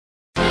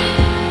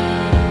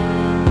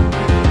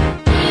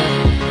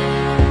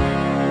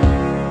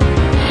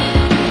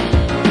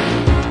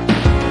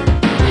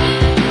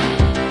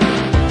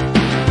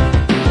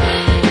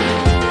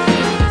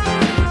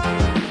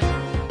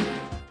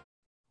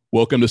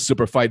Welcome to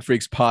Super Fight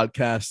Freaks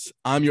podcast.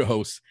 I'm your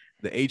host,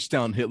 the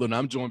H-Town Hitler, and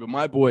I'm joined by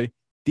my boy,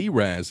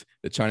 D-Raz,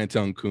 the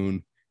Chinatown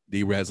Coon.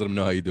 D-Raz, let him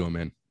know how you doing,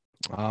 man.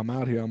 I'm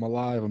out here. I'm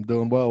alive. I'm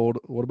doing well.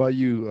 What about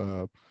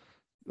you,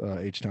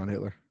 H-Town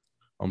Hitler?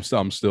 I'm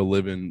still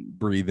living,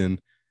 breathing,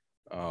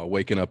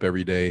 waking up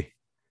every day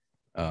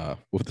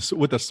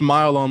with a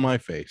smile on my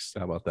face.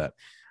 How about that?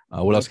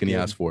 What else can you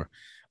ask for?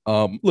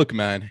 Look,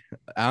 man,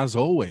 as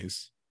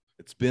always,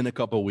 it's been a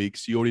couple of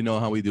weeks. You already know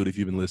how we do it if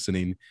you've been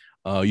listening.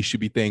 You should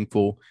be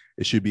thankful.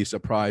 It should be a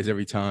surprise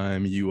every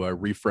time you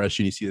refresh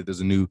and you see that there's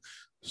a new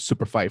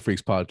Super Fight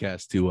Freaks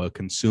podcast to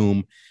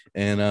consume.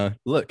 And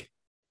look,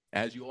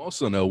 as you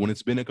also know, when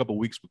it's been a couple of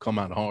weeks, we come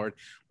out hard.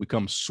 We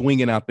come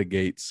swinging out the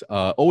gates.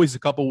 Always a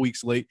couple of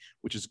weeks late,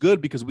 which is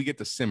good because we get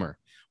to simmer.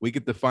 We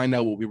get to find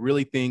out what we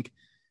really think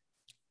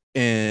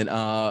and,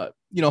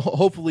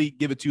 hopefully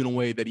give it to you in a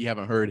way that you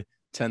haven't heard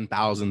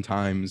 10,000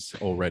 times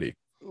already.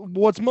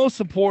 What's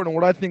most important,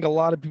 what I think a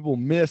lot of people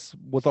miss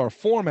with our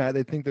format,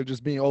 they think they're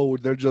just being,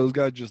 those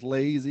guys just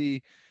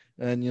lazy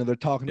and, they're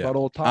talking about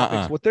old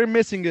topics. What they're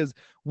missing is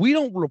we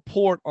don't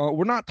report on,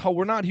 we're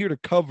not here to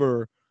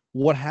cover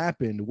what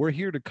happened. We're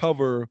here to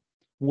cover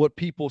what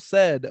people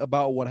said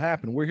about what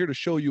happened. We're here to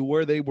show you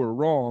where they were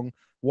wrong,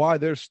 why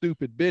they're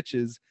stupid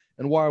bitches,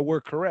 and why we're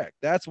correct.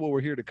 That's what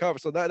we're here to cover.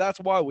 So that's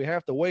why we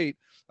have to wait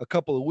a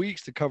couple of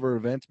weeks to cover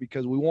events,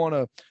 because we want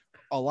to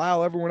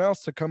allow everyone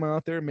else to come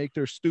out there and make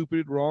their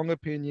stupid, wrong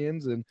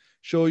opinions and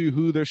show you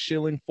who they're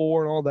shilling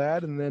for and all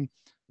that. And then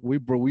we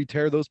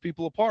tear those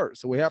people apart.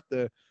 So we have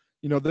to,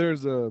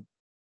 there's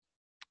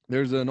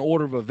an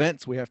order of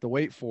events we have to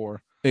wait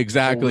for.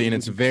 Exactly. And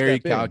it's very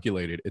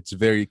calculated. It's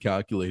very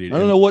calculated. I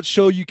don't know what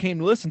show you came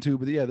to listen to,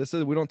 but yeah,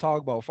 we don't talk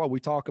about fun.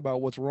 We talk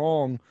about what's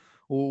wrong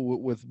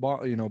with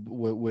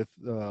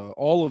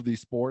all of these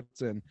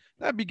sports, and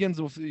that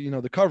begins with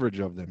the coverage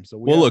of them. So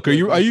look, are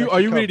you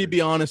ready to be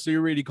honest? Are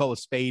you ready to call a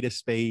spade a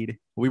spade?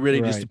 Are we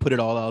ready just to put it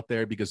all out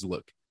there? Because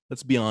look,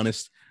 let's be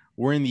honest,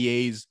 we're in the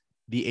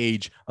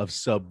age of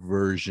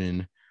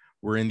subversion.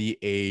 We're in the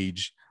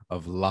age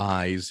of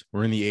lies.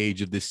 We're in the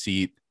age of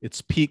deceit.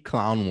 It's peak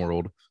clown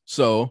world.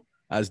 So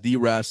as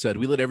D-Raz said,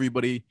 we let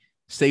everybody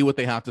say what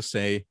they have to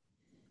say.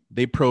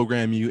 They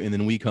program you, and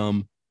then we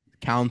come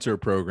counter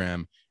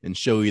program and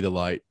show you the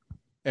light.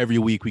 Every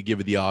week we give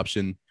you the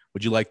option.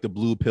 Would you like the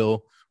blue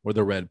pill or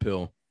the red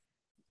pill?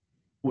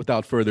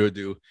 Without further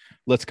ado,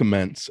 let's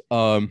commence.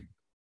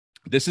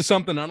 This is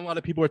something not a lot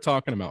of people are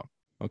talking about,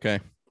 okay?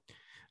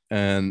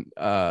 And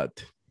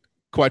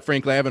quite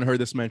frankly, I haven't heard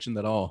this mentioned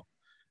at all.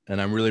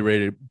 And I'm really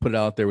ready to put it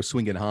out there with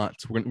swinging hot.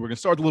 So we're gonna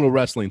start a little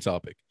wrestling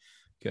topic.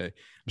 Okay.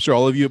 I'm sure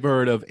all of you have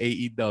heard of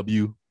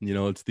AEW.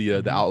 It's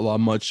the Outlaw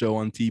Mud Show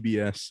on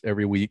TBS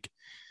every week.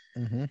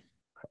 Mm-hmm.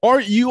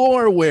 You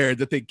are aware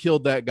that they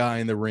killed that guy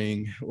in the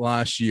ring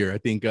last year? I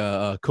think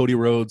Cody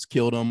Rhodes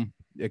killed him,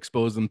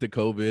 exposed him to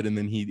COVID, and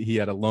then he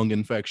had a lung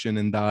infection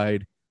and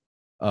died.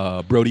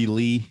 Brody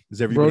Lee,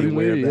 is everybody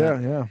aware of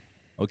that? Yeah.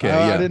 Okay,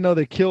 I didn't know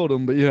they killed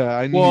him, but yeah,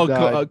 I knew he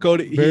died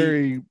Cody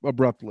very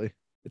abruptly.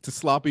 It's a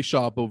sloppy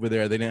shop over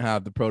there. They didn't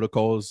have the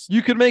protocols.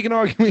 You could make an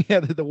argument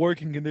that the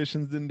working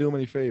conditions didn't do him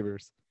any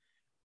favors.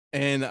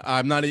 And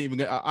I'm not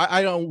even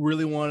I don't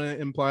really want to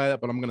imply that,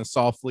 but I'm going to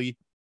softly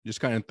just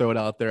kind of throw it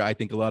out there. I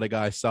think a lot of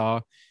guys saw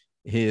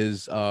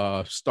his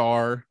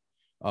star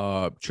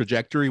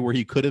trajectory where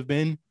he could have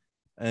been,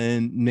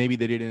 and maybe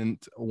they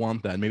didn't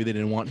want that. Maybe they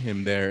didn't want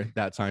him there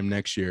that time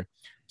next year.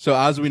 So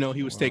as we know,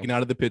 he was taken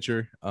out of the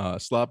picture.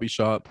 Sloppy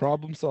shot.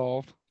 Problem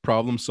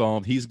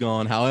solved. He's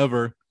gone.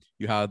 However,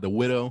 you had the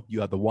widow, you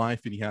had the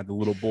wife, and you had the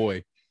little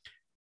boy.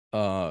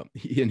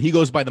 He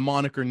goes by the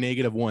moniker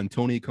 -1,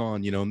 Tony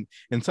Khan,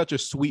 and such a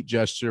sweet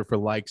gesture for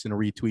likes and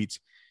retweets.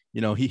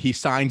 He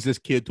signs this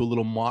kid to a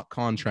little mock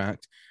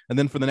contract. And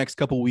then for the next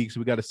couple of weeks,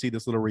 we got to see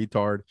this little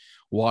retard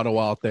waddle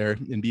out there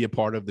and be a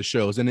part of the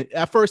shows. And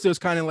at first it was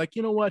kind of like,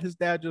 you know what? His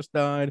dad just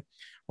died.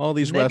 All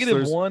these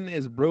wrestlers. -1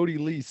 is Brody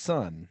Lee's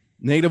son.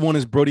 -1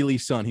 is Brody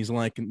Lee's son. He's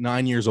like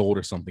 9 years old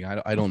or something.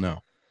 I don't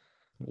know.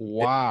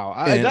 Wow.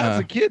 That's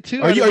a kid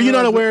too. Are you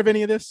not aware of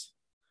any of this?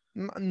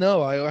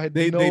 No,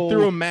 they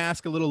threw a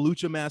mask, a little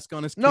lucha mask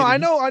on his kid. No, I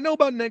know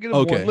about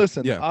 -1.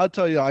 Listen, yeah. I'll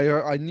tell you,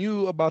 I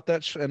knew about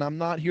that, and I'm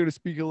not here to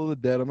speak ill of the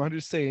dead. I'm not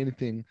just saying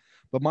anything,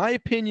 but my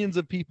opinions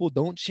of people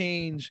don't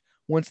change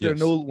once they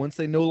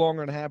no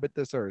longer inhabit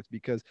this earth.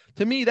 Because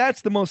to me,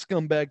 that's the most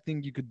scumbag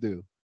thing you could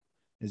do,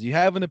 is you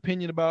have an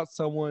opinion about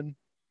someone,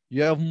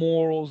 you have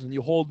morals, and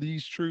you hold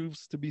these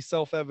truths to be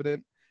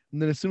self-evident.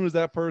 And then as soon as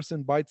that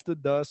person bites the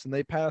dust and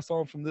they pass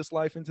on from this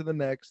life into the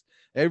next,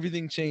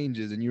 everything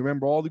changes. And you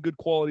remember all the good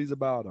qualities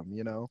about them,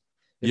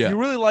 If you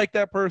really like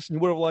that person,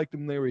 you would have liked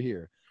them when they were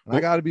here. And I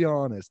got to be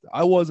honest,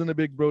 I wasn't a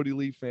big Brody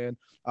Lee fan.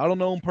 I don't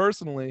know him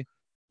personally,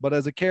 but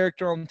as a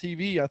character on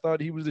TV, I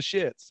thought he was the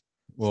shits.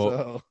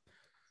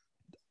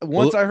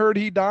 Once I heard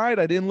he died,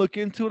 I didn't look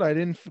into it. I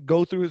didn't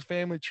go through his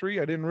family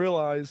tree. I didn't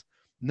realize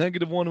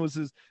 -1 was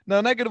his.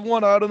 Now,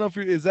 -1, I don't know if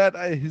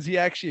is he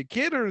actually a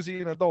kid or is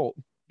he an adult?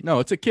 No,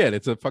 it's a kid.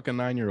 It's a fucking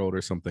 9-year-old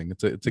or something.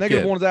 It's a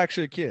Negative kid. one's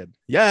actually a kid.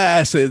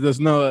 Yes,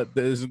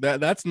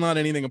 that's not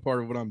anything a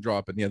part of what I'm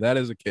dropping. Yeah, that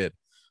is a kid.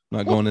 I'm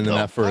not going into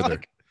that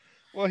further.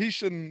 Well, he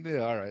shouldn't. Yeah,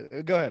 all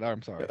right. Go ahead.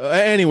 I'm sorry.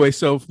 Anyway,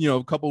 so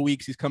a couple of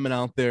weeks he's coming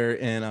out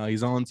there and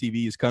he's on TV.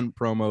 He's cutting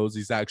promos.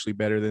 He's actually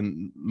better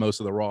than most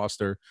of the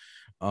roster.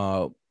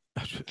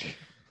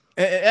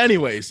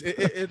 Anyways,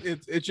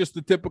 it's just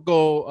the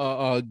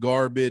typical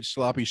garbage,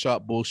 sloppy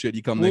shop bullshit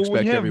you come to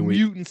expect every week.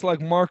 Mutants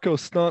like Marco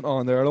Stunt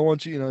on there. I don't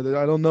want you.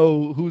 I don't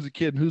know who's a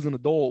kid and who's an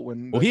adult.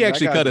 He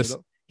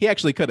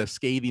actually cut a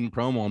scathing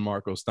promo on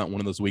Marco Stunt one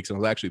of those weeks, and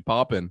it was actually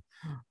popping.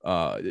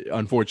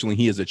 Unfortunately,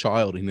 he is a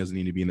child and he doesn't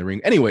need to be in the ring.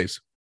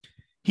 Anyways,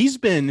 he's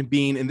been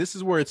being, and this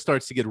is where it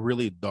starts to get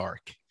really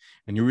dark,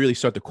 and you really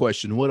start to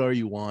question, what are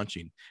you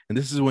watching? And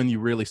this is when you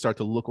really start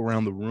to look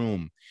around the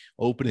room,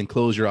 open and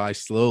close your eyes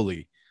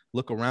slowly.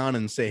 Look around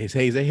and say,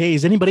 hey,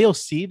 does anybody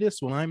else see this?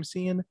 What I'm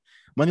seeing? Am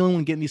I the only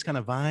one getting these kind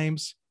of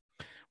vibes?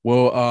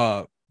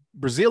 Well,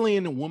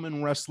 Brazilian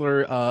woman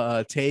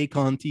wrestler Tay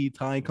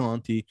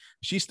Conti,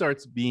 she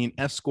starts being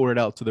escorted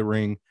out to the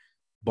ring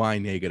by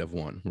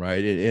 -1,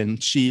 right?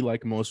 And she,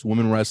 like most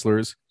women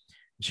wrestlers,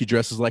 she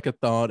dresses like a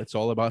thought. It's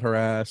all about her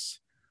ass,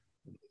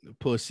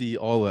 pussy,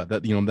 all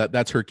that.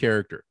 That's her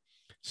character.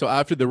 So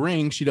after the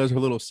ring, she does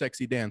her little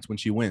sexy dance when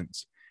she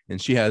wins,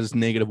 and she has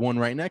 -1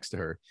 right next to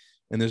her.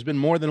 And there's been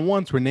more than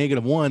once where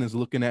 -1 is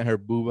looking at her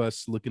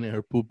boobas, looking at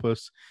her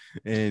poopas,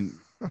 and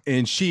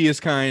she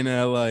is kind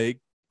of like,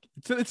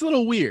 it's a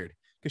little weird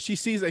because she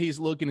sees that he's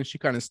looking and she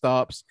kind of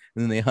stops,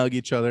 and then they hug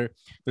each other.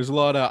 There's a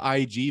lot of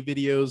IG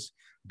videos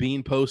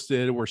being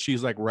posted where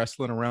she's like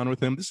wrestling around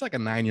with him. This is like a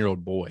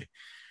 9-year-old boy.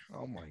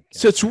 Oh my God.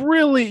 So it's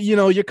really,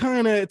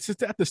 it's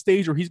just at the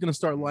stage where he's going to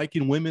start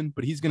liking women,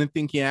 but he's going to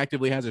think he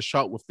actively has a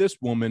shot with this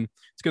woman.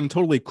 It's going to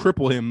totally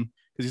cripple him.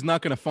 Because he's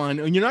not going to find,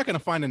 and you're not going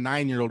to find a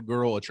 9-year-old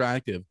girl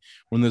attractive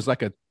when there's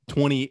like a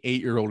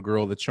 28-year-old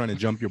girl that's trying to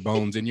jump your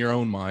bones in your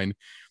own mind.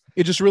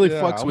 It just really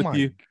fucks with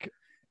you.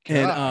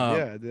 God,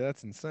 yeah,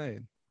 that's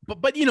insane. But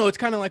it's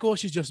kind of like, oh,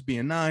 she's just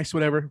being nice,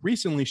 whatever.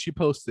 Recently, she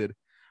posted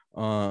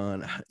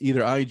on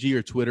either IG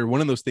or Twitter,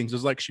 one of those things. It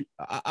was like,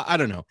 I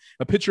don't know,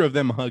 a picture of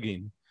them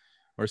hugging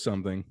or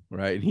something,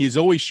 right? And he's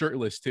always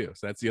shirtless too.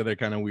 So that's the other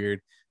kind of weird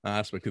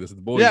aspect of this.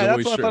 The boy, yeah,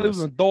 that's why I thought he was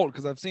an adult,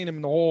 because I've seen him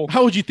in the whole.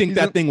 How would you think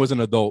that thing was an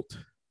adult?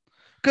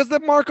 Because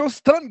the Marco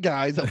Stunt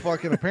guy's a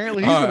fucking,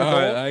 apparently he's an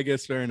adult. I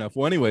guess fair enough.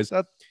 Well, anyways,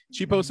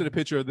 she posted a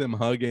picture of them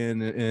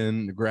hugging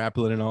and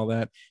grappling and all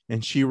that,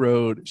 and she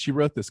wrote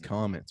this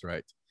comment,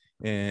 right?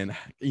 And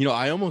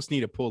I almost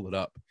need to pull it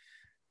up.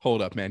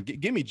 Hold up, man.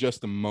 Give me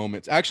just a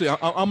moment. Actually,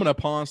 I'm gonna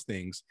pause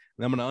things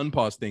and I'm gonna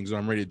unpause things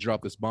when I'm ready to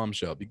drop this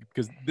bombshell,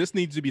 because this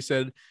needs to be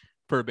said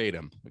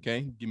verbatim.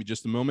 Okay, give me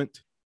just a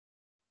moment.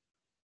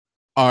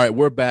 All right,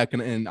 we're back,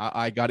 and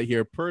I got it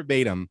here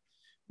verbatim.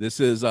 This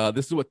is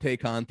what Tay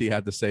Conti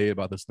had to say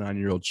about this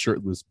 9-year-old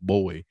shirtless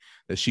boy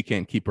that she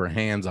can't keep her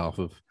hands off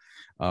of.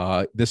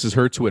 This is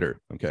her Twitter.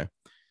 Okay.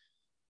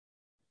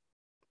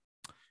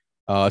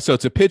 So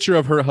it's a picture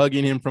of her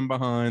hugging him from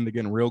behind. They're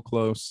getting real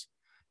close.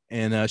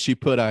 And she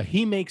put,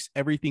 he makes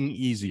everything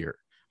easier.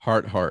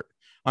 Heart, heart.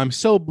 I'm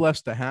so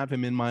blessed to have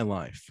him in my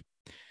life.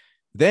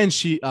 Then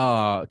she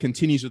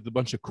continues with a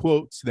bunch of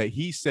quotes that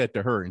he said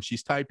to her, and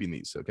she's typing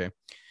these. Okay.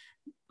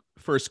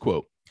 First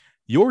quote.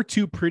 You're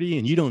too pretty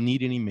and you don't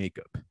need any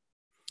makeup.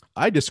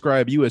 I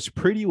describe you as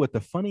pretty with a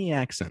funny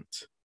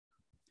accent.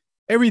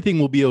 Everything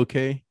will be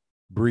okay.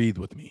 Breathe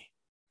with me.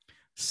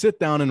 Sit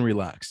down and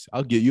relax.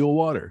 I'll get you a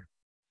water.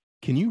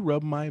 Can you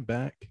rub my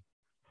back?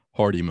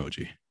 Heart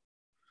emoji.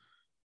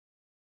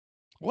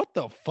 What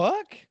the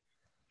fuck?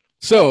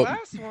 So the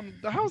last one,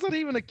 how's that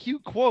even a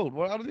cute quote?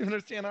 Well, I don't even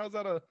understand. How's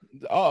that a?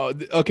 Oh,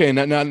 okay.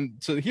 Now,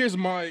 so here's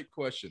my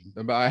question.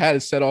 I had to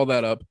set all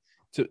that up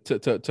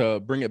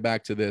to bring it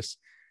back to this.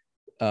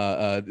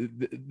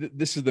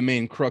 This is the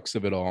main crux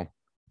of it all.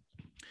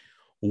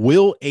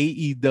 Will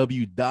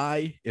AEW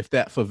die if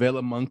that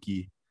favela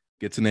monkey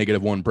gets a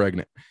 -1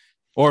 pregnant?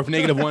 Or if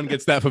 -1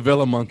 gets that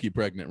favela monkey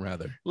pregnant,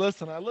 rather.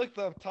 Listen, I looked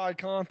up Tay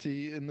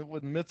Conti and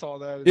admits all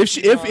that.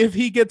 If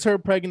he gets her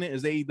pregnant,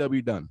 is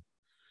AEW done?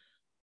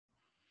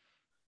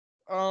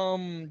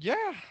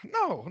 Yeah,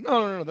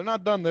 no, they're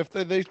not done. If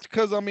they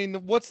because I mean,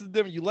 what's the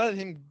difference? You let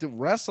him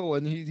wrestle,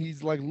 and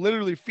he's like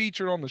literally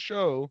featured on the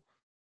show.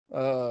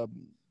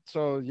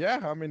 So yeah,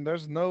 I mean,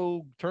 there's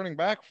no turning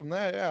back from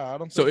that. Yeah, I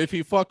don't. So if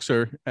he fucks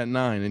her at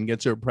 9 and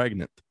gets her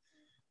pregnant,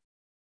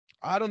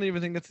 I don't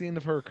even think that's the end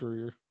of her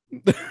career.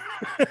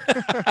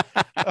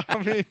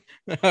 I mean,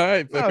 all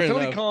right,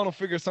 Tony Khan will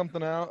figure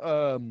something out.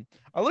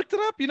 I looked it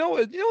up. You know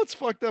what's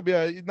fucked up?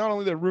 Yeah, not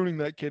only they're ruining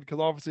that kid because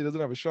obviously he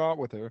doesn't have a shot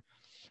with her.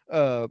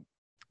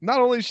 Not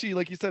only is she,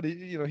 like you said,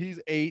 he's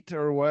 8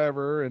 or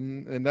whatever,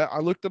 and that I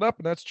looked it up,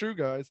 and that's true,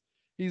 guys.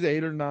 He's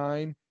 8 or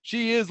 9.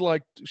 She's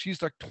like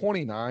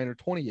 29 or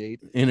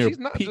 28.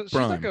 She's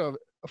like a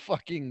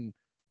fucking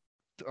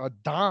a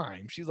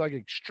dime. She's like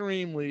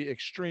extremely,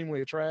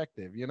 extremely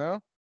attractive,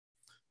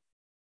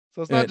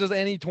 So it's not just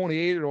any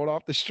 28-year-old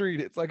off the street.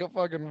 It's like a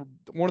fucking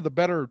one of the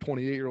better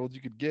 28-year-olds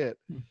you could get.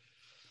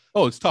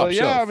 Oh, it's top shelf.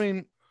 Yeah, I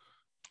mean,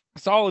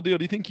 solid deal.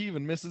 Do you think he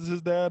even misses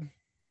his dad?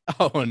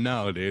 Oh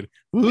no, dude.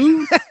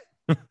 Well,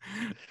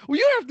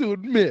 you have to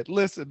admit.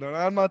 Listen,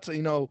 I'm not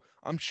saying,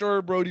 I'm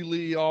sure Brody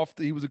Lee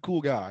he was a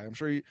cool guy. I'm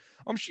sure you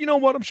know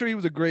what? I'm sure he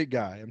was a great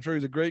guy. I'm sure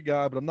he's a great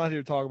guy, but I'm not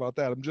here to talk about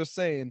that. I'm just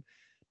saying,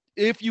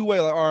 if you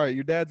wait, like, all right,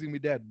 your dad's gonna be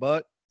dead,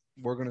 but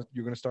you're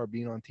gonna start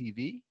being on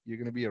TV. You're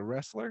gonna be a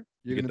wrestler.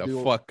 You're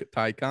gonna fuck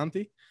Ty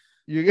Conti.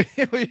 You're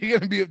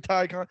gonna be a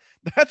Ty Conti.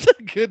 That's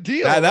a good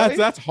deal.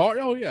 That's hard.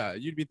 Oh yeah,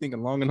 you'd be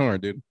thinking long and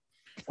hard, dude.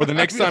 Or the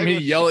next time he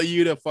yell at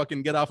you to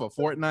fucking get off a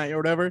Fortnite or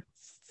whatever,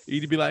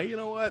 you'd be like, you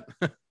know what?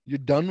 You're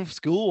done with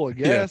school, I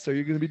guess, or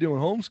you're gonna be doing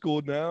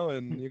homeschooled now,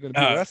 and you're gonna be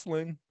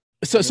wrestling.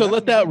 So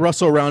let that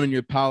rustle around in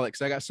your palate,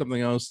 because I got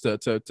something else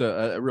to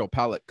a real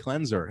palate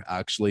cleanser,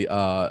 actually.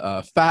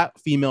 Fat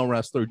female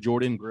wrestler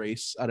Jordynne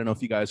Grace. I don't know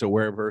if you guys are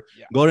aware of her.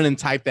 Yeah. Go ahead and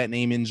type that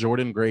name in,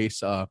 Jordynne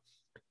Grace.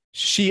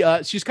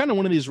 She's kind of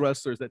one of these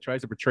wrestlers that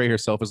tries to portray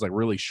herself as like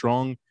really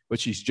strong, but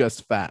she's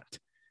just fat.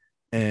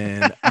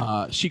 And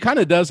she kind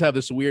of does have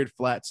this weird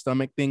flat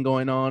stomach thing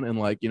going on, and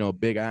like,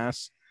 big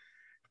ass.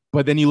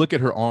 But then you look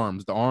at her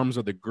arms. The arms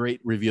are the great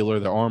revealer.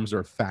 The arms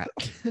are fat.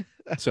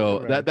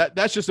 So right.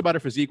 that's just about her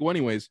physique. Well,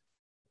 anyways,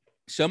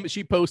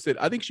 she posted,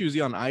 I think she was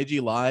on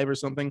IG Live or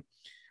something,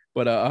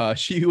 but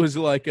she was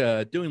like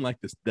doing like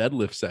this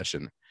deadlift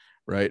session,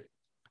 right,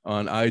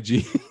 on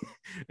IG.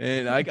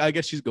 And I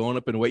guess she's going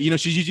up in weight.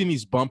 She's using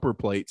these bumper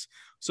plates,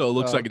 so it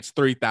looks like it's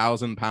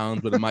 3,000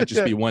 pounds, but it might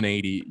just be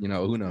 180.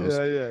 Who knows?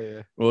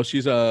 Yeah. Well,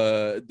 she's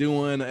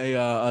doing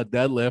a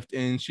deadlift,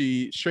 and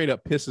she straight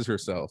up pisses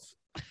herself.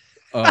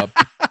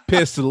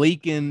 Piss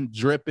leaking,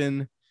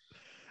 dripping.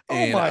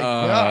 And, oh my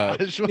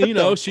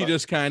gosh! She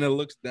just kind of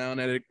looks down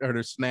at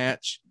her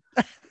snatch,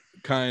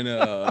 kind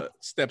of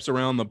steps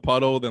around the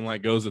puddle, then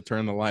like goes to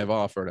turn the live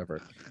off or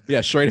whatever.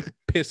 Yeah, straight up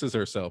pisses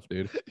herself,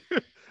 dude.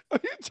 Are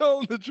you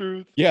telling the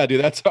truth? Yeah,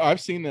 dude. I've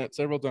seen that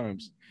several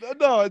times.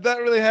 No, that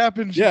really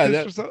happened.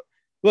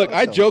 Look,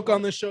 I joke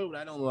on this show, but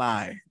I don't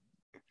lie.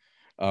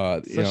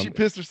 She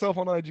pissed herself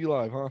on IG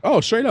Live, huh?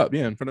 Oh, straight up,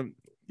 yeah, in front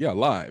of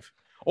live.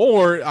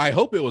 Or I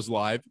hope it was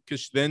live,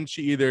 because then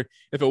she either,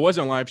 if it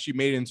wasn't live, she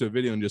made it into a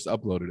video and just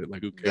uploaded it.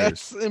 Like, who cares?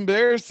 That's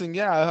embarrassing.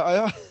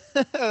 Yeah,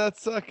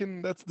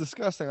 that's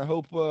disgusting. I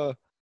hope.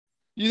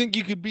 You think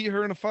you could beat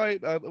her in a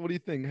fight? What do you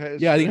think?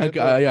 Yeah, I think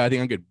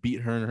I could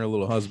beat her and her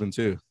little husband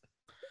too.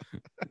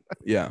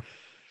 Yeah.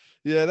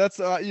 Yeah, that's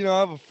I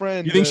have a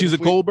friend. You think she's a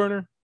coal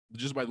burner?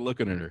 Just by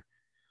looking at her.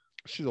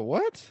 She's a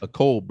what? A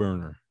coal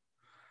burner.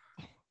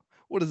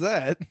 What is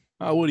that?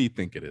 What do you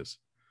think it is?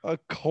 A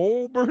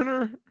coal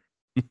burner?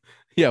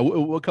 Yeah,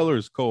 what color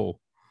is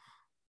coal?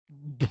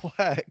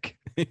 Black.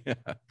 Yeah.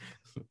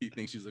 You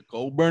think she's a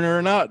coal burner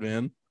or not,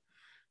 man?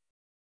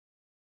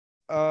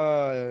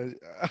 No,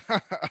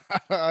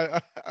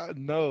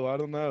 I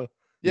don't know.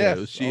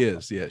 Yeah, she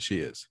is. Yeah, she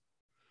is.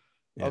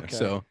 Yeah, okay.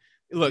 So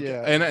look,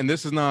 and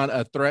this is not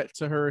a threat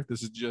to her.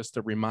 This is just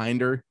a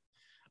reminder.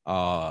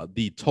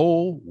 The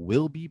toll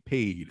will be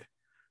paid.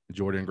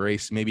 Jordynne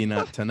Grace, maybe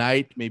not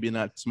tonight, maybe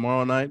not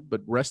tomorrow night, but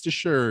rest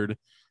assured,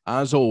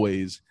 as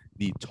always,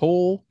 the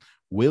toll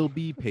will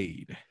be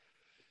paid.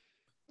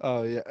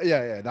 Oh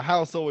yeah. The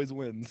house always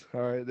wins.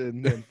 All right,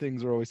 and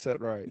things are always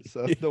set right.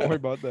 So don't worry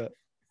about that.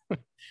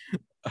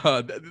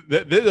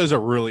 There's a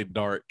really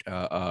dark.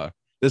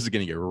 This is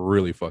gonna get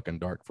really fucking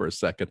dark for a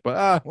second,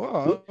 but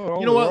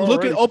you know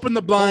what? Open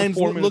the blinds.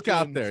 Look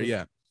out there.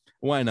 Yeah,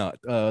 why not?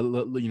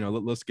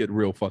 Let's get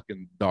real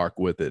fucking dark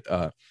with it.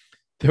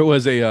 There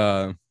was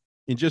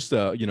just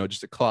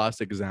a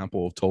classic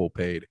example of toll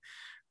paid.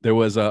 There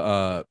was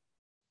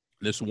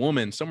this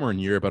woman somewhere in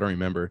Europe, I don't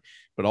remember,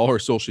 but all her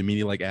social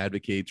media like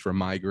advocates for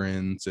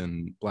migrants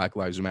and Black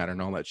Lives Matter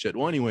and all that shit.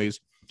 Well, anyways,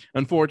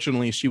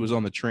 unfortunately, she was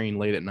on the train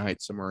late at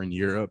night somewhere in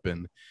Europe,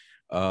 and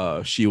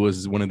she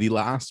was one of the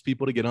last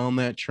people to get on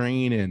that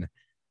train, and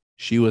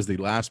she was the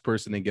last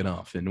person to get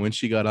off. And when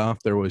she got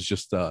off, there was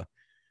just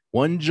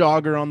one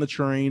jogger on the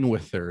train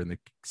with her, and the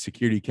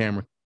security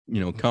camera,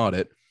 caught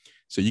it.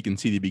 So you can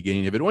see the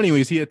beginning of it. Well,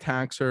 anyways, he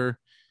attacks her.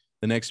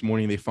 The next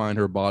morning, they find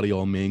her body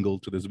all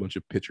mangled. So there's a bunch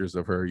of pictures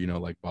of her,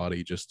 like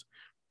body just,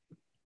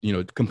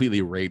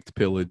 completely raped,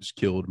 pillaged,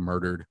 killed,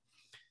 murdered.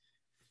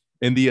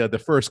 And the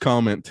first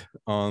comment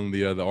on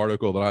the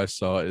article that I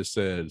saw, it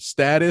said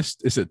status.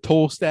 Is it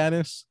toll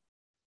status?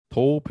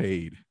 Toll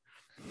paid.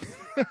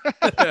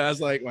 I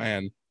was like,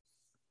 man.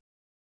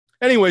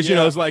 Anyways,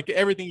 it's like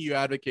everything you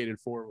advocated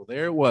for. Well,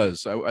 there it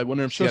was. I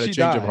wonder if she had a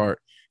change of heart.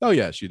 Oh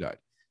yeah, she died.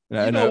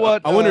 And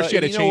what? I wonder if she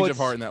had a change of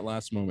heart in that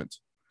last moment.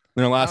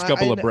 In the last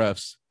couple of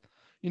breaths.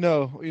 You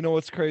know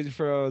what's crazy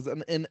for us,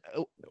 and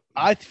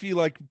I feel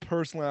like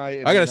personally,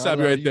 I gotta stop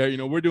you right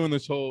there. We're doing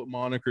this whole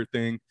moniker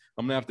thing.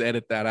 I'm gonna have to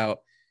edit that out.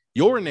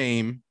 Your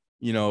name,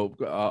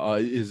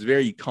 is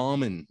very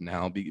common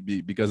now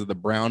because of the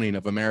browning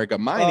of America.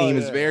 My name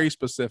is very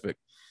specific.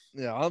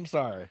 Yeah, I'm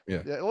sorry.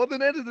 Yeah. Well,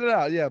 then edit it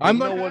out. Yeah, but I'm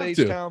you know what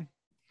H-Town?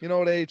 You know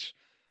what H?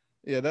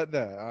 Yeah, that.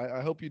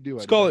 I hope you do.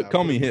 Let's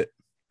call me Hit.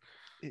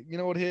 You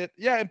know what, Hit?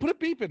 Yeah, and put a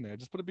beep in there.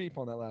 Just put a beep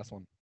on that last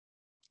one,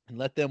 and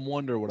let them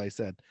wonder what I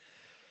said.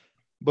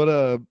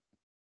 But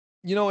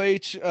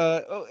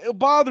it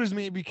bothers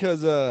me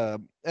because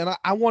and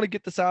I want to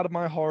get this out of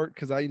my heart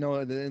because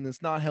and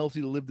it's not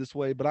healthy to live this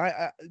way, but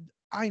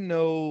I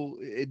know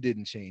it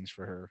didn't change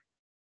for her.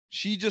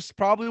 She just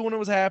probably, when it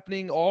was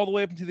happening all the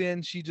way up to the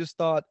end, she just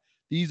thought,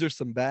 these are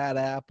some bad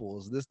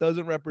apples. This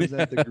doesn't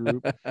represent the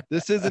group.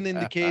 This isn't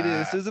indicated.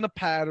 This isn't a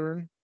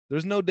pattern.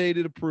 There's no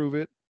data to prove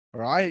it.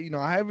 Or I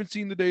haven't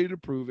seen the data to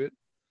prove it.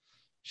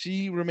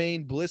 She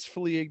remained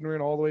blissfully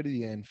ignorant all the way to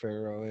the end,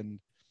 Pharaoh. And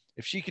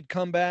if she could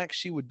come back,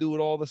 she would do it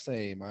all the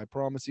same. I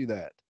promise you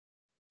that.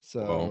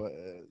 So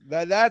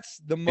that's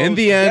the most. In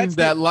the end,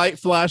 that light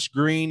flashed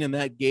green and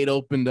that gate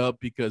opened up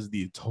because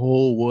the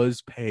toll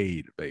was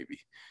paid, baby.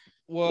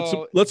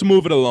 Well, let's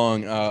move it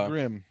along. It's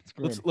grim. It's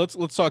grim.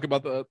 Let's talk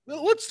about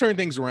let's turn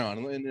things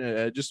around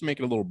and just make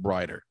it a little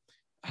brighter.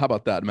 How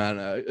about that, man?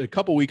 A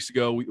couple weeks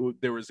ago,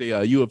 there was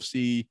a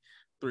UFC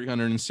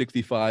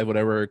 365,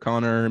 whatever,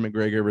 Conor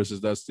McGregor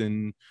versus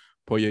Dustin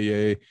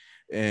Poirier.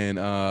 And,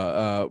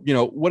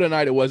 what a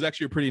night it was.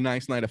 Actually a pretty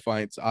nice night of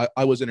fights.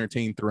 I was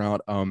entertained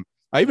throughout.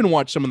 I even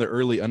watched some of the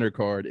early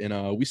undercard,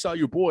 and we saw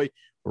your boy,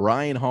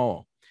 Ryan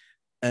Hall.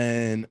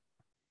 And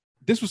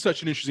this was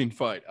such an interesting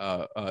fight.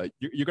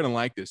 You're going to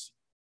like this.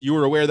 You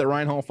were aware that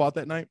Ryan Hall fought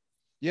that night?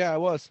 Yeah, I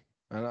was.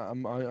 And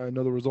I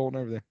know the result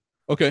and everything.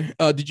 Okay.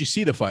 Did you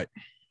see the fight?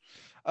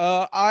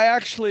 I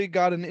actually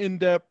got an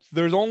in-depth.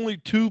 There's only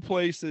 2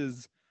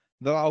 places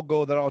that I'll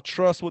go that I'll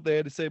trust what they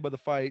had to say about the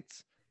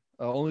fights.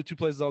 Only 2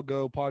 places I'll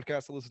go,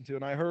 podcasts to listen to,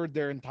 and I heard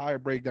their entire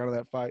breakdown of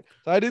that fight.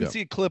 So I didn't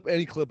see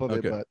any clip of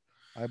it, but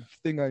I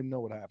think I know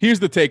what happened. Here's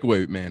the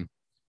takeaway, man.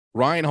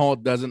 Ryan Hall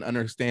doesn't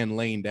understand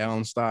laying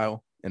down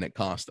style, and it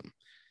cost him.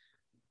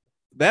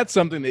 That's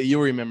something that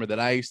you'll remember that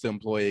I used to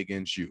employ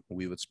against you.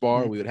 We would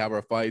spar, we would have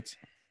our fights.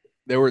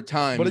 There were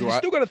times, but you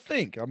still got to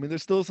think. I mean,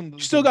 there's still some. You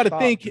still got to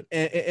think,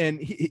 and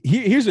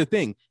here's the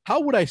thing: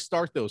 how would I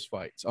start those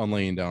fights on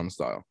laying down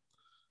style?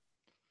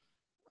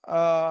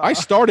 I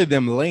started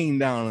them laying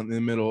down in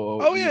the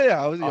middle. I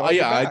was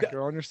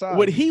on your side.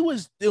 What he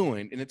was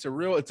doing, and it's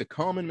a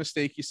common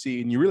mistake you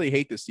see, and you really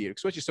hate to see it,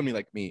 especially somebody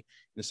like me,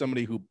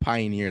 somebody who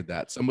pioneered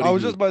that. I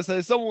was just about to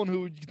say someone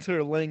who would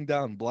consider laying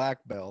down black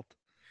belt,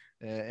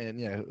 and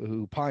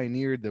who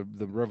pioneered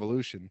the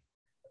revolution.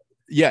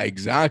 Yeah,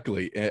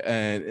 exactly.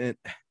 And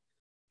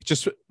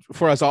just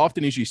for as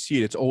often as you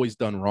see it, it's always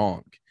done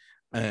wrong.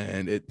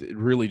 And it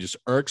really just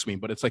irks me.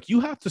 But it's like you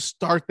have to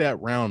start that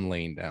round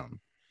laying down.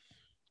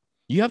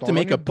 You have to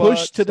make a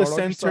push to the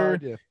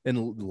center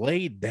and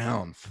lay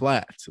down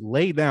flat,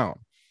 lay down.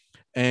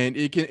 And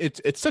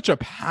it's such a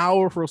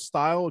powerful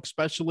style,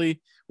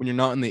 especially when you're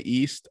not in the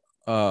East,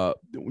 where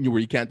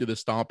you can't do the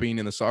stomping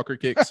and the soccer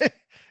kicks.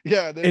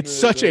 It's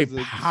such a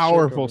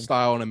powerful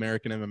style in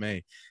American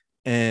MMA.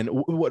 And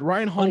what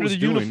Ryan Hall under was the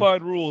doing,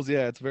 unified rules,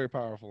 it's very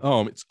powerful.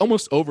 It's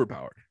almost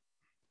overpowered.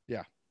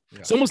 Yeah.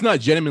 It's almost not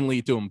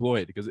genuinely to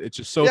employ it because it's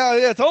just so.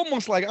 Yeah. It's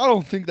almost like I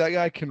don't think that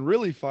guy can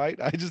really fight.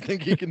 I just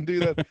think he can do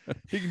that.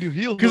 He can do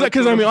heel.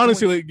 Because I mean,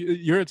 honestly, like,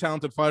 you're a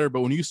talented fighter,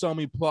 but when you saw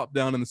me plop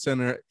down in the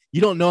center,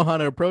 you don't know how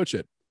to approach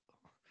it.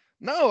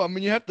 No, I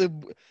mean, you have to.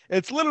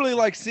 It's literally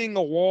like seeing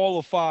a wall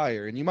of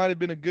fire, and you might have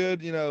been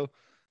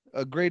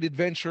a great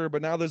adventurer,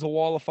 but now there's a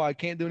wall of fire.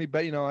 Can't do any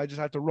better. I just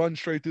have to run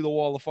straight through the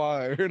wall of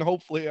fire, and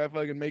hopefully I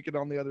can make it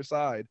on the other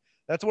side.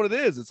 That's what it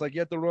is. It's like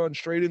you have to run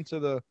straight into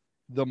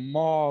the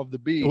maw of the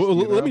beast. Well,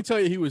 let me tell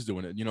you, he was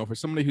doing it. For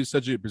somebody who's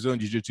such a Brazilian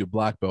Jiu-Jitsu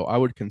black belt, I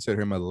would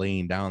consider him a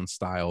laying down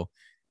style,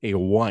 a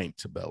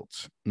white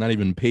belt, not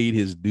even paid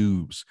his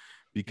dues,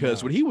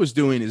 because what he was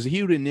doing is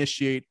he would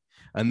initiate,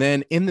 and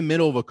then in the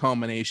middle of a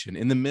combination,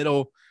 in the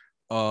middle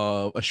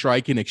a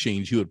striking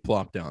exchange, he would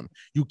plop down.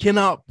 You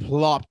cannot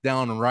plop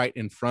down right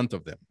in front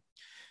of them.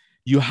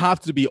 You have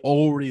to be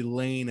already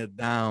laying it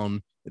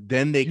down.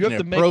 Then they can approach you.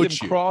 You have to make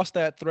them cross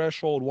that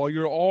threshold while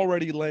you're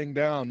already laying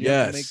down. You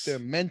have to make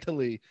them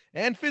mentally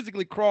and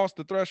physically cross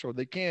the threshold.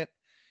 They can't,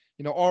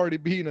 already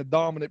be in a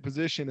dominant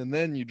position and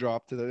then you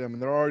drop to them. I mean,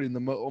 they're already in the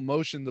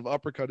motions of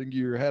uppercutting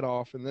your head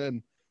off, and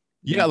then.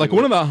 Yeah, like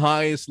one of the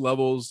highest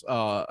levels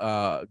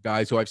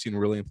guys who I've seen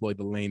really employ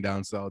the laying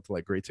down style to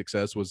like great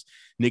success was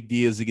Nick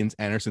Diaz against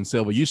Anderson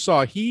Silva. You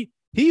saw he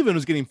even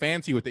was getting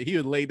fancy with it. He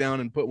would lay down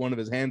and put one of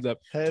his hands up,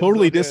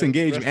 totally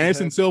disengaged.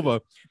 Anderson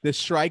Silva, the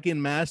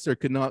striking master,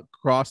 could not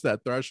cross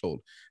that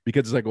threshold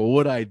because it's like, well,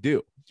 what'd I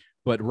do?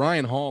 But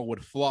Ryan Hall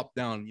would flop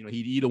down,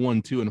 he'd eat a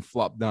 1-2 and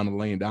flop down a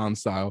laying down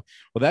style.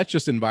 Well, that's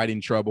just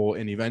inviting trouble.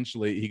 And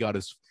eventually he got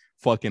his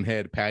fucking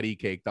head patty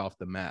caked off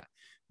the mat.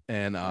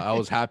 And I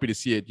was happy to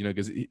see it,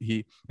 because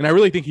and I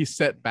really think he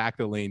set back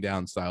the laying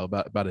down style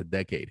about a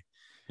decade.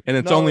 And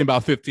it's only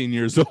about 15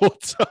 years old.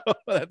 So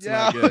that's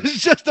not good. I was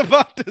just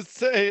about to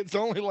say it's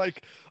only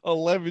like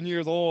 11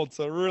 years old.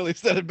 So really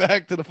set it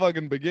back to the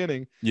fucking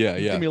beginning. Yeah.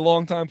 It's gonna be a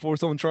long time before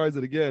someone tries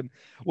it again.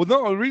 Well,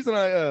 no, the reason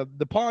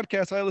the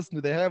podcast I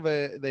listen to,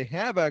 they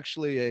have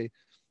actually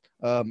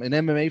an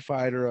MMA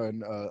fighter,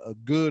 a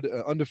good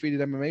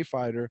undefeated MMA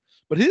fighter,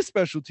 but his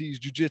specialty is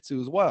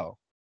jiu-jitsu as well,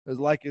 as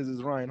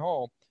Ryan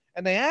Hall.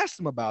 And they asked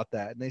him about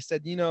that, and they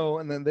said,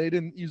 and then they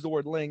didn't use the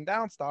word laying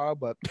down style,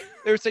 but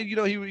they were saying,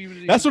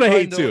 he that's what I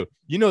hate too.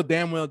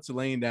 Damn well it's a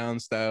laying down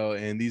style,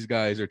 and these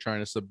guys are trying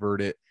to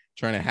subvert it,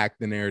 trying to hack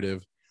the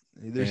narrative.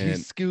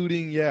 He's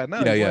scooting. Yeah, no,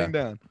 he's laying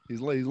down. He's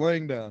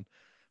laying down.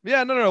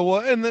 Yeah, no.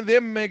 Well, and then the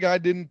MMA guy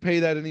didn't pay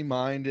that any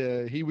mind.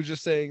 He was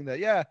just saying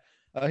that,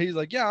 he's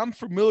like, I'm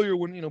familiar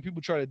when,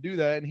 people try to do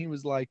that. And he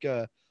was like,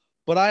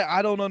 but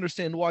I don't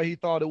understand why he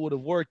thought it would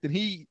have worked.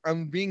 And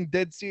I'm being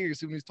dead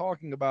serious when he's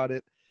talking about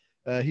it.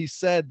 He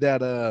said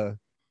that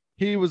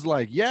he was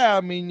like,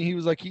 he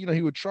was like,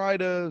 he would try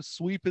to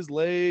sweep his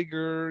leg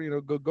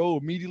or, go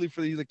immediately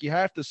for he's like, you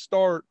have to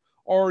start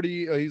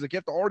already. He's like, you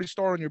have to already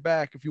start on your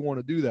back if you want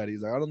to do that.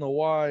 He's like, I don't know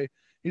why.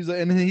 He's like,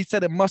 and he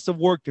said it must have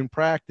worked in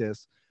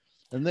practice.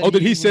 And then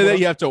did he say that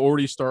you have to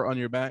already start on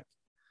your back?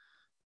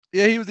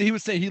 Yeah, he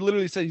was saying, he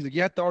literally said, he's like,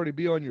 you have to already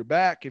be on your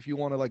back if you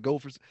want to like go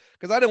for,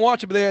 because I didn't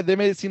watch it, but they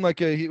made it seem like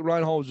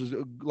Ryan Hall was just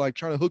like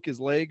trying to hook his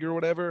leg or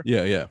whatever.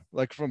 Yeah.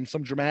 Like from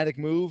some dramatic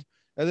move.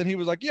 And then he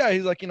was like,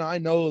 he's like, I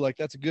know like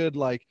that's good,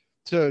 like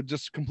to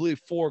just completely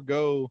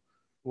forego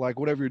like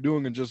whatever you're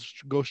doing and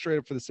just go straight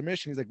up for the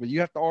submission. He's like, but you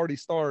have to already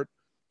start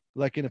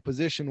like in a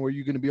position where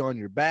you're going to be on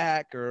your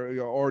back or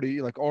you're already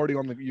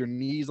on your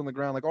knees on the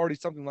ground, like already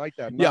something like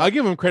that. I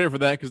give him credit for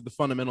that because the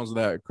fundamentals of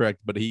that are correct,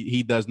 but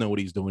he does know what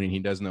he's doing. He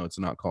does know it's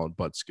not called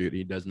butt scoot.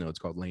 He does know it's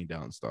called laying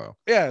down style.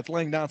 Yeah, it's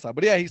laying down style.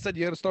 But he said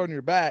you had to start on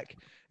your back.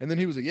 And then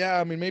he was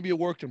like, maybe it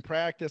worked in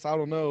practice. I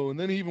don't know. And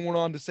then he even went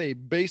on to say,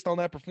 based on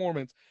that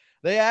performance,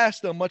 they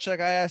asked him, much like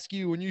I ask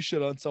you when you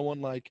shit on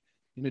someone, like,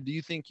 do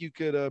you think you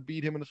could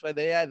beat him in the fight?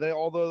 They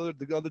all the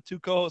other two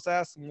co-hosts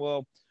asked him,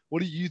 well,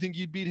 what do you think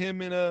you'd beat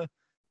him in a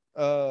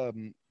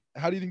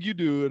how do you think you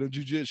do in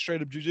a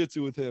straight up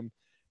jiu-jitsu with him?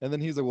 And then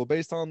he's like, well,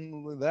 based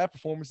on that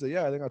performance,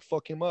 I think I'd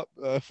fuck him up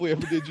if we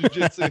ever did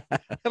jiu-jitsu.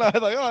 And I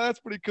was like, oh, that's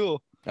pretty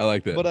cool. I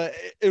like that. But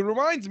it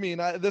reminds me,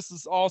 and this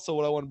is also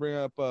what I want to bring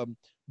up.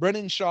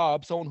 Brendan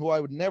Schaub, someone who I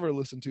would never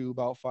listen to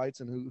about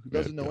fights and who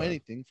doesn't know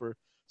anything, for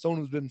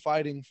someone who's been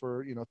fighting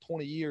for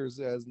 20 years,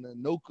 has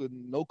no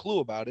clue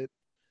about it.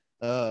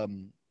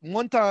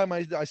 One time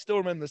I still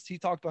remember this. He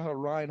talked about how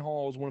Ryan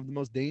Hall is one of the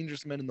most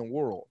dangerous men in the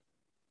world.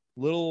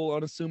 Little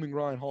unassuming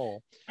Ryan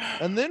Hall.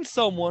 And then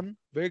someone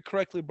very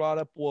correctly brought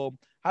up, well,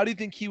 how do you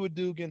think he would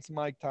do against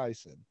Mike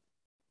Tyson?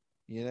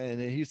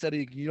 And he said,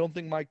 you don't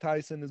think Mike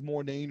Tyson is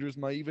more dangerous?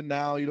 Even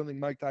now, you don't think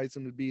Mike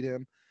Tyson would beat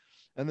him?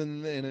 And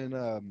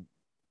then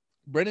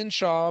Brendan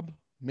Schaub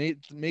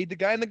made the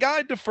guy, and the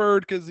guy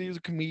deferred because he was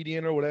a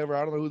comedian or whatever.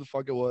 I don't know who the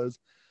fuck it was.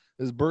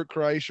 It was Bert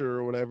Kreischer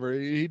or whatever.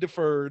 He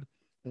deferred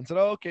and said,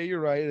 oh, okay, you're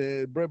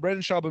right.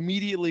 Brendan Schaub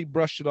immediately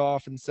brushed it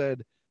off and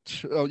said,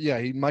 oh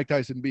yeah, Mike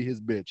Tyson be his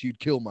bitch. He'd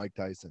kill Mike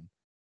Tyson.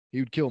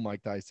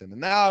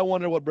 And now I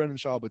wonder what Brendan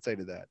Schaub would say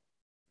to that,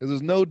 because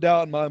there's no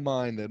doubt in my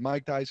mind that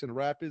Mike Tyson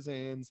wrapped his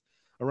hands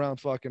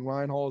around fucking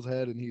Ryan Hall's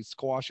head and he'd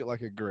squash it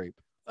like a grape.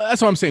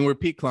 That's what I'm saying. We're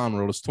peak clown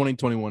world. It's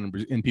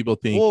 2021, and people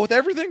think, well, with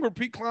everything, we're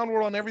peak clown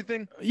world on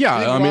everything.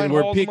 Yeah, I mean,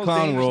 we're peak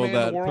clown world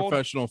that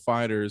professional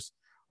fighters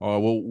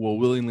will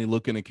willingly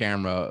look in a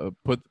camera,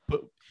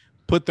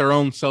 put their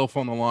own self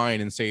on the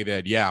line and say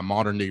that,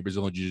 modern day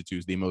Brazilian Jiu-Jitsu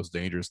is the most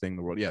dangerous thing in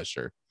the world. Yeah,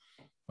 sure.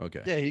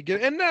 Okay. Yeah,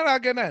 and then I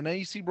get that. Now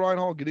you see Brian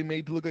Hall getting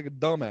made to look like a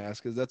dumbass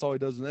because that's all he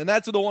does. And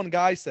that's what the one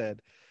guy said.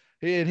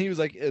 He was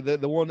like,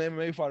 the one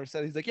MMA fighter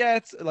said, he's like, yeah,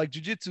 it's like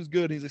Jiu-Jitsu is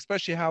good. He's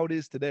especially how it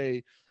is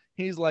today.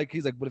 He's like,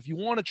 but if you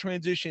want to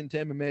transition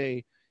to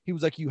MMA, he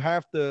was like, you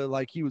have to,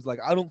 like, he was like,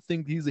 I don't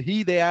think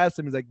they asked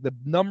him, he's like, the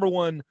number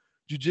one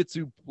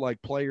jiu-jitsu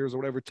like players or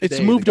whatever today,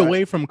 it's moved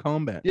away from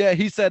combat. Yeah,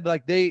 he said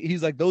like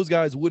he's like, those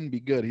guys wouldn't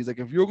be good. He's like,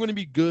 if you're going to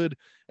be good,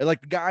 and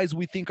like the guys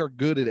we think are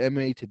good at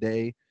MMA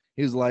today,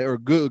 he's like, or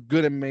good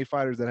MMA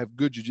fighters that have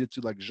good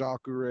jiu-jitsu like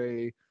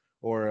Jacare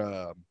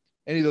or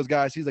any of those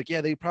guys, he's like,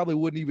 yeah, they probably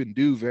wouldn't even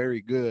do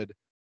very good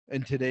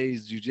in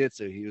today's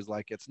jiu-jitsu. He was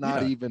like, it's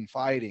not even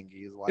fighting.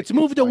 He's like, it's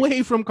moved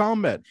away from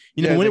combat.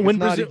 When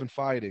not even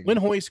fighting. When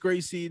Royce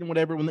Gracie and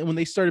whatever, when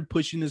they started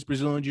pushing this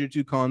Brazilian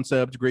Jiu-Jitsu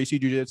concept, Gracie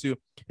Jiu-Jitsu,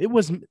 it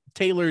was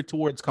tailored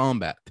towards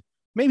combat.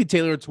 Maybe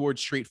tailored towards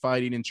street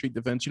fighting and street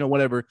defense,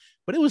 whatever.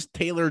 But it was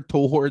tailored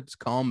towards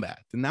combat.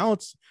 And now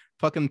it's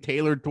fucking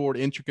tailored toward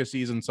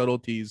intricacies and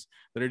subtleties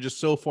that are just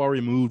so far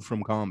removed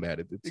from combat.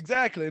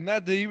 Exactly. And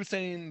that he was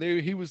saying there,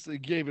 he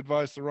gave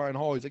advice to Ryan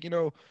Hall. He's like,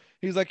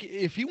 he's like,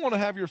 if you want to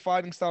have your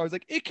fighting style, he's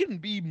like, it can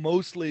be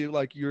mostly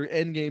like your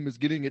end game is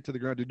getting it to the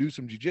ground to do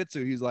some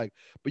jiu-jitsu. He's like,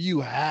 but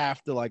you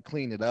have to like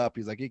clean it up.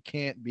 He's like, it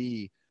can't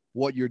be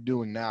what you're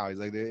doing now. He's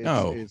like,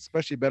 it's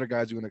especially better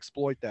guys who can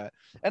exploit that.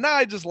 And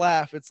I just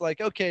laugh. It's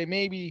like, okay,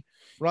 maybe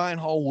Ryan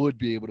Hall would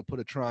be able to put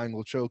a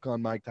triangle choke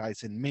on Mike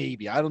Tyson.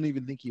 Maybe. I don't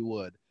even think he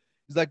would.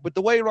 He's like, but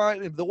the way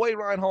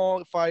Ryan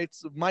Hall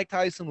fights, Mike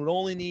Tyson would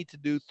only need to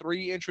do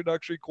 3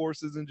 introductory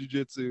courses in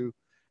jiu-jitsu,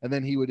 and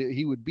then he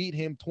would beat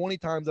him 20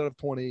 times out of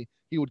 20.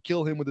 He would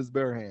kill him with his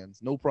bare hands,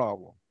 no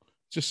problem.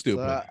 Just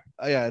stupid.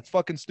 Yeah, it's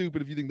fucking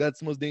stupid if you think that's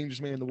the most dangerous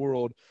man in the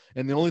world.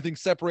 And the only thing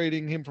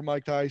separating him from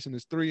Mike Tyson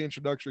is 3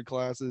 introductory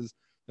classes,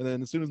 And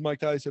then as soon as Mike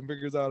Tyson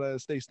figures out how to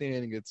stay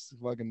standing, it's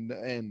fucking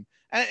end.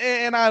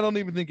 And I don't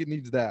even think it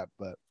needs that.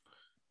 But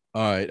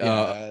all right,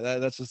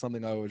 that's just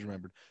something I always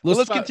remembered.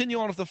 Let's continue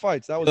on with the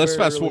fights. That was let's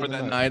fast forward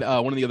that night.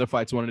 One of the other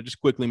fights I wanted to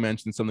just quickly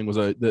mention something was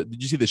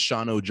did you see the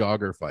Shano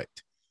Jogger fight?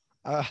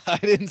 I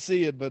didn't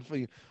see it, but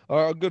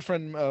our good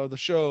friend the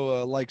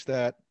show likes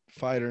that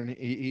fighter, and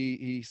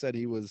he said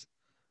he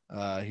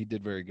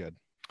did very good.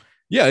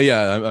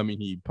 Yeah. I mean,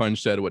 he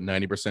punched at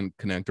 90%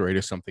 connect rate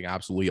or something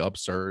absolutely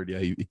absurd.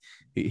 Yeah,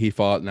 he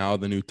fought now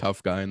the new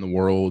tough guy in the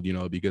world,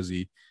 because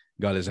he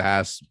got his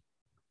ass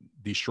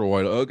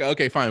destroyed.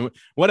 Okay, fine,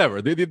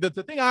 whatever.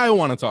 The thing I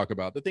want to talk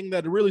about, the thing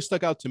that really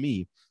stuck out to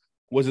me,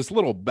 was this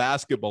little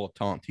basketball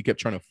taunt he kept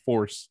trying to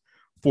force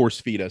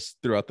feed us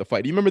throughout the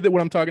fight. Do you remember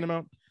what I'm talking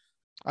about?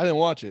 I didn't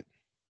watch it.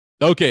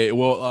 Okay,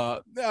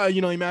 well,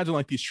 imagine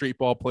like these street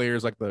ball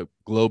players, like the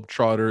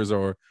Globetrotters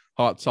or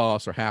Hot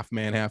Sauce or Half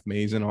Man, Half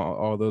Mason,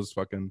 all those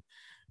fucking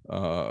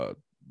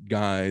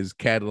guys,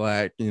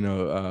 Cadillac,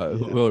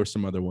 who are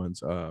some other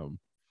ones?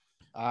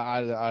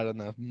 I don't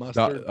know.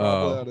 Mustard.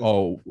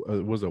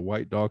 Was it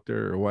White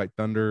Doctor or White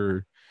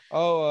Thunder?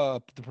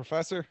 The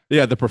Professor.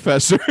 Yeah, the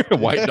Professor,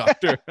 White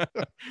Doctor.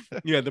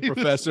 Yeah, the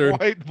Professor.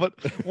 White, but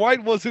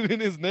White wasn't in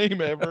his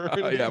name ever.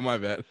 Yeah, my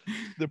bad.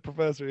 The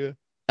Professor. Yeah.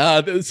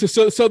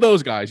 So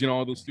those guys,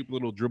 all those stupid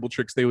little dribble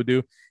tricks they would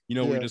do,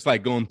 we're just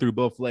like going through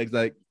both legs,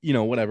 like,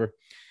 whatever.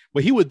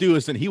 What he would do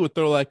is then he would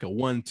throw like a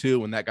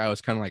 1-2 when that guy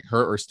was kind of like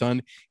hurt or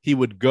stunned. He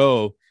would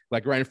go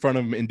like right in front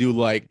of him and do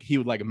he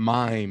would like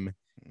mime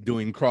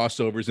doing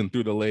crossovers and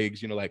through the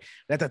legs, like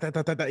that.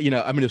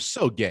 I mean, it was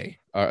so gay.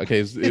 Okay,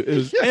 it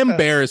was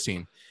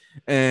embarrassing.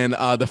 And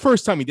the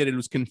first time he did it, it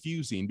was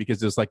confusing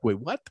because it's like, wait,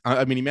 what?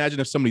 I mean, imagine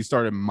if somebody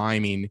started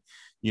miming,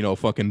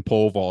 fucking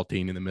pole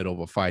vaulting in the middle of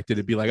a fight. Did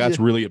it be like, that's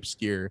really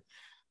obscure?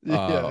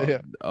 Okay,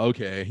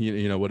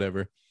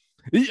 whatever.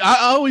 I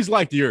always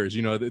liked yours,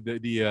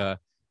 the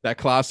that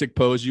classic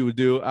pose you would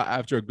do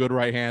after a good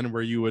right hand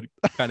where you would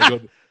kind of go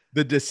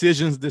the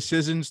decisions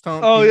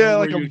taunt. Oh yeah,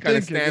 like you kind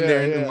of stand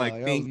there and like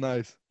think. That was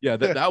nice. Yeah,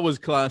 that was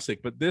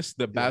classic. But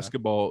the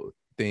basketball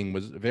thing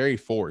was very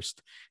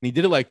forced, and he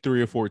did it like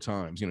 3 or 4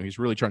 times. He's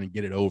really trying to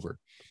get it over.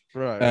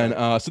 Right.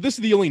 And so this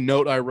is the only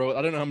note I wrote.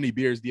 I don't know how many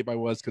beers deep I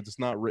was because it's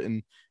not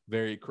written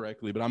very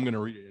correctly, but I'm gonna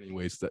read it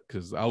anyways.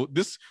 Because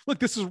this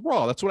is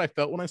raw. That's what I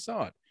felt when I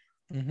saw it.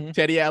 Mm-hmm.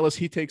 Teddy Atlas,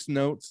 he takes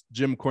notes.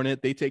 Jim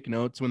Cornette, they take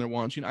notes when they're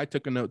watching. I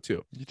took a note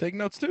too. You take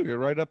notes too. You're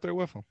right up there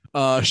with them.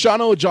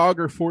 Shano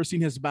Jogger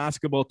forcing his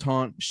basketball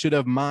taunt. Should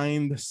have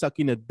mind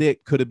sucking a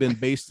dick. Could have been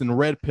based in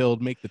red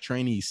pilled. Make the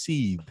trainee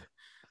seethe.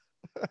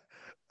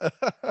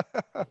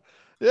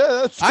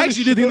 Yeah, I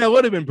actually did think that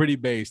would have been pretty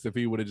based if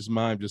he would have just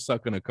mimed just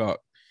sucking a cock.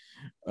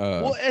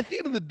 Well, at the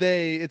end of the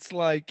day, it's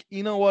like,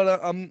 you know what?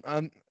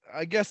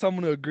 I guess I'm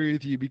going to agree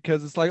with you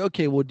because it's like,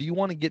 okay, well, do you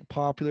want to get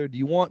popular? Do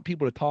you want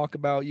people to talk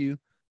about you?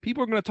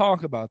 People are going to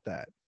talk about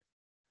that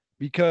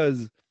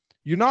because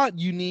you're not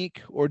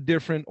unique or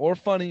different or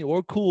funny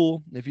or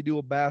cool if you do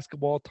a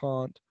basketball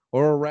taunt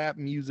or a rap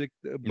music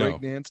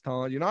breakdance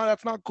taunt.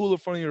 That's not cool or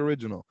funny or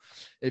original.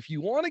 If you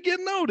want to get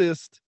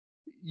noticed,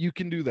 you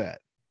can do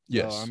that.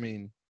 Yes. So, I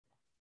mean,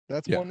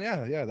 that's one.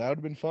 Yeah, that would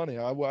have been funny.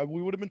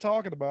 We would have been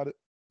talking about it.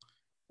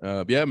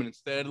 But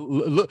instead,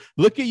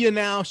 look at you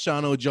now,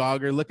 Shano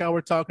Jogger. Look how we're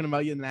talking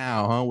about you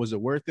now, huh? Was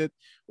it worth it?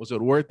 Was it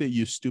worth it,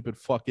 you stupid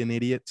fucking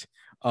idiot?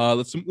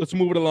 Let's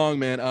move it along,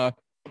 man.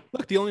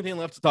 Look, the only thing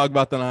left to talk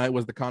about tonight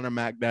was the Conor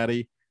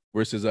McDaddy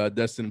versus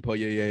Dustin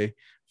Poirier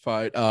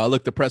fight.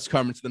 Look, the press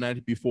conference the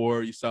night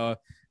before, you saw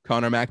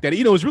Conor McDaddy.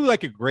 It was really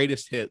like a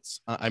greatest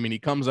hits. I mean, he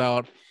comes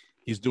out.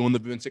 He's doing the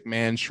Vince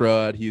McMahon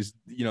strut. He's,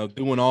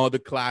 doing all the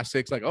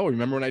classics like, oh,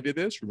 remember when I did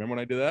this? Remember when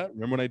I did that?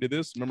 Remember when I did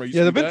this? Remember?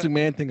 The Vince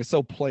McMahon thing is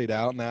so played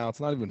out now. It's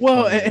not even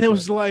funny, and it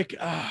was like,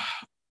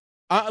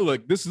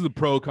 look, this is a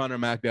pro Conor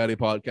McDaddy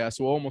podcast,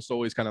 so we'll almost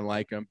always kind of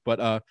like him.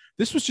 But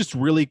this was just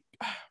really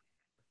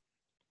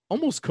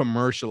almost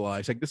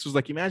commercialized. Like this was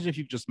like, imagine if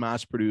you just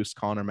mass produced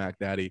Conor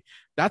McDaddy.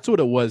 That's what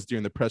it was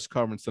during the press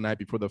conference the night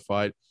before the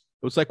fight.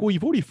 It was like, well,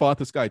 you've already fought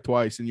this guy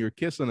twice and you're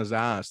kissing his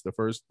ass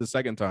the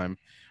second time.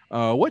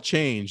 What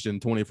changed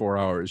in 24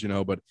 hours,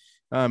 But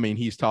I mean,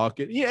 he's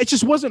talking. Yeah, it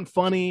just wasn't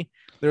funny.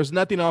 There's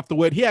nothing off the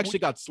wood. He actually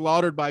got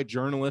slaughtered by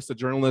journalists. A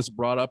journalist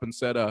brought up and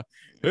said,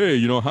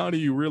 hey, how do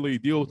you really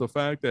deal with the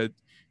fact that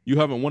you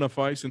haven't won a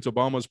fight since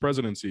Obama's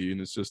presidency?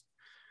 And it's just,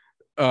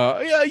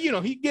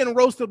 he getting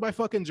roasted by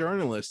fucking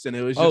journalists. And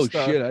it was just,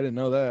 I didn't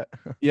know that.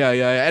 Yeah.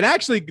 And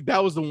actually,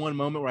 that was the one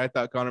moment where I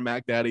thought Conor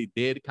McDaddy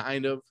did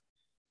kind of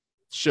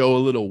show a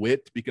little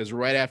wit, because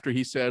right after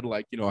he said,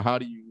 like, how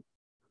do you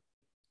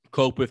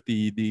cope with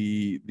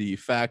the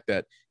fact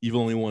that you've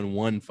only won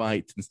one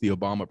fight since the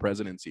Obama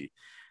presidency?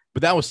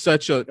 But that was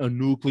such a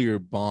nuclear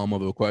bomb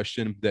of a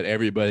question that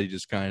everybody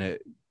just kind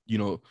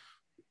of,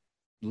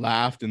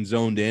 laughed and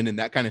zoned in, and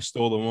that kind of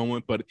stole the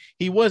moment. But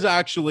he was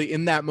actually,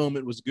 in that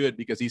moment, was good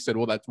because he said,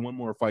 well, that's one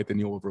more fight than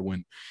you'll ever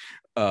win,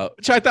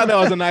 which I thought that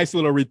was a nice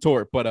little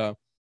retort. But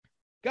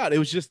God, it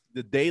was just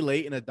the day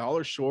late and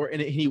 $1 short,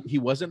 and he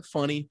wasn't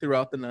funny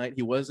throughout the night.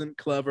 He wasn't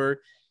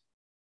clever.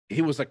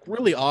 he was like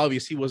really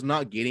obvious he was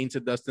not getting to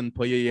Dustin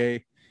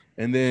Poirier.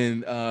 And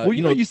then,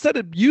 you said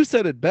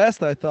it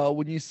best. I thought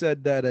when you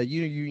said that,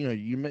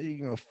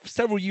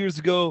 several years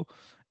ago,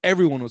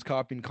 everyone was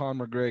copying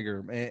Conor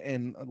McGregor,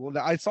 and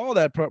I saw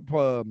that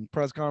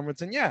press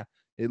conference, and yeah,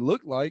 it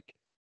looked like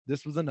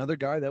this was another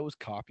guy that was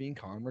copying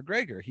Conor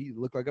McGregor. He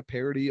looked like a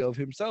parody of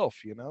himself,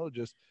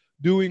 just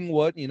doing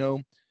what,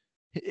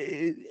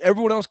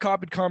 everyone else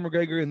copied Conor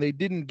McGregor, and they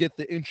didn't get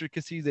the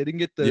intricacies. They didn't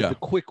get the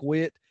quick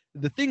wit,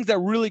 the things that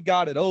really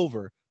got it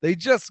over. They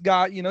just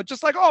got,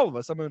 just like all of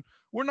us. I mean,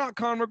 we're not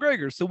Conor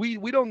McGregor, so we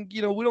don't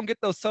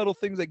get those subtle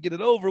things that get it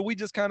over. We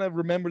just kind of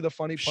remember the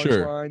funny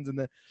punchlines,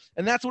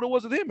 and that's what it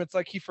was with him. It's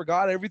like he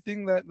forgot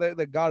everything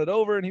that got it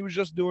over, and he was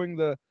just doing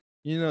the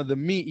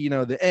meat,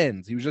 the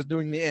ends. He was just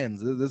doing the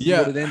ends. This is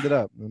what it ended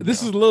up.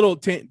 This is a little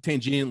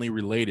tangentially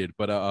related,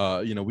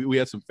 but we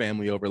had some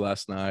family over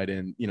last night,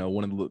 and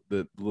one of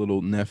the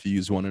little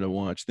nephews wanted to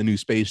watch the new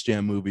Space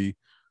Jam movie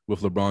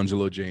with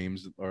LeBron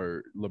James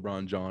or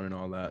LeBron John and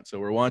all that. So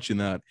we're watching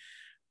that,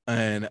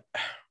 and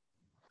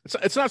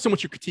it's not so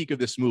much a critique of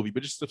this movie,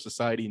 but just of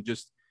society, and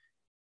just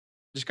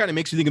kind of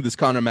makes you think of this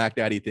Conor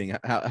McDaddy thing,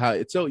 how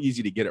it's so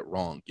easy to get it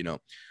wrong.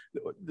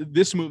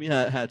 This movie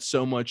had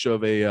so much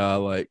of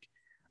a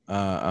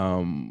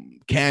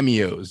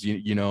cameos,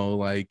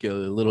 like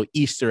little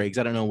Easter eggs.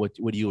 I don't know what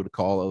you would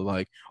call it.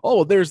 Like,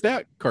 oh, there's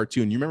that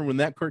cartoon. You remember when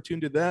that cartoon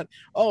did that?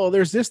 Oh,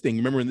 there's this thing. You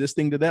remember when this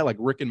thing did that? Like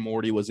Rick and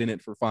Morty was in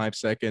it for 5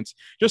 seconds.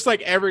 Just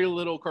like every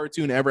little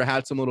cartoon ever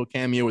had some little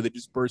cameo where they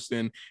just burst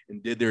in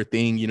and did their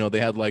thing. They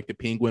had like the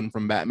Penguin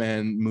from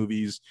Batman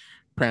movies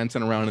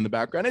prancing around in the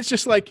background. It's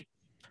just like,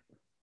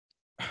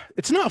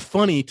 it's not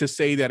funny to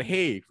say that,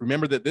 hey,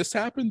 remember that this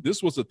happened?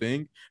 This was a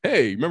thing.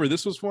 Hey, remember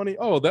this was funny?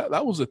 Oh,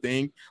 that was a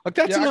thing. Like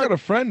that's I got a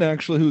friend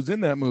actually who's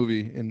in that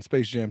movie in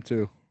Space Jam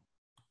 2.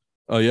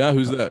 Oh yeah,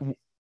 who's that?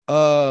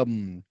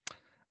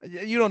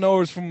 You don't know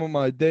her from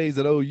my days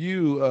at OU.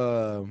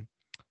 You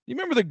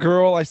remember the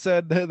girl I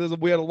said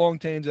we had a long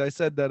tangent. I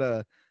said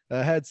that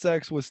had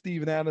sex with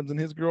Steven Adams and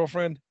his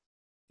girlfriend.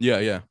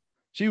 Yeah.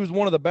 She was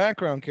one of the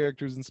background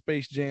characters in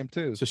Space Jam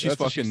 2. So she's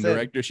fucking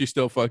director. She's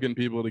still fucking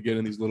people to get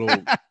in these little.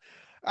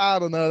 I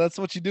don't know. That's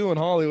what you do in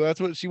Hollywood.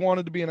 That's what she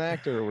wanted to be an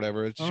actor or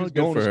whatever. She was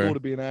going to school to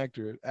be an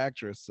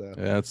actress. So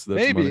yeah, that's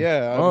maybe, money.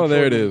 Yeah. Oh,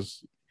 there it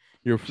is.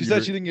 She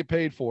said she didn't get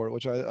paid for it,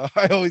 which I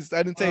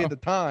didn't say at the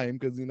time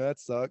because that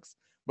sucks.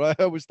 But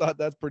I always thought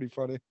that's pretty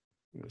funny.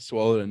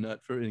 Swallowed a nut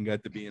for it and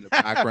got to be in the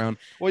background.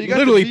 Well, you got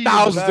literally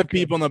thousands of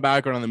people in the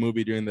background of the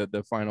movie during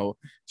the final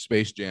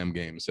Space Jam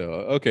game. So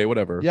okay,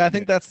 whatever. Yeah, I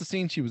think that's the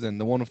scene she was in,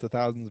 the one with the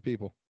thousands of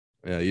people.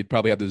 Yeah, you'd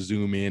probably have to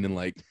zoom in and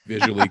like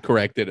visually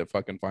correct it to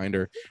fucking find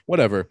her.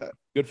 Whatever.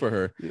 Good for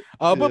her.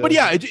 But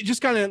yeah, it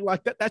just kind of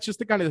like that. That's just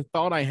the kind of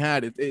thought I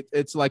had.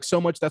 It's like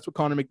so much. That's what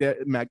Conor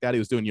McDaddy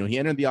was doing. He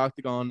entered the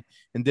octagon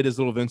and did his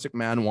little Vince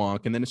McMahon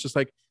walk, and then it's just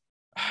like,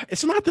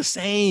 it's not the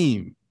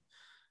same.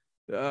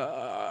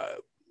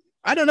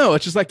 I don't know.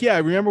 It's just like, yeah,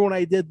 remember when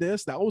I did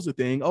this? That was the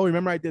thing. Oh,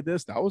 remember I did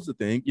this? That was the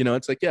thing.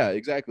 It's like, yeah,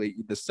 exactly.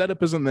 The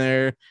setup isn't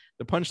there.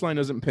 The punchline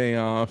doesn't pay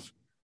off.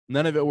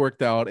 None of it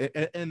worked out.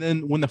 And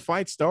then when the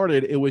fight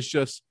started, it was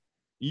just,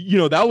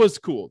 that was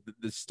cool.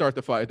 The start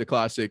the fight, the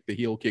classic, the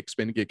heel kick,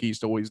 spin kick he used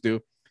to always do.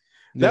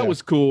 That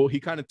was cool. He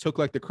kind of took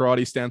like the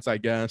karate stance, I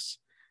guess.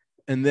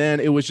 And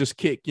then it was just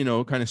kick, kind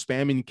of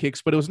spamming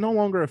kicks, but it was no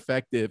longer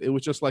effective. It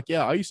was just like,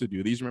 yeah, I used to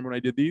do these. Remember when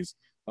I did these?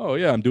 Oh,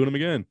 yeah, I'm doing them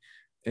again.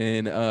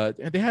 And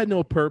they had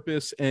no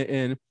purpose.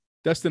 And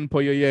Dustin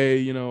Poirier,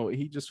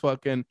 he just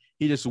went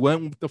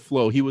with the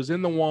flow. He was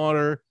in the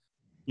water.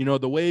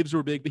 The waves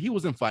were big, but he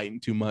wasn't fighting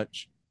too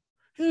much.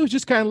 He was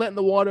just kind of letting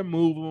the water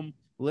move him.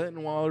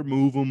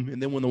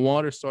 And then when the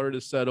water started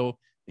to settle,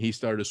 he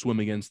started to swim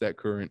against that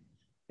current.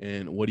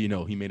 And what do you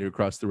know? He made it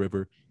across the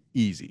river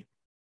easy.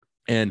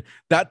 And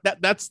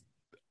that's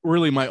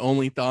really my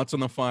only thoughts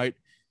on the fight.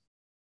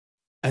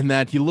 And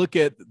that you look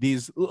at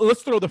these,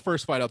 let's throw the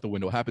first fight out the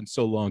window. It happened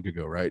so long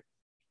ago, right?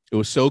 It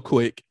was so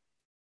quick.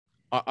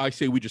 I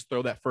say we just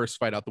throw that first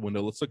fight out the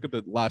window. Let's look at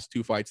the last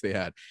 2 fights they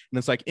had. And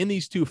it's like, in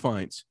these 2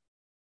 fights,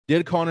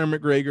 did Conor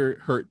McGregor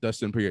hurt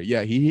Dustin Poirier?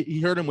 Yeah,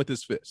 he hurt him with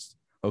his fist.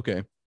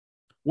 Okay.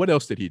 What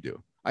else did he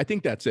do? I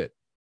think that's it.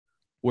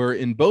 Where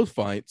in both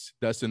fights,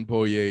 Dustin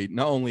Poirier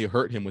not only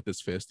hurt him with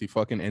his fist, he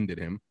fucking ended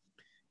him.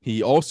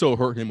 He also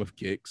hurt him with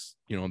kicks,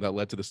 that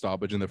led to the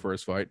stoppage in the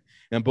first fight.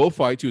 And both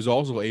fights, he was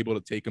also able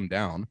to take him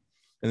down.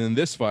 And in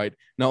this fight,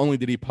 not only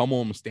did he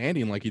pummel him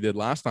standing like he did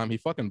last time, he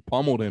fucking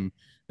pummeled him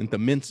into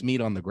mincemeat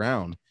on the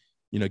ground,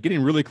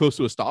 getting really close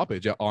to a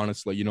stoppage,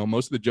 honestly.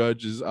 Most of the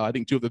judges, I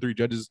think 2 of the 3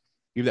 judges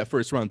gave that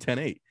first round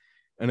 10-8.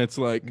 And it's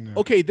like,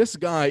 okay, this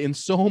guy in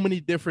so many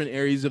different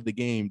areas of the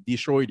game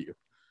destroyed you.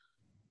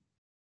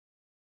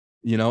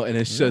 And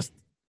it's just,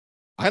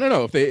 I don't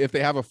know if they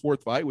have a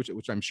 4th fight,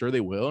 which I'm sure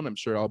they will, and I'm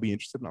sure I'll be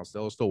interested and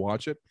I'll still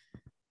watch it.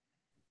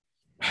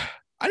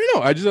 I don't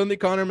know. I just don't think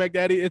Conor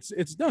McDaddy,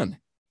 it's done.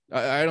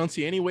 I don't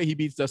see any way he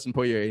beats Dustin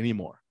Poirier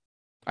anymore.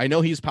 I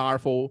know he's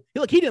powerful.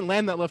 He didn't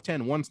land that left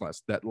hand once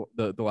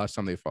the last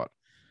time they fought.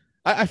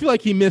 I feel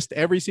like he missed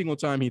every single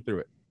time he threw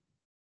it.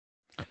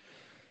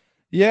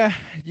 Yeah,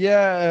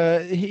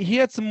 he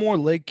had some more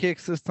leg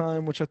kicks this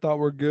time, which I thought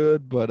were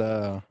good,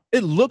 but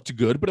it looked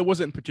good, but it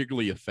wasn't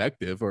particularly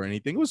effective or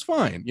anything. It was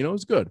fine. You know, it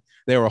was good.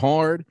 They were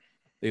hard.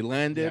 They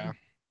landed. yeah,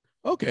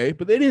 Okay,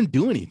 but they didn't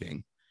do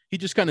anything. He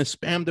just kind of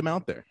spammed them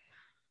out there.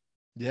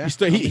 yeah.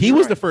 He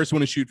was the first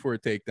one to shoot for a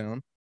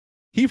takedown.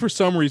 He, for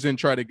some reason,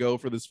 tried to go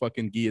for this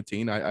fucking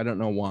guillotine. I don't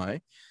know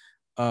why.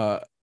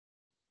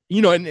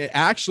 You know, and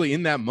actually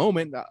in that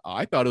moment,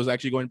 I thought it was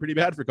actually going pretty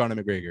bad for Conor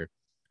McGregor.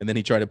 And then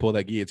he tried to pull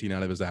that guillotine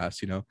out of his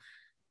ass, you know.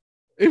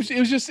 It's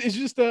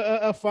just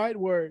a fight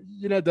where,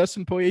 you know,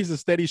 Dustin Poirier's a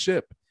steady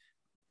ship.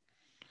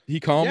 He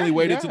calmly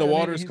waited to the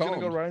waters. He's going to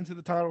go right into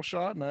the title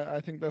shot, and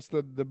I think that's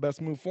the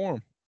best move for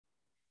him.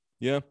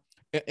 Yeah.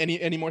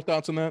 Any more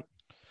thoughts on that?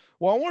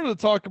 Well, I wanted to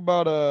talk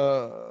about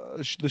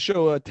the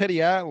show.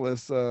 Teddy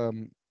Atlas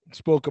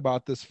spoke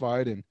about this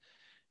fight, and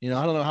you know,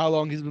 I don't know how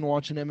long he's been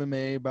watching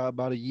MMA,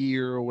 about a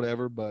year or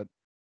whatever, but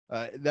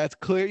that's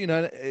clear. You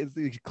know,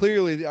 it's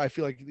clearly, I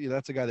feel like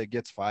that's a guy that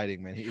gets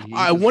fighting, man.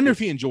 I wonder if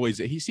he enjoys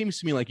it. He seems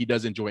to me like he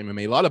does enjoy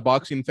MMA. A lot of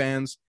boxing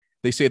fans,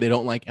 they say they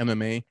don't like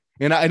MMA,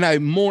 and I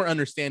more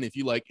understand if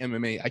you like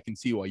MMA. I can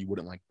see why you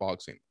wouldn't like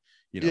boxing.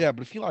 You know? Yeah,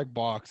 but if you like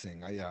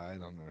boxing, I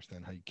don't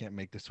understand how you can't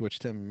make the switch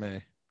to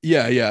MMA.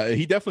 Yeah,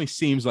 he definitely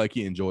seems like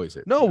he enjoys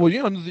it. No, well,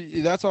 you know,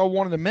 that's all I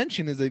wanted to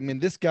mention is, I mean,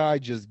 this guy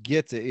just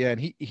gets it. Yeah,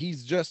 and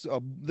he's just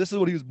this is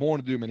what he was born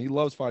to do, man. He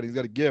loves fighting. He's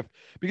got a gift.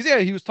 Because yeah,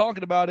 he was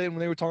talking about it when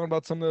they were talking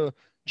about some of the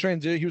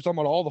transition. He was talking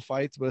about all the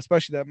fights, but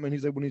especially that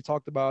when he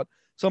talked about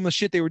some of the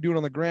shit they were doing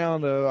on the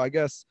ground. I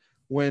guess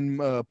when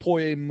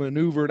Poirier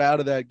maneuvered out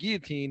of that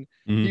guillotine,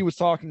 he was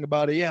talking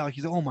about it. Yeah, like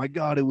he's like, oh my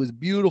god, it was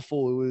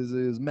beautiful. It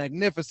was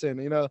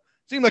magnificent. You know,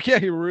 seemed like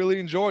he really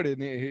enjoyed it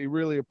and he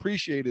really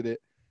appreciated it.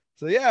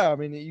 So yeah, I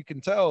mean, you can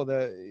tell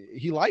that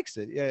he likes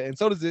it. Yeah, and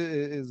so does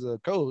his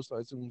co-host. I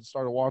assume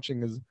started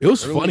watching his. It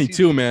was funny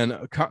season. Too,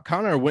 man.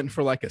 Conor went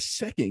for like a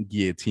second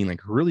guillotine,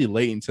 like really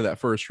late into that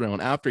first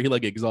round. After he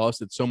like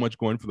exhausted so much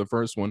going for the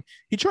first one,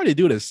 he tried to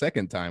do it a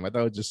second time. I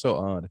thought it was just so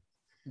odd.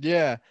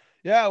 Yeah.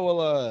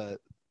 Well,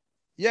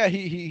 yeah,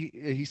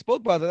 he spoke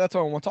about that. That's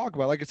what I want to talk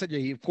about. Like I said, yeah,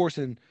 he of course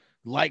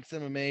likes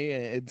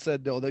MMA and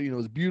said, oh, that, you know, it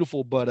was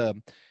beautiful, but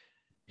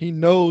he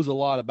knows a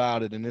lot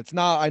about it, and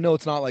I know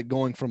it's not like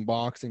going from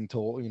boxing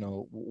to, you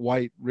know,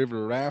 white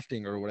river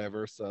rafting or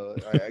whatever. So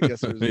I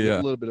guess there's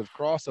a little bit of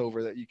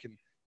crossover that you can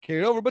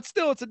carry over, but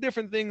still it's a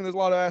different thing. There's a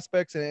lot of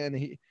aspects, and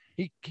he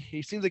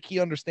seems like he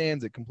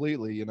understands it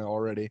completely, you know,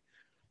 already.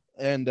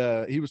 And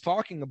he was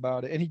talking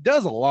about it, and he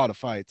does a lot of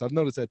fights. I've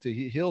noticed that too.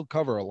 He'll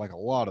cover like a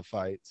lot of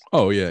fights.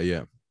 Oh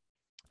yeah.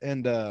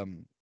 And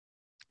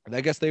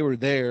I guess they were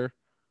there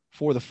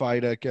for the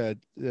fight.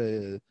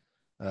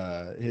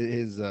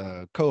 His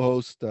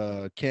co-host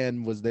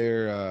Ken was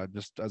there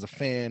just as a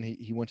fan.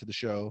 He went to the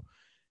show,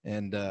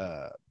 and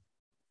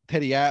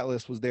Teddy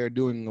Atlas was there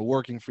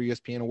working for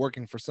ESPN and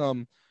working for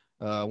some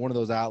one of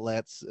those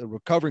outlets,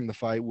 covering the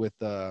fight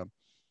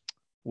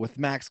with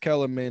Max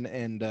Kellerman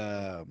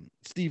and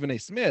Stephen A.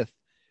 Smith.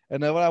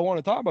 And then what I want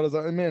to talk about is,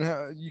 man,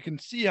 how you can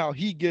see how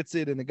he gets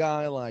it in a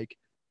guy like,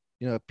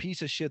 you know, a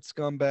piece of shit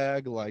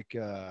scumbag like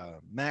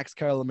Max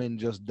Kellerman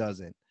just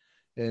doesn't.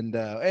 And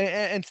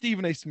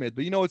Stephen A. Smith,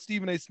 but you know what?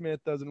 Stephen A. Smith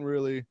doesn't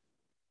really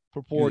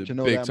purport to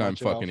know big that time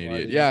much fucking idiot.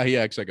 Fighting. Yeah, he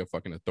acts like a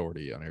fucking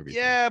authority on everything.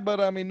 Yeah, but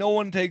I mean, no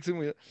one takes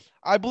him.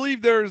 I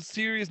believe there's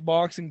serious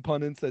boxing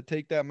pundits that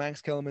take that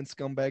Max Kellerman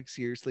scumbag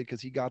seriously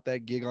because he got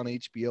that gig on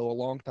HBO a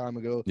long time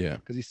ago. Yeah,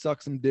 because he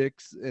sucked some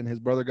dicks and his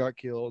brother got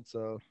killed,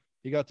 so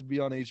he got to be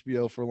on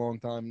HBO for a long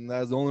time, and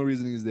that's the only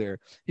reason he's there.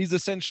 He's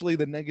essentially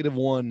the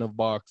 -1 of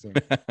boxing.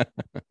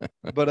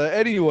 But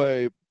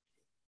anyway.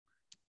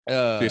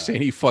 You're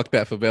saying he fucked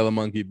that favela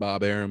monkey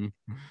Bob Arum.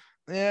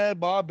 Yeah,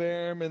 Bob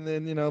Arum, and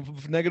then, you know,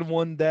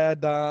 -1 dad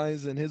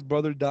dies and his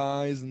brother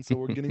dies, and so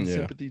we're getting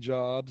sympathy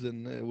jobs,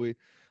 and we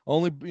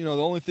only, you know,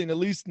 the only thing, at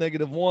least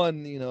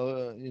 -1, you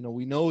know,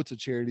 we know it's a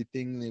charity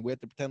thing. We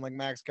have to pretend like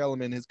Max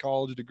Kellerman, his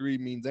college degree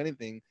means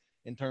anything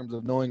in terms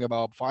of knowing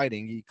about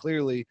fighting. He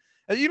clearly,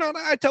 you know,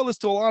 I tell this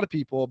to a lot of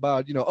people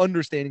about, you know,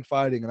 understanding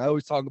fighting, and I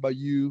always talk about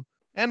you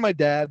and my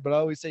dad, but I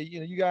always say, you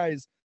know, you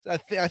guys,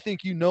 I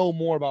think you know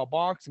more about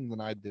boxing than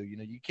I do. You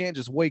know, you can't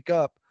just wake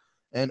up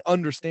and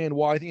understand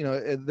why, you know,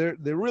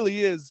 there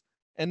really is,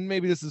 and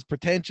maybe this is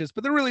pretentious,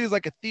 but there really is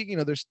like you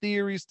know, there's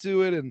theories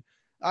to it, and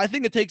I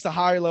think it takes a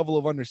higher level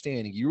of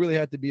understanding. You really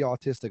have to be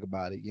autistic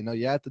about it. You know,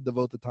 you have to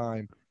devote the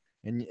time,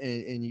 and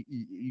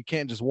you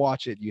can't just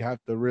watch it. You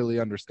have to really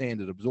understand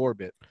it,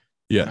 absorb it.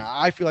 Yeah. And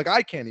I feel like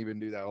I can't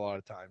even do that a lot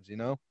of times, you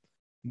know,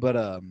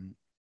 but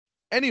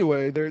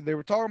anyway, they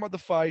were talking about the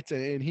fights,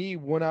 and he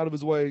went out of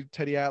his way,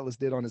 Teddy Atlas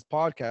did on his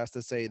podcast,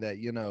 to say that,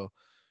 you know,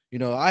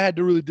 I had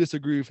to really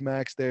disagree with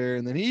Max there.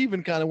 And then he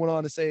even kind of went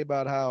on to say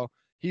about how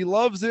he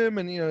loves him,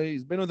 and, you know,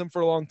 he's been with him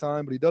for a long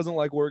time, but he doesn't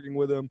like working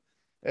with him.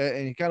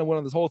 And he kind of went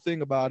on this whole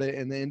thing about it,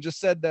 and then just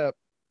said that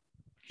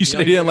he said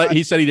he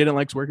didn't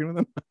like working with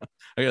him.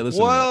 I gotta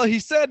listen. Well, he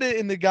said it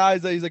in the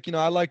guys that he's like, you know,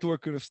 I liked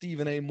working with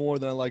Stephen A. more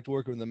than I liked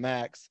working with the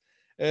Max.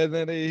 And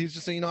then he's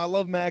just saying, you know, I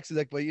love Max. He's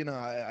like, but, you know,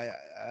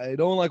 I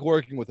don't like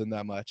working with him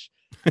that much.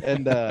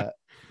 And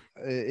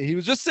he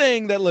was just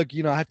saying that, look,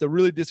 I have to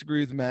really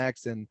disagree with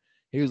Max. And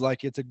he was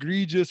like, it's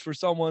egregious for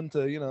someone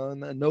to,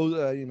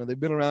 know, they've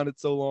been around it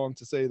so long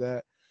to say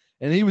that.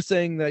 And he was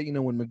saying that,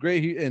 when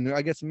McGregor, and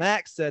I guess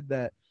Max said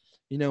that,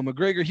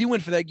 McGregor, he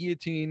went for that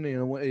guillotine,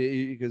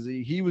 because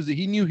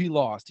he knew he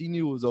lost. He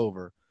knew it was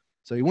over.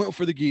 So he went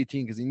for the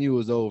guillotine because he knew it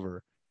was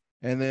over.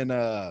 And then,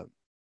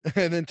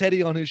 and then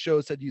Teddy on his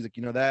show said, he's like,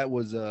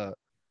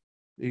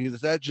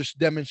 that just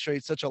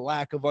demonstrates such a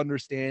lack of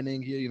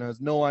understanding. He,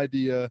 has no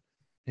idea.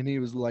 And he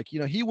was like,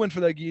 he went for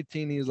that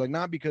guillotine. He was like,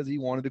 not because he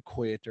wanted to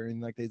quit or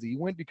anything like that. He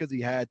went because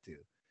he had to.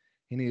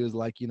 And he was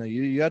like,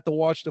 you have to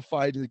watch the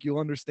fight. He's like, you'll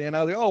understand.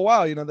 I was like, oh,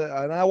 wow.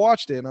 That, and I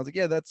watched it. And I was like,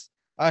 yeah,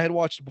 I had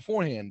watched it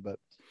beforehand. But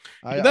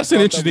that's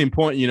an interesting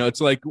point. It's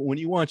like when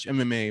you watch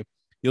MMA,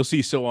 you'll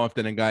see so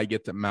often a guy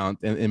gets a mount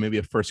and maybe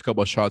a first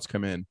couple of shots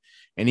come in.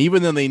 And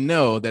even though they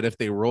know that if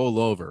they roll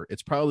over,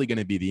 it's probably going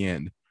to be the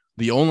end,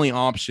 the only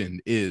option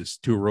is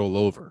to roll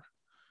over.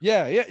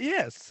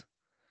 Yes.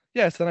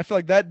 And I feel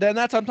like that's what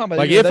I'm talking about.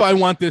 Like, if I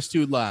want this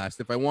to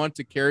last, if I want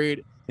to carry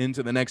it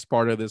into the next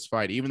part of this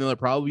fight, even though it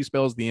probably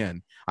spells the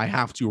end, I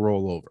have to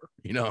roll over,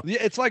 Yeah,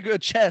 it's like a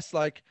chess.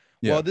 Like,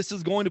 well, this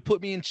is going to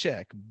put me in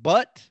check,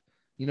 but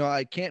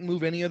I can't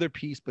move any other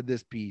piece but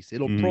this piece.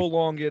 It'll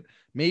prolong it.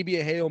 Maybe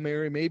a Hail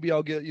Mary. Maybe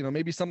I'll get,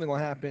 maybe something will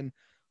happen.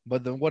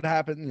 But then what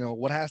happened,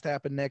 what has to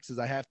happen next is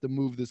I have to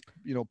move this,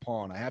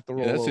 pawn. I have to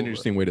roll over. That's an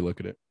interesting way to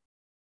look at it.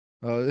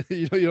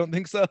 You don't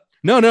think so?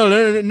 No. I'm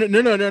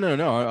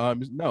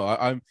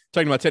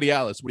talking about Teddy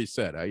Atlas. What he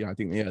said. I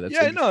think, that's.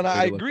 Yeah, no, and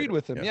I agreed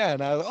with him. Yeah,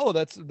 and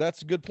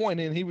that's a good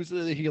point. And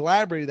he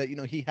elaborated that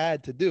he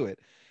had to do it,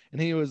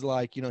 and he was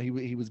like,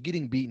 he was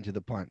getting beaten to the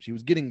punch. He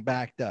was getting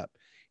backed up.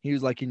 He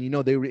was like,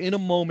 and they were in a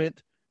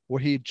moment where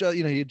he just,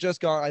 he had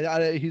just gone.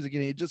 He's like,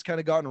 he had just kind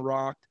of gotten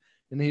rocked,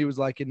 and he was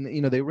like,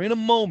 and they were in a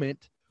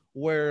moment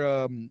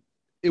where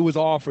it was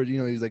offered.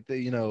 He's like,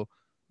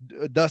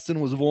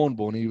 Dustin was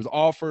vulnerable, and he was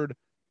offered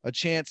a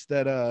chance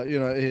that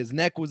his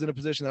neck was in a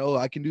position that,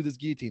 I can do this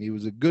guillotine. It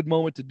was a good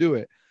moment to do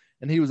it.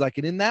 And he was like,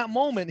 and in that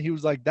moment, he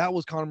was like, that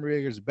was Conor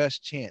McGregor's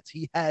best chance.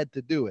 He had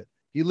to do it.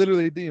 He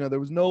literally, there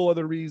was no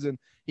other reason.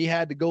 He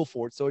had to go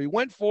for it. So he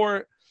went for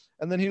it.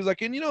 And then he was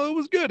like, and it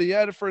was good. He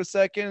had it for a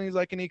second. And he's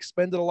like, and he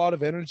expended a lot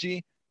of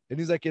energy. And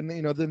he's like, and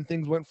then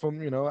things went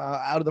from,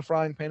 out of the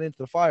frying pan into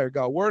the fire,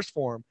 got worse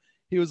for him.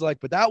 He was like,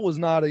 but that was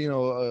not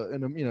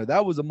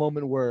that was a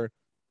moment where,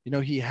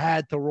 he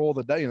had to roll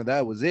the,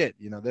 that was it.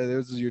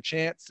 This is your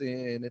chance,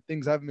 and if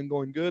things haven't been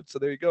going good, so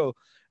there you go.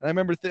 And I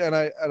remember,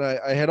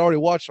 I had already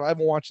watched. I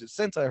haven't watched it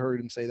since I heard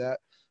him say that.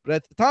 But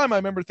at the time, I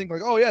remember thinking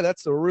like, oh yeah,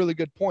 that's a really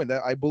good point.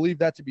 That I believe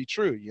that to be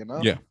true.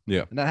 Yeah.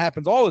 And that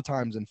happens all the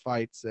times in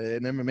fights,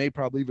 and MMA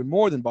probably even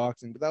more than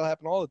boxing. But that'll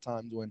happen all the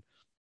times when,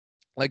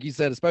 like you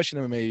said, especially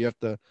in MMA, you have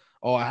to,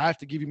 I have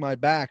to give you my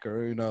back,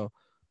 or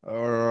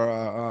or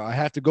I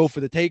have to go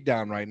for the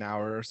takedown right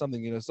now, or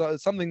something. So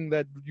something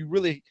that you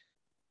really.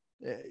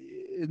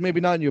 It's maybe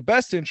not in your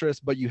best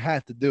interest, but you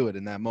have to do it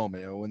in that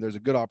moment when there's a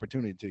good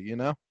opportunity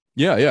to,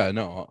 Yeah.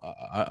 No,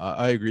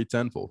 I agree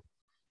tenfold.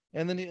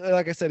 And then,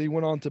 like I said, he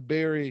went on to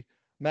bury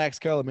Max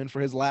Kellerman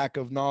for his lack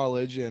of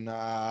knowledge, and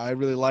I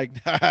really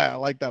like that. I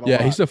like that a lot.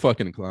 Yeah, he's a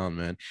fucking clown,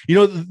 man.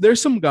 There's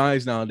some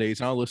guys nowadays,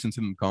 and I'll listen to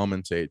them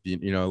commentate.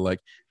 Like,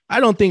 I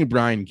don't think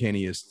Brian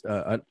Kenny is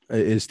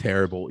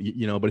terrible,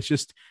 but it's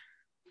just.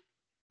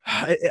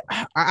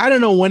 I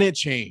don't know when it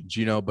changed,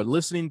 but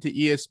listening to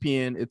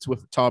ESPN, it's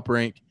with Top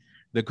Rank.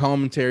 The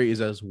commentary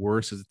is as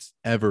worse as it's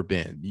ever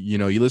been. You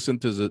listen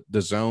to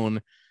the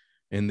Zone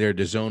and their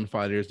DAZN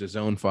fighters,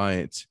 DAZN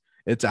fights.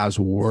 It's as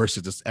worse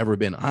as it's ever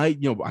been. I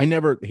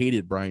never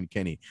hated Brian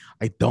Kenny.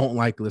 I don't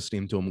like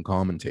listening to him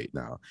commentate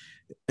now.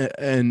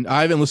 And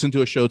I haven't listened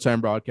to a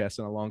Showtime broadcast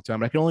in a long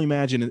time. But I can only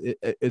imagine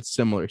it's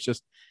similar. It's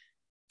just,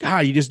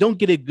 God, you just don't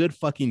get a good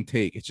fucking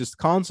take. It's just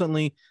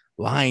constantly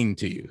lying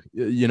to you,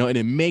 and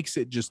it makes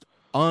it just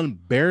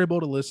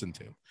unbearable to listen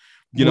to.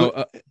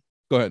 Go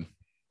ahead.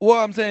 Well,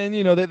 I'm saying,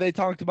 they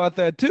talked about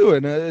that too,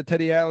 and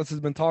Teddy Atlas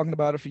has been talking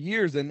about it for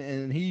years,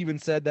 and he even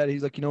said that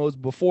he's like, it was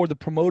before the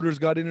promoters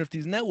got into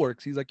these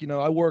networks. He's like,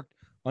 I worked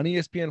on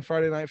ESPN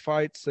Friday Night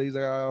Fights. So he's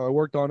like, I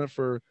worked on it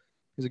for.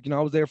 He's like,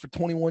 I was there for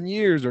 21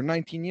 years or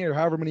 19 years,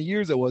 however many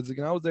years it was.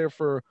 I was there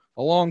for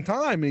a long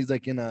time. And he's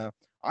like,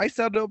 I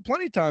said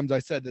plenty of times. I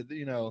said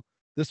that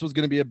this was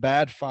going to be a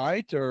bad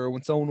fight, or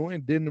when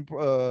someone didn't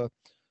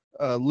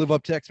live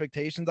up to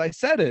expectations, I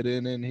said it.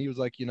 And he was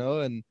like,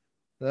 and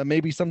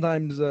maybe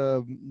sometimes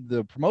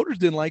the promoters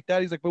didn't like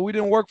that. He's like, but we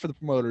didn't work for the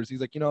promoters.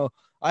 He's like,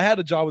 I had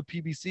a job with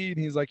PBC,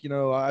 and he's like,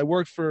 I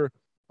worked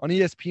on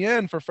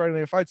ESPN for Friday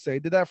Night Fights. I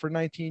did that for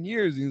 19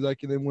 years. He's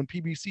like, and then when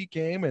PBC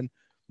came and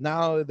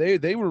now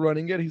they were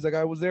running it, he's like,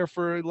 I was there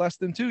for less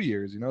than 2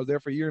 years. I was there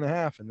for a year and a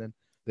half, and then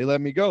they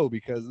let me go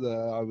because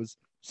I was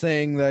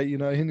saying that,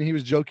 and he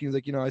was joking. He's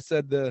like, I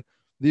said the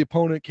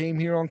opponent came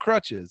here on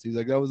crutches. He's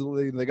like,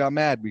 they got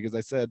mad because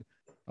I said,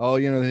 oh,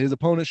 his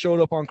opponent showed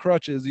up on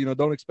crutches.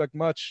 Don't expect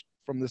much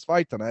from this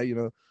fight tonight.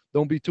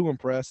 Don't be too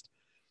impressed.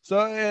 So,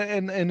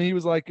 and he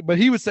was like, but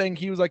he was saying,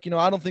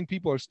 I don't think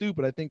people are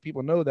stupid. I think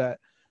people know that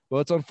But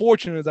what's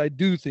unfortunate is I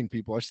do think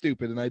people are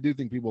stupid, and I do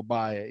think people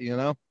buy it, you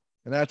know?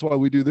 And that's why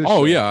we do this.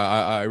 Oh, show. Yeah,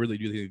 I really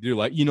do think they do.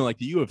 Like, like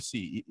the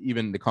UFC,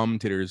 even the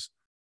commentators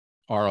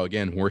are,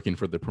 again, working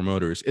for the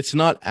promoters. It's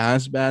not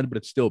as bad, but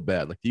it's still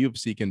bad. Like, the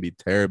UFC can be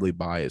terribly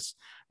biased.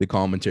 The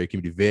commentary can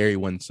be very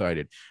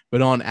one-sided.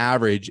 But on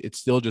average, it's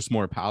still just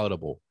more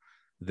palatable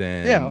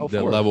than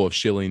the level of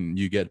shilling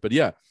you get. But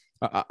yeah,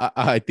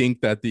 I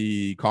think that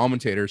the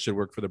commentators should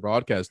work for the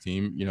broadcast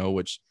team,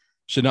 which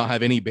should not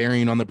have any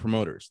bearing on the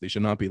promoters. They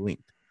should not be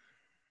linked.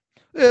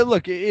 Yeah,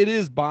 look, it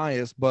is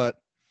biased, but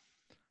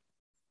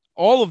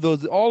all of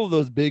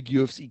those big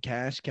UFC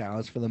cash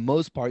cows, for the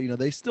most part,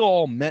 they still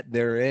all met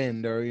their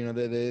end, or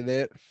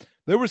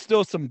there were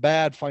still some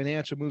bad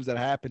financial moves that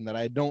happened that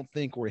I don't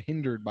think were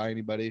hindered by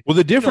anybody. Well,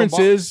 the difference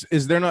is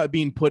they're not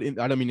being put in.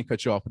 I don't mean to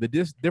cut you off, but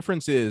the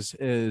difference is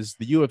the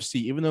UFC,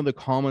 even though the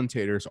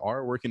commentators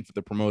are working for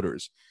the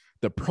promoters,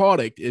 the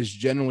product is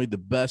generally the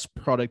best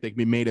product that can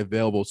be made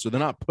available. So they're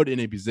not put in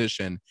a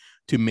position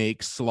to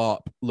make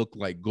slop look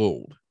like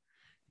gold.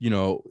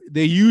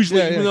 They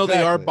usually, even though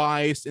they are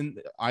biased,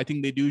 and I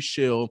think they do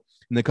shill,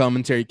 and the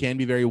commentary can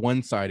be very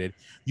one-sided,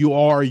 you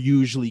are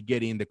usually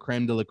getting the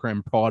creme de la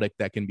creme product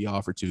that can be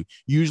offered to.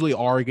 Usually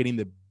are getting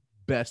the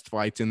best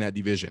fights in that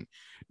division.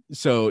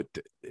 So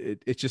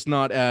it's just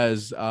not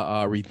as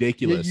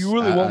ridiculous. You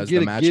really won't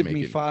get a give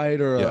me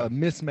fight or a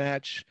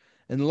mismatch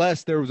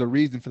unless there was a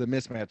reason for the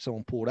mismatch.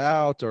 Someone pulled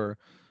out, or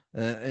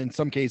in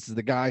some cases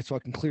the guys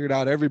fucking cleared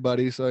out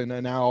everybody, so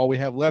now all we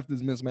have left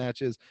is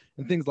mismatches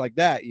and things like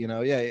that.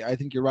 Yeah, I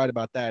think you're right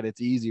about that. It's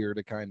easier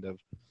to kind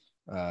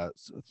of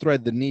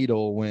thread the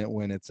needle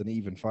when it's an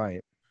even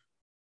fight.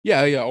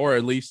 Yeah, or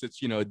at least it's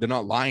they're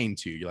not lying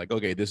to you. You're like,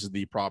 okay, this is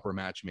the proper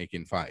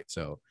matchmaking fight.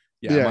 So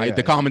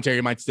the commentary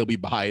might still be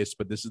biased,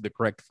 but this is the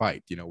correct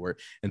fight. Where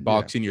in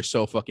boxing you're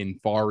so fucking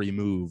far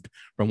removed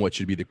from what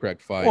should be the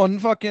correct fight. Well,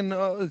 and fucking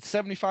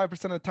 75%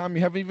 of the time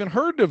you haven't even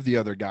heard of the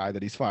other guy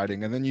that he's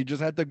fighting, and then you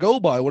just have to go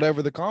by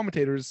whatever the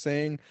commentator is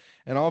saying.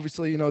 And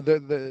obviously,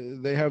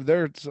 they have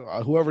their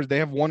whoever they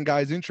have one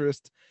guy's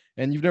interest,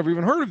 and you've never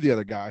even heard of the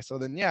other guy. So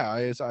then,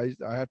 I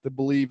have to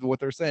believe what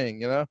they're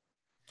saying.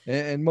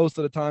 And most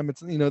of the time,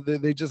 it's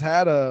they just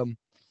had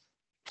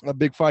a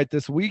big fight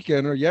this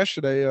weekend or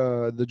yesterday,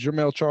 the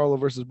Jermell Charlo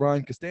versus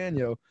Brian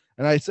Castano.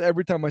 And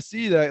every time I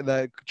see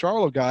that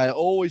Charlo guy, I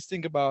always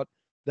think about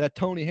that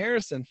Tony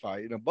Harrison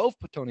fight, both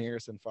Tony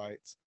Harrison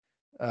fights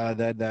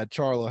that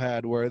Charlo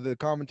had, where the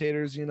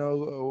commentators,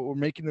 were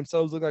making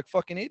themselves look like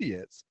fucking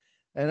idiots.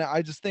 And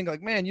I just think,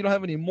 like, man, you don't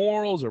have any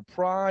morals or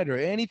pride or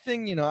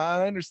anything.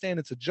 I understand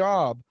it's a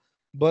job,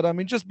 but I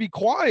mean, just be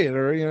quiet,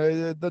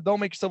 or, don't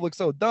make yourself look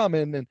so dumb.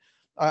 And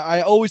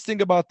I always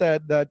think about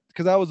that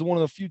because that was one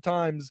of the few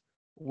times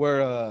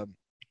where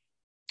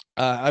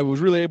I was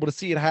really able to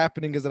see it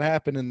happening as it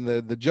happened, and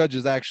the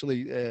judges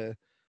actually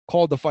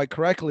called the fight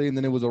correctly, and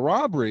then it was a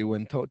robbery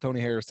when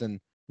Tony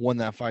Harrison won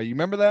that fight. You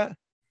remember that?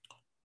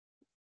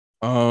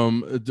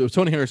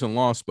 Tony Harrison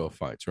lost both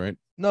fights, right?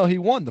 No, he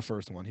won the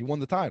first one. He won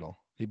the title.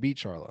 He beat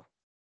Charlo.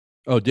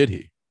 Oh, did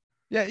he?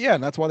 Yeah,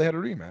 and that's why they had a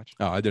rematch.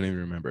 Oh, I didn't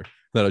even remember.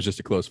 That was just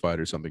a close fight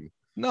or something.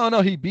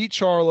 No, he beat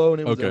Charlo,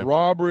 and it was a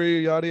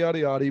robbery, yada, yada,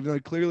 yada, even though he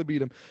clearly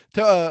beat him.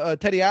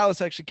 Teddy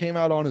Atlas actually came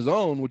out on his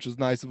own, which was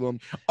nice of him.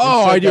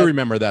 Oh, I do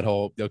remember that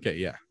whole,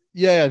 yeah.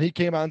 Yeah, and he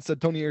came out and said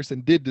Tony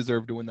Harrison did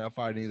deserve to win that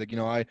fight. And he's like,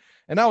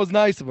 and that was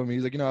nice of him.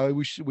 He's like,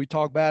 we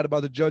talk bad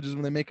about the judges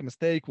when they make a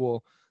mistake.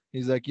 Well,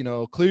 he's like,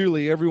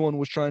 clearly everyone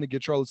was trying to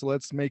get Charlo, so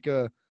let's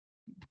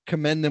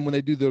commend them when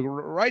they do the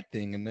right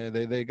thing. And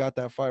they got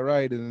that fight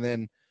right. And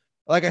then,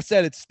 like I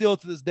said, it's still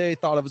to this day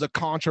thought of as a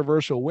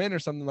controversial win or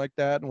something like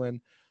that,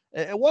 when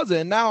it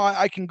wasn't. And now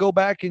I can go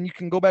back, and you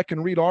can go back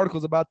and read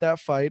articles about that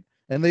fight,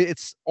 and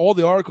it's all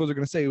the articles are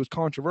going to say it was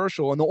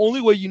controversial. And the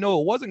only way it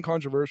wasn't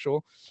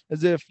controversial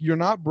is if you're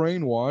not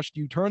brainwashed,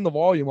 you turn the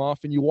volume off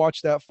and you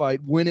watch that fight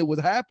when it was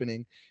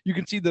happening. You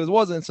can see that it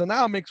wasn't. So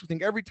now it makes me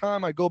think every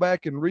time I go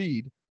back and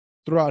read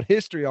throughout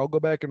history, I'll go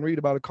back and read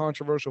about a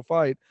controversial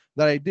fight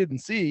that I didn't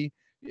see.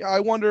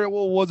 I wonder,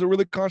 well, was it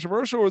really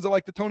controversial, or was it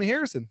like the Tony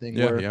Harrison thing?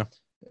 Yeah.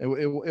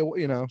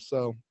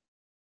 So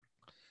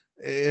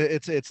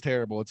it's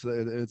terrible. It's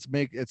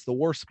the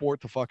worst sport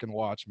to fucking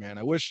watch, man.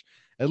 I wish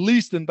at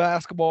least in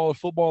basketball or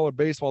football or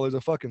baseball there's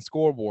a fucking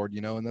scoreboard,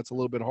 and that's a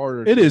little bit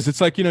harder. It is.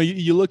 It's like,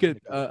 you look at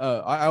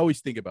I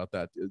always think about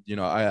that.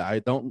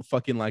 I don't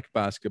fucking like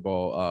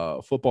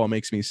basketball. Football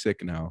makes me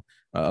sick now.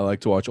 I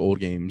like to watch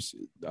old games.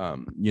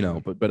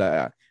 But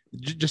I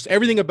just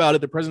everything about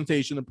it, the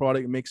presentation, the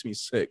product, makes me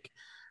sick.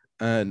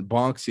 And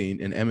boxing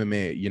and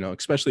MMA,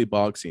 especially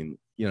boxing,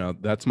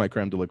 that's my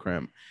creme de la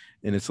creme.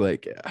 And it's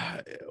like,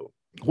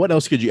 what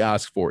else could you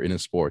ask for in a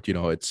sport?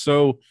 It's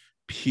so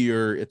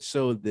pure, it's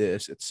so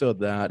this, it's so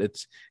that,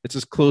 it's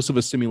as close of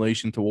a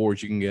simulation to war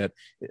as you can get.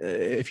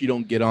 If you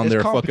don't get on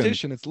there,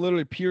 competition, it's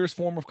literally purest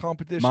form of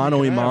competition. Mano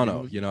y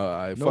mano,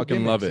 I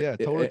fucking love it. Yeah,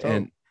 totally.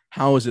 And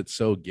how is it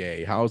so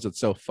gay? How is it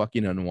so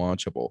fucking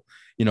unwatchable?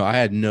 I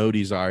had no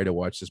desire to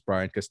watch this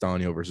Brian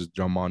Castano versus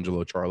John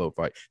Mongelo Charlo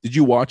fight. Did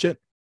you watch it?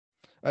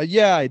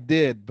 Yeah, I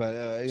did,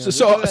 but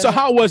so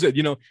how was it?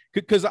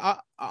 Because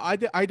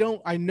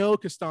I know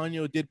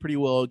Castano did pretty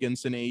well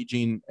against an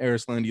aging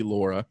Erislandy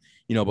Lara,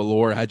 but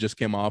Lara had just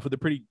come off with a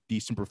pretty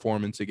decent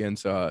performance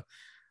against I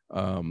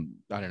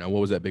don't know,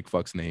 what was that big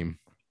fuck's name?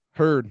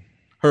 Jarrett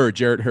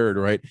Hurd,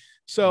 right?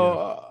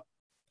 So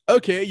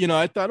okay,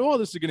 I thought, oh,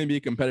 this is going to be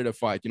a competitive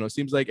fight. It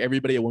seems like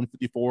everybody at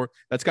 154,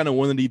 that's kind of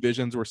one of the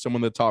divisions where some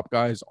of the top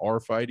guys are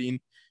fighting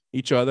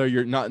each other.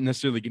 You're not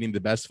necessarily getting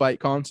the best fight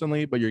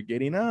constantly, but you're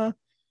getting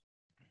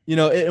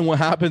and what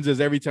happens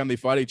is every time they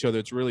fight each other,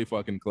 it's really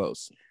fucking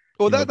close.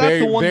 Well, that's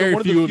the one. Very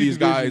one few of these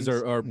divisions,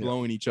 guys are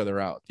blowing each other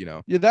out.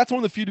 Yeah, that's one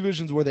of the few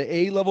divisions where the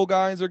A level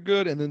guys are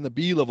good, and then the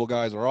B level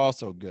guys are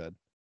also good.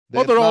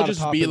 Well, they're all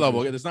just B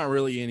level. There's not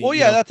really any. Well,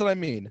 yeah, that's what I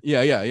mean.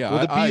 Yeah.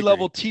 Well, the B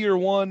level tier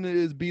 1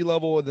 is B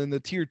level, and then the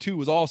tier 2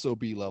 is also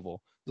B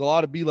level. There's a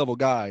lot of B level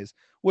guys,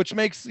 which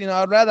makes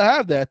I'd rather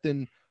have that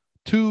than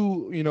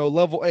 2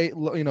 level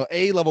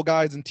A level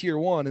guys in tier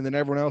 1, and then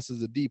everyone else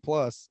is a D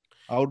plus.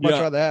 I would much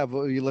rather have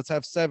let's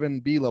have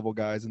 7 B level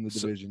guys in the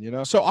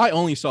division. So I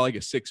only saw like a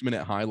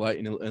 6-minute highlight,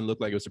 and it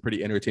looked like it was a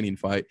pretty entertaining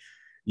fight.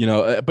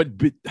 But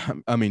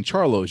I mean,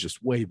 Charlo is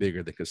just way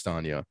bigger than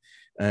Castano.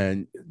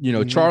 And,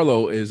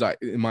 Charlo is,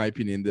 in my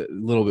opinion, a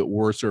little bit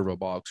worse of a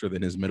boxer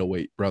than his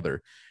middleweight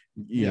brother.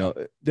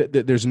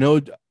 There's no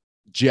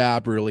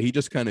jab, really. He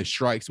just kind of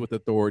strikes with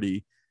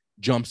authority,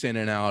 jumps in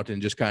and out, and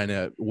just kind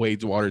of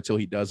wades water till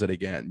he does it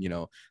again.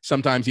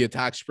 Sometimes he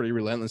attacks pretty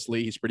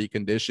relentlessly. He's pretty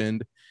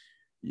conditioned.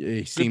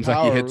 He seems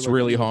like he hits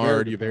really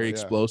hard. You're very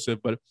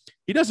explosive, but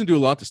he doesn't do a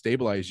lot to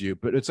stabilize you.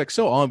 But it's like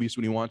so obvious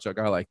when you watch a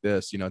guy like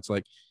this. It's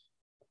like,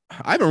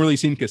 I haven't really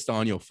seen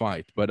Castano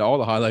fight, but all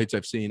the highlights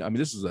I've seen, I mean,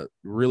 this is a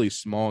really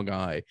small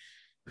guy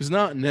who's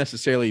not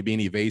necessarily being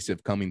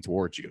evasive coming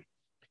towards you.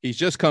 He's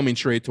just coming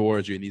straight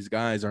towards you, and these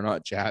guys are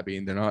not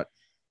jabbing. They're not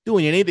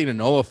doing anything to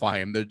nullify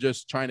him. They're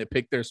just trying to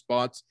pick their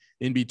spots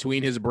in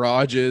between his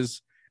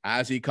barrages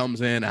as he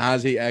comes in,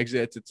 as he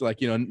exits. It's like,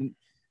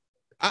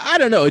 I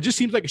don't know. It just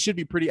seems like it should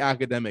be pretty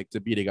academic to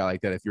beat a guy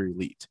like that if you're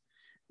elite.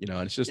 And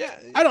it's just,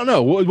 I don't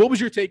know. What was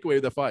your takeaway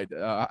of the fight?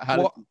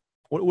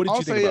 What did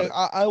you think about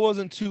it? I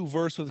wasn't too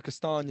versed with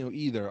Castano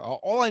either.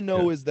 All I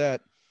know is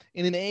that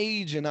in an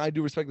age, and I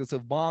do respect this,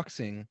 of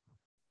boxing,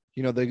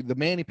 the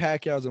Manny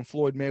Pacquiao's and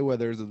Floyd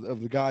Mayweather's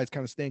of the guys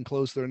kind of staying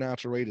close to their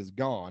natural rate is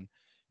gone.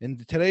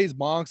 In today's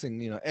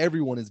boxing,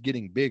 everyone is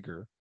getting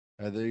bigger.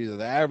 The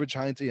average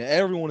height,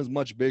 everyone is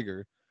much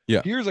bigger.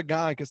 Yeah. Here's a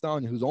guy,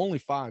 Castano, who's only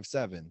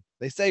 5'7".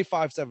 They say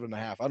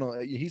 5'7.5". I don't know.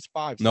 He's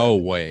 5'7". No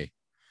way.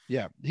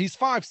 Yeah, he's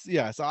 5.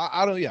 Yeah, so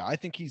I don't. Yeah, I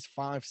think he's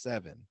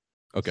 5'7".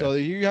 Okay. So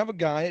you have a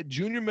guy at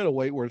junior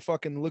middleweight where it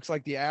fucking looks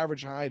like the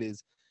average height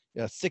is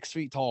 6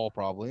 feet tall,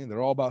 probably. And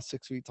they're all about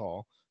 6 feet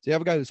tall. So you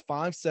have a guy who's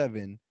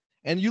 5'7".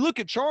 And you look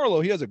at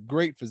Charlo, he has a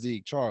great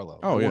physique, Charlo.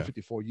 Oh,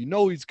 154.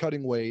 He's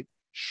cutting weight,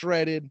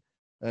 shredded,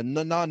 and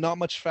not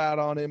much fat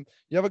on him.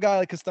 You have a guy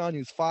like Castano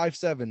who's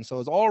 5'7", so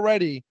is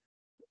already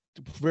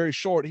very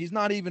short. He's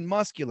not even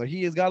muscular.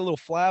 He has got a little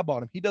flab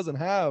on him. He doesn't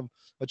have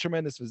a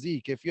tremendous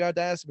physique. If you had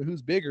to ask him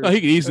who's bigger,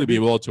 he could easily be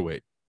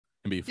welterweight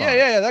and be fine.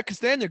 Yeah. That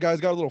Castano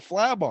guy's got a little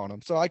flab on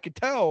him, so I could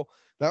tell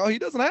that he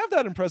doesn't have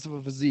that impressive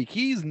a physique.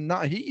 He's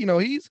not. He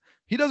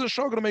doesn't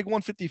struggle to make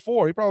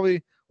 154. He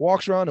probably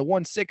walks around at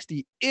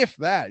 160, if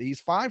that.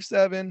 He's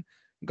 5'7",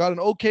 got an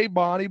okay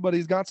body, but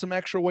he's got some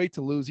extra weight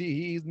to lose.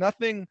 He's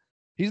nothing.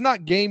 He's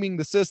not gaming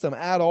the system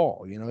at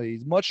all.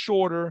 He's much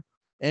shorter.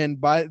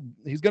 And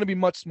he's going to be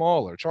much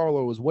smaller.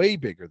 Charlo was way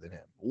bigger than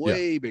him,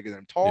 bigger than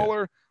him,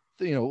 taller.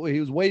 He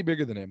was way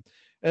bigger than him.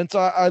 And so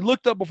I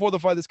looked up before the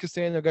fight this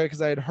Castano guy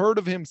because I had heard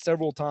of him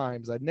several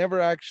times. I'd never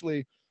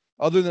actually,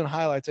 other than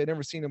highlights, I'd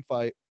never seen him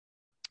fight.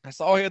 I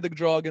saw he had the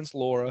draw against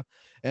Lara,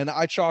 and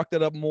I chalked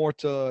it up more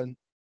to,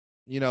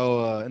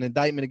 an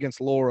indictment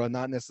against Lara,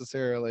 not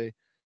necessarily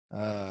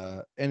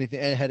anything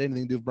had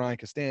anything to do with Brian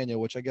Castano,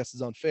 which I guess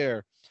is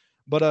unfair.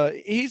 But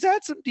he's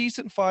had some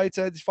decent fights.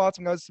 He's fought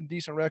some guys with some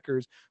decent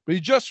records. But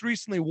he just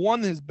recently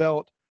won his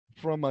belt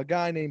from a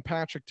guy named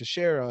Patrick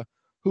Teixeira,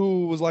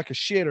 who was like a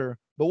shitter,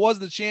 but was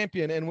the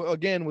champion and,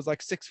 again, was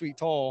like 6 feet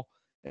tall.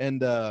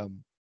 And I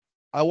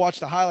watched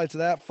the highlights of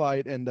that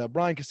fight, and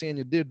Brian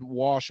Castano did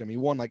wash him. He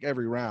won like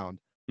every round.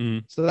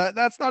 Mm-hmm. So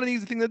that's not an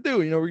easy thing to do.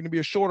 We're going to be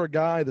a shorter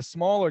guy, the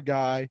smaller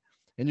guy,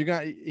 and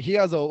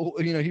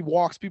he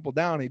walks people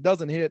down. He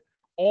doesn't hit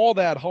all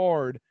that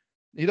hard.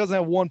 He doesn't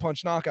have one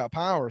punch knockout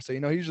power. So,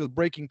 he's just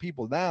breaking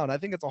people down. I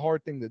think it's a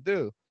hard thing to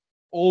do.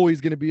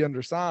 Always going to be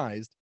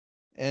undersized.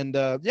 And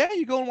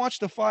you go and watch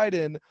the fight.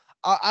 And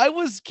I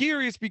was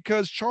curious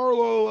because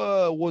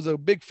Charlo was a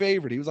big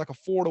favorite. He was like a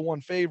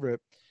 4-1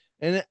 favorite.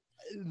 And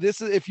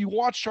if you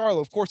watch Charlo,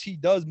 of course, he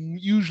does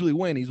usually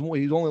win. He's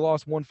only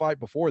lost one fight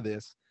before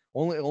this.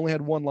 Only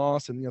had one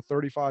loss and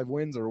 35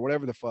 wins or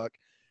whatever the fuck.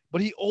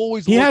 but he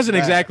always hasn't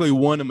exactly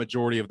won a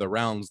majority of the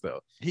rounds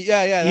though.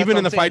 Even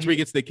in the fights where he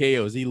gets the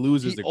KOs, he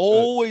loses. He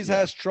always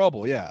has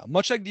trouble. Yeah,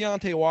 much like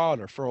Deontay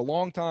Wilder for a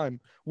long time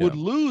would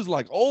lose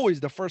like always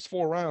the first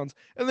 4 rounds,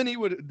 and then he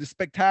would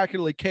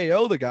spectacularly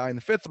KO the guy in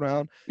the 5th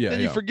round. Then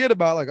you forget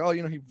about like, oh,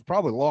 he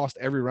probably lost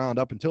every round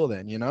up until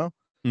then.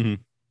 Mm-hmm.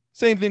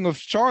 Same thing with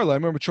Charlo. I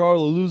remember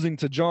Charlo losing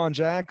to John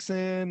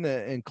Jackson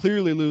and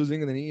clearly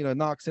losing, and then he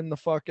knocks him the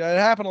fuck out. It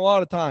happened a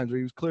lot of times where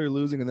he was clearly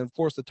losing, and then of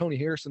course the Tony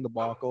Harrison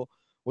debacle,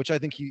 which I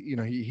think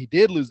he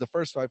did lose the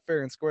first fight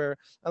fair and square,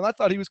 and I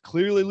thought he was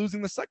clearly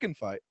losing the second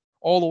fight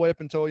all the way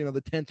up until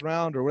the 10th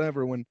round or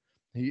whatever when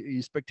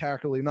he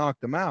spectacularly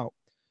knocked him out.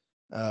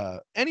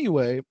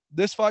 Anyway,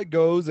 this fight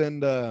goes,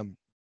 and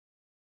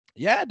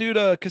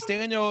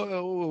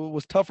Castaño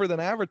was tougher than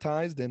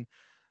advertised, and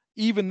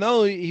even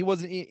though he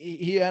wasn't,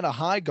 he had a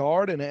high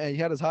guard, and he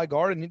had his high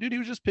guard, and he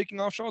was just picking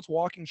off shots,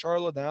 walking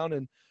Charlo down,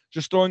 and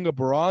just throwing a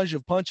barrage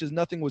of punches.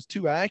 Nothing was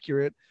too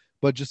accurate,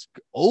 but just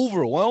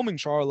overwhelming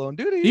Charlo. And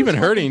dude, even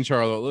hurting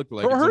Charlo. It looked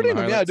like hurting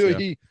him. Yeah, dude,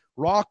 he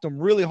rocked him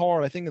really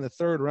hard. I think in the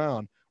 3rd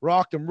round,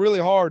 rocked him really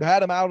hard,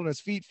 had him out on his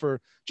feet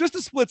for just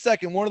a split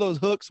second. One of those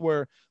hooks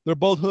where they're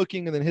both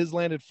hooking, and then his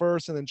landed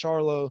first, and then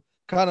Charlo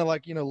kind of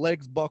like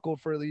legs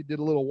buckled for he did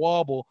a little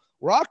wobble,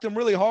 rocked him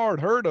really hard,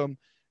 hurt him.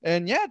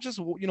 And just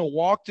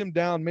walked him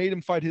down, made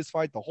him fight his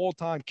fight the whole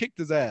time, kicked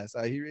his ass.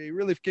 He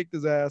really kicked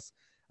his ass,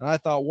 and I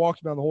thought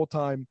walked him down the whole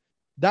time.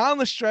 Down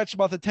the stretch,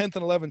 about the 10th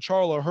and 11th,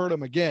 Charlo hurt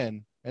him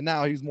again, and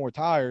now he's more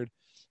tired,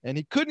 and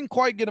he couldn't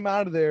quite get him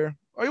out of there.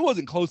 Or he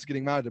wasn't close to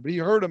getting him out of there, but he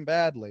hurt him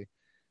badly.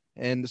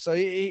 And so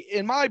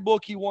in my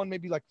book, he won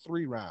maybe like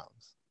 3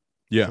 rounds.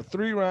 Yeah, so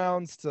 3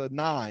 rounds to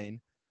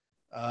 9.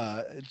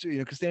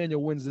 Castaño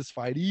wins this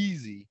fight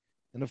easy.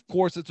 And of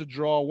course, it's a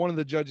draw. One of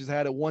the judges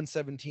had it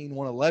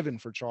 117-111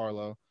 for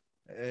Charlo.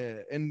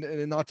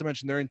 And not to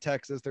mention, they're in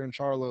Texas. They're in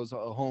Charlo's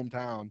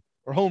hometown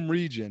or home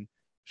region.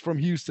 From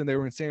Houston, they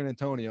were in San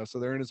Antonio. So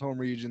they're in his home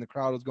region. The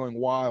crowd was going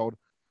wild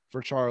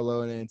for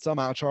Charlo. And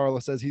somehow Charlo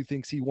says he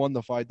thinks he won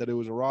the fight, that it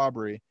was a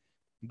robbery.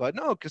 But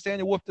no,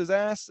 Castaño whooped his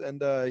ass.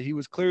 And he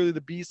was clearly the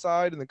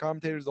B-side, and the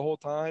commentators the whole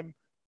time.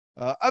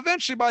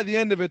 Eventually, by the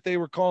end of it, they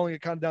were calling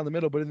it kind of down the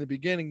middle. But in the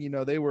beginning,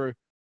 they were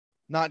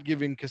not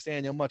giving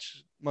Castaño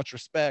much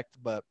respect,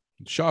 but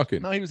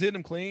shocking. No, he was hitting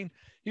him clean.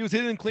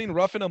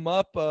 Roughing him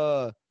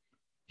up.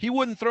 He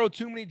wouldn't throw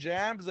too many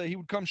jabs. He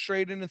would come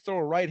straight in and throw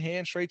a right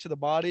hand straight to the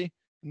body,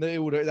 and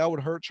that would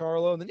hurt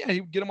Charlo. And then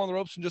he would get him on the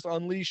ropes and just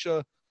unleash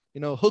a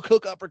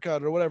hook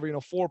uppercut or whatever.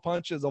 4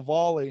 punches, a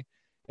volley,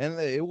 and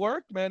it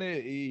worked, man.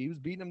 He was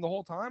beating him the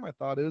whole time. I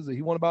thought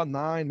he won about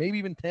 9, maybe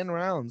even 10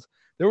 rounds.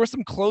 There were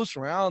some close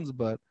rounds,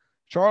 but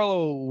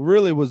Charlo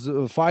really was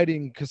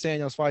fighting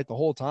Castaño's fight the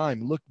whole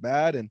time. It looked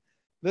bad, and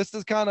this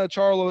is kind of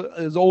Charlo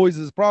is always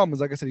his problem. Is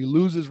like I said, he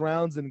loses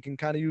rounds and can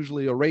kind of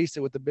usually erase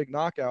it with the big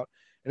knockout,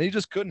 and he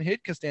just couldn't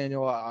hit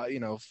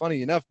Castaño.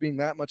 Funny enough, being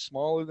that much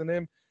smaller than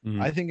him,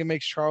 I think it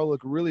makes Charlo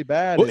look really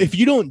bad. Well, if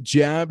you don't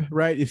jab,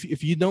 right?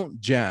 If you don't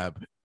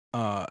jab,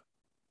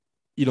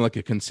 like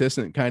a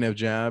consistent kind of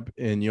jab,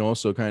 and you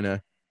also kind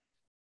of,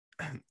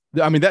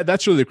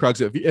 that's really the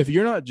crux of it. If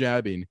you're not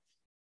jabbing,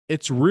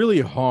 it's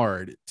really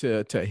hard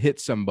to hit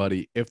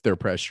somebody if they're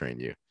pressuring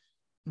you,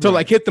 to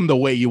like hit them the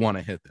way you want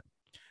to hit them.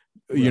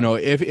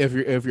 Right.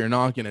 If you're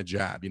not gonna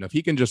jab, if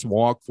he can just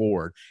walk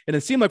forward, and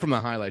it seemed like from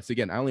the highlights,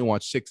 again, I only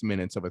watched 6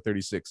 minutes of a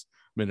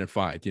 36-minute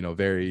fight.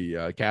 Very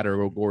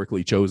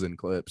categorically chosen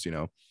clips.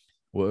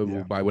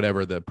 By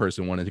whatever the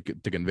person wanted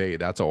to convey.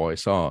 That's all I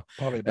saw.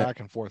 Probably a back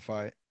and forth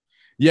fight.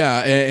 Yeah,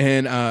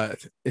 and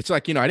it's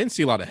like, I didn't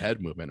see a lot of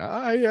head movement.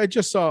 I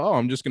just saw,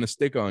 I'm just going to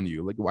stick on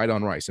you, like white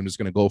on rice. I'm just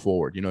going to go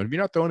forward. If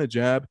you're not throwing a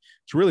jab,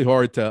 it's really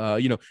hard to,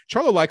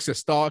 Charlo likes to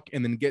stalk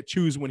and then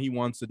choose when he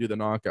wants to do the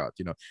knockout.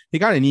 He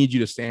kind of needs you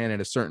to stand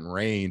at a certain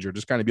range or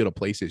just kind of be able to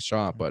place his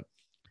shot. But,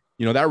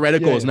 that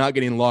reticle is not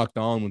getting locked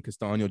on when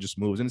Castaño just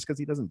moves. And it's because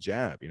he doesn't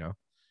jab,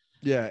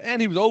 Yeah,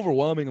 and he was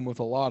overwhelming him with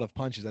a lot of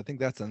punches. I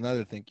think that's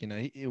another thing.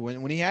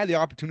 When he had the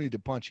opportunity to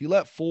punch, he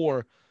let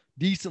 4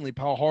 decently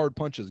hard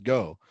punches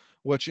go,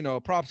 which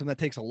props him. That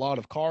takes a lot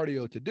of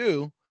cardio to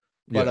do,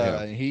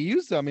 but he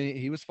used them.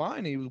 He was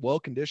fine. He was well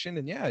conditioned,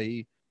 and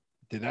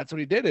that's what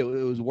he did. It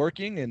was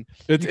working, and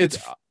it's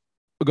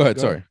go ahead.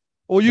 Sorry.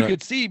 Well, you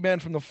could see, man,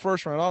 from the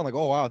first round on, like,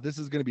 oh wow, this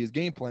is going to be his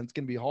game plan. It's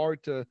going to be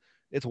hard to.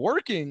 It's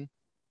working,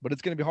 but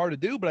it's going to be hard to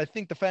do. But I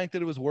think the fact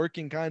that it was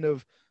working kind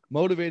of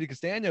motivated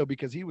Castaño,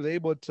 because he was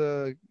able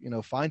to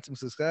find some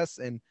success,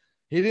 and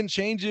he didn't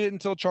change it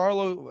until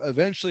Charlo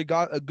eventually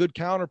got a good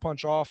counter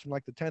punch off in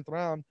like the 10th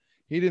round.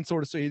 He didn't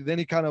then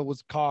he kind of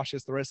was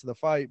cautious the rest of the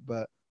fight,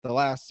 but the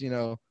last,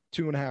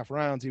 2.5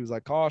 rounds, he was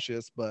like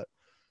cautious, but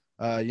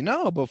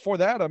before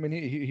that,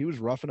 he was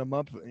roughing him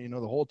up, the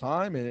whole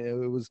time. And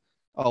it was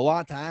a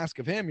lot to ask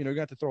of him. He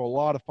got to throw a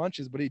lot of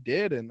punches, but he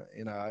did. And,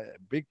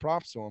 big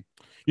props to him.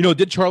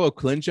 Did Charlo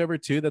clinch ever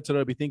too? That's what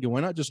I'd be thinking.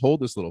 Why not just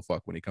hold this little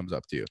fuck when he comes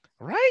up to you?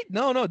 Right.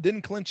 No,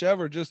 didn't clinch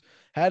ever. Just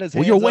had his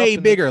hands you're way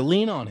bigger.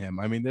 Lean on him.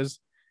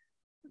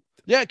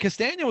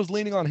 Castaño was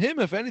leaning on him,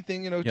 if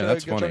anything,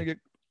 that's funny.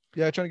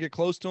 trying to get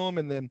close to him.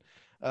 And then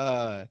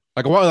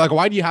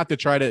why do you have to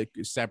try to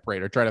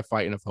separate or try to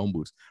fight in a phone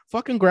booth?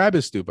 Fucking grab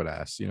his stupid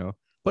ass,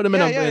 put him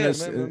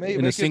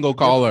in a single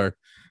collar.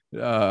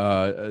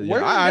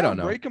 I don't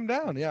know. Break him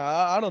down. Yeah,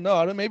 I don't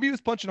know. Maybe he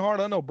was punching hard.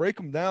 I don't know. Break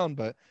him down,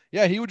 but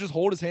yeah, he would just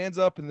hold his hands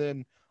up, and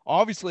then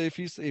obviously if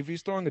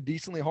he's throwing a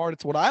decently hard,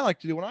 it's what I like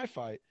to do when I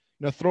fight.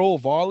 Throw a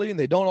volley, and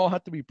they don't all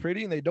have to be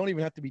pretty, and they don't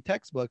even have to be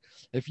textbook.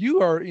 If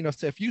you are,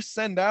 if you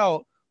send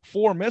out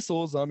 4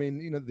 missiles, I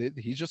mean,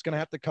 he's just gonna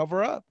have to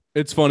cover up.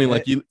 It's funny,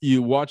 like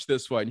you watch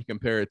this fight and you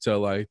compare it to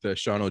like the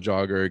Sean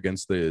O'Jogger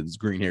against the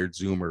green-haired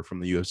Zoomer from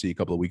the UFC a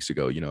couple of weeks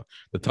ago.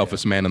 The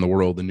toughest man in the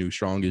world, the new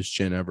strongest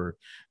chin ever,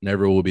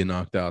 never will be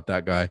knocked out.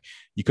 That guy.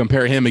 You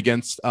compare him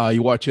against,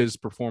 you watch his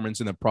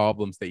performance and the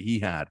problems that he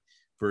had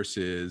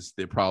versus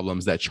the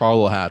problems that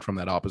Charlo had from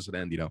that opposite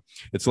end.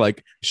 It's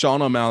like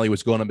Sean O'Malley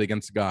was going up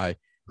against a guy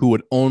who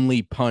would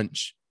only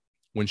punch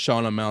when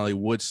Sean O'Malley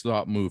would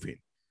stop moving,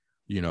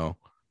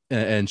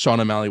 and Sean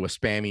O'Malley was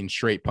spamming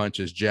straight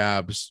punches,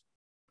 jabs,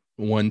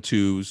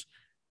 1-2s,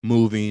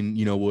 moving,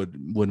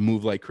 would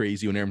move like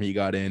crazy whenever he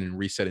got in and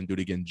reset and do it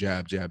again,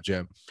 jab, jab,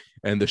 jab.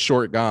 And the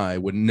short guy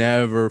would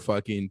never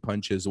fucking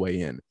punch his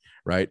way in.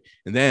 Right.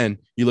 And then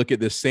you look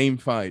at this same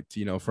fight,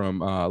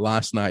 from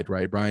last night,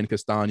 right? Brian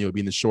Castano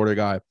being the shorter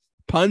guy,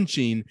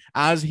 punching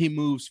as he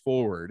moves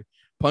forward,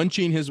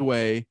 punching his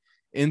way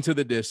into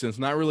the distance,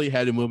 not really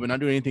head movement, not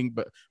doing anything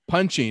but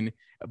punching,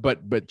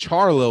 but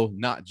Charlo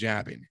not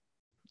jabbing.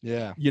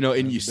 Yeah.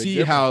 And you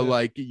see how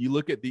like you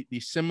look at the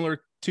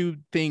similar two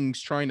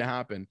things trying to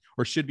happen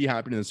or should be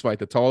happening in this fight.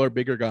 The taller,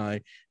 bigger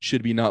guy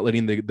should be not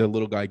letting the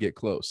little guy get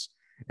close.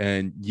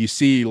 And you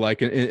see,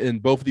 like in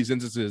both of these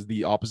instances,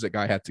 the opposite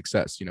guy had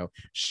success.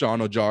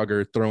 Sean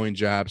O'Jogger throwing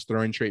jabs,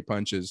 throwing straight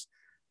punches,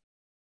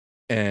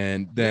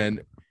 and then,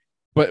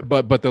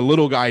 but the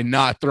little guy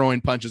not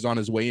throwing punches on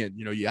his way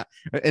in.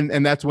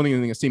 And that's one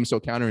thing that seems so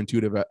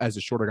counterintuitive as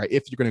a shorter guy.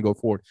 If you're going to go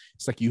forward,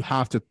 it's like you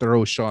have to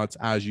throw shots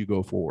as you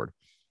go forward,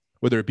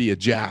 whether it be a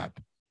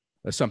jab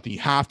or something. You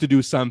have to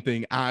do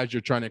something as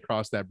you're trying to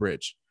cross that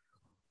bridge.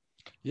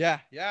 Yeah,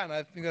 and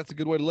I think that's a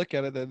good way to look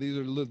at it, that these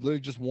are literally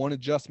just one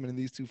adjustment in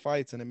these two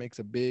fights, and it makes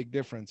a big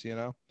difference,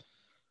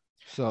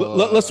 So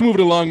let's move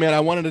it along,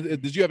 man.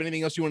 Did you have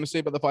anything else you want to say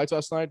about the fights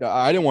last night?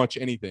 I didn't watch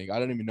anything. I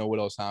don't even know what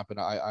else happened.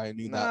 I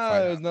knew that fight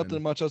there's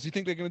nothing much else. You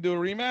think they're going to do a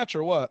rematch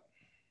or what?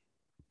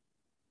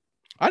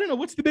 I don't know.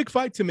 What's the big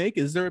fight to make?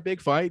 Is there a big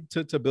fight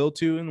to build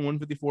to in the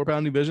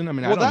 154-pound division? I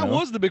mean, well, that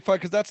was the big fight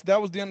because that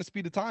was the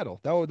undisputed title.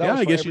 That was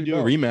I guess you do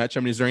a rematch.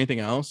 I mean, is there anything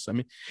else? I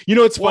mean,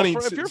 it's funny.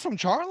 If you're from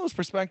Charlo's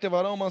perspective,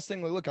 I'd almost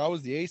think, like, look, I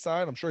was the A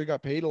side. I'm sure he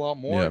got paid a lot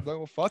more. Yeah. Like,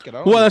 well, fuck it.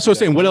 Well, that's what I'm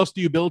saying. What else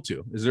do you build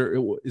to?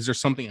 Is there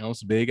something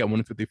else big at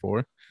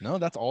 154? No,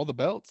 that's all the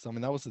belts. I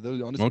mean, that was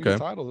the undisputed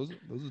title. Those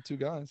are the two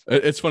guys.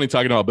 It's funny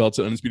talking about belts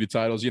and undisputed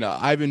titles.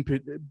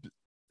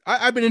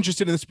 I've been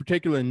interested in this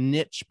particular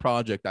niche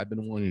project I've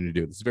been wanting to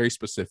do. It's very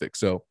specific.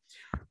 So,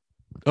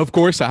 of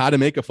course, I had to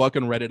make a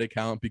fucking Reddit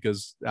account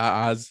because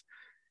as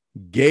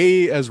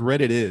gay as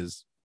Reddit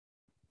is,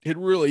 it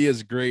really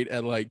is great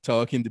at like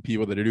talking to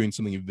people that are doing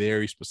something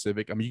very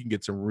specific. I mean, you can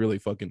get some really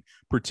fucking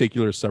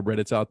particular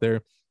subreddits out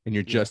there and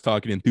you're just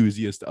talking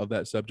enthusiasts of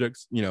that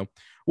subject,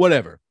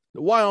 whatever.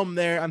 While I'm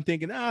there, I'm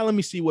thinking, let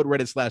me see what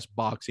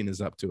Reddit/boxing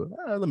is up to.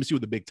 Let me see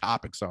what the big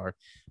topics are.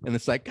 And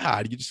it's like,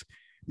 God,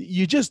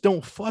 you just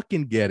don't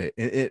fucking get it.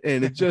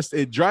 And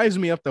it drives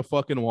me up the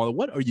fucking wall.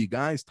 What are you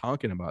guys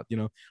talking about?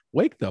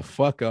 Wake the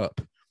fuck up.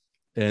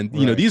 And,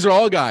 these are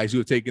all guys who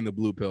have taken the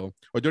blue pill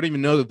or don't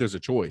even know that there's a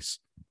choice.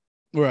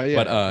 Right.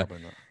 Yeah.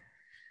 But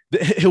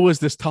it was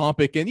this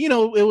topic and, it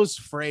was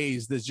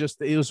phrased as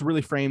it was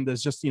really framed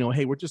as just,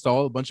 hey, we're just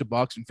all a bunch of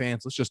boxing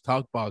fans. Let's just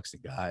talk boxing,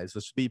 guys.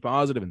 Let's be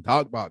positive and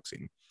talk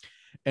boxing.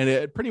 And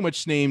it pretty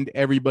much named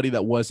everybody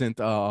that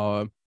wasn't,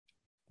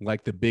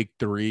 like the big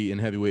three in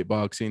heavyweight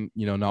boxing,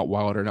 not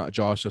Wilder, not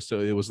Joshua. So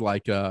it was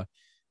like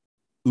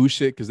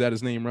Usyk, is that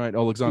his name, right?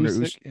 Alexander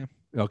Usyk. Yeah.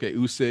 Okay,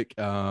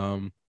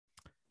 Usyk,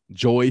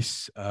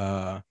 Joyce,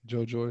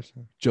 Joe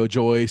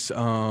Joyce.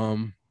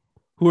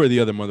 Who are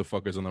the other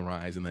motherfuckers on the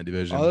rise in that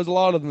division? There's a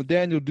lot of them.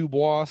 Daniel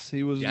Dubois.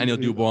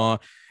 Dubois.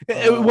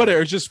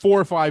 Whatever. It's just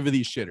 4 or 5 of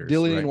these shitters.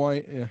 Dillian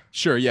White. Yeah.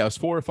 Sure. Yeah. It's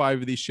 4 or 5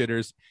 of these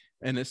shitters.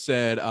 And it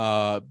said,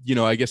 I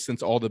guess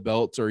since all the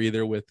belts are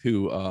either with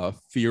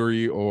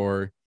Fury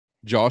or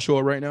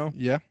Joshua right now.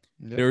 Yeah.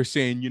 They were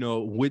saying,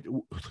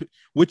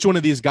 which one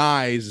of these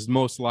guys is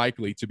most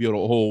likely to be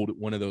able to hold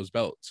one of those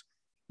belts,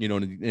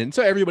 and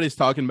so everybody's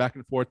talking back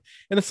and forth.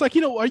 And it's like,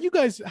 are you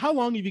guys, how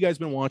long have you guys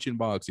been watching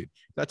boxing?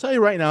 I tell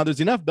you right now, there's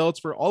enough belts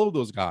for all of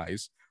those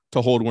guys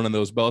to hold one of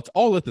those belts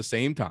all at the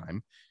same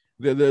time.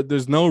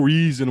 There's no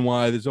reason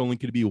why there's only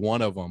could be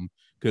one of them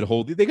could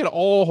hold. They could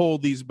all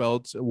hold these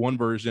belts, one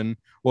version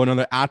or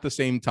another at the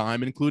same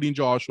time, including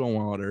Joshua and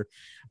Wilder.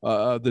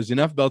 There's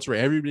enough belts for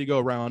everybody to go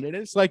around. And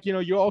it's like,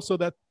 you're also,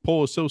 that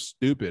poll is so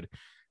stupid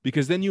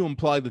because then you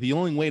imply that the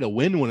only way to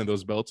win one of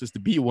those belts is to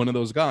beat one of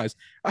those guys.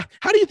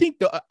 How do you think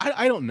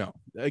I don't know.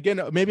 Again,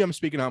 maybe I'm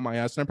speaking out my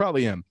ass and I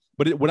probably am,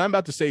 but what I'm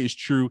about to say is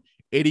true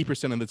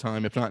 80% of the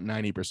time, if not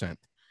 90%.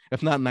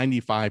 if not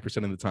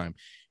 95% of the time.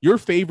 Your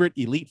favorite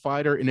elite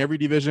fighter in every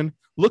division,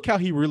 look how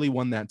he really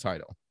won that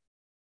title.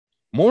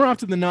 More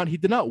often than not, he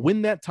did not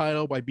win that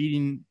title by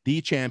beating the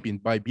champion,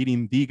 by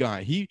beating the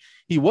guy. He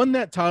won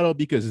that title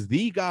because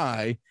the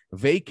guy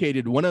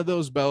vacated one of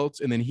those belts,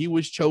 and then he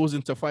was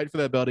chosen to fight for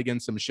that belt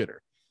against some shitter.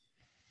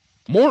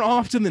 More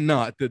often than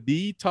not,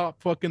 the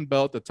top fucking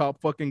belt, the top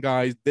fucking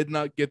guys did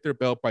not get their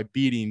belt by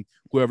beating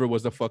whoever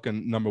was the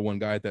fucking number one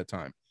guy at that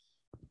time.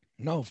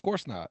 No, of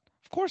course not.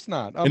 Of course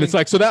not. I mean, it's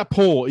like, so that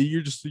poll,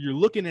 you're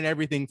looking at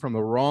everything from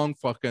the wrong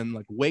fucking,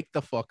 like, wake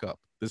the fuck up.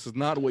 This is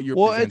not what you're.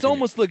 Well, it's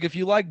almost like if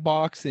you like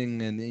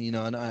boxing, and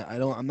and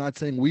I'm not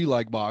saying we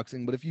like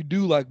boxing, but if you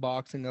do like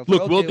boxing, look,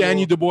 like, okay, will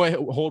Daniel Dubois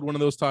hold one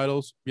of those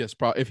titles? Yes,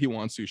 probably, if he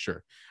wants to,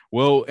 sure.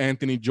 Will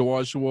Anthony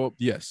Joshua?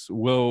 Yes.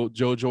 Will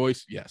Joe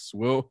Joyce? Yes.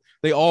 Will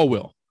they all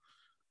will?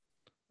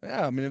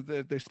 Yeah, I mean,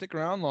 if they stick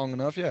around long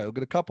enough, yeah, we'll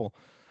get a couple.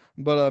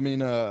 But I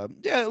mean,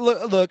 yeah,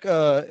 look,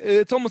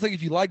 it's almost like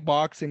if you like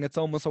boxing, it's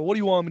almost like, what do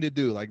you want me to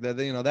do? Like that,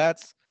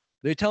 that's.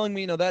 They're telling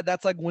me,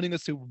 that's like winning a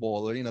Super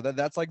Bowl, or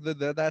that's like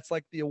that's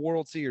like the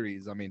World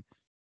Series. I mean,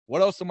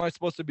 what else am I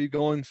supposed to be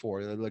going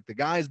for? Like, the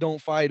guys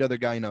don't fight other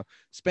guy.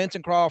 Spence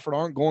and Crawford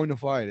aren't going to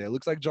fight. It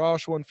looks like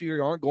Joshua and Fury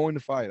aren't going to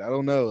fight. I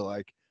don't know.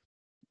 Like,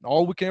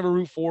 all we can ever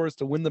root for is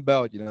to win the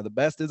belt. The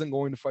best isn't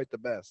going to fight the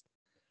best.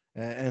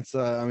 And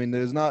so, I mean,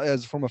 there's not,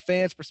 as from a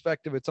fan's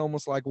perspective, it's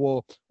almost like,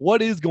 well,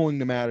 what is going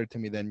to matter to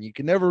me then? You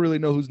can never really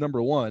know who's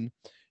number one.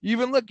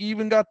 You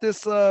even got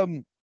this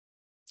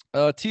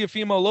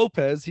Teofimo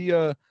Lopez.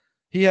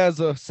 He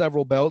has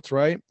several belts,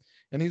 right?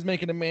 And he's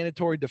making a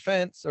mandatory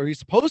defense, or he's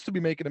supposed to be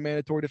making a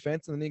mandatory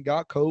defense, and then he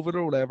got COVID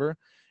or whatever,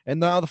 and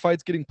now the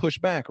fight's getting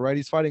pushed back, right?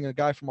 He's fighting a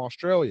guy from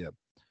Australia,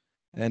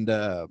 and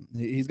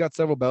he's got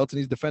several belts, and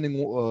he's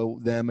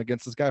defending them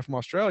against this guy from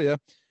Australia,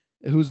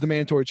 who's the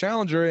mandatory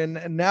challenger.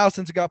 And now,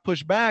 since it got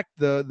pushed back,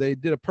 they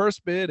did a purse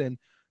bid, and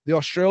the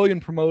Australian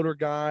promoter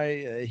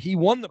guy, he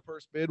won the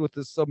purse bid with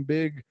some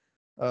big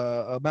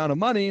amount of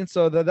money, and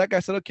so that guy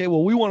said, okay,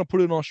 well, we want to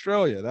put it in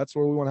Australia. That's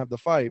where we want to have the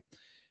fight.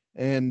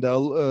 And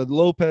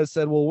Lopez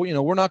said, well,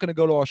 we're not going to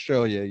go to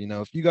Australia.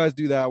 If you guys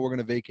do that, we're going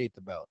to vacate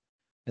the belt.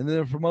 And then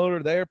the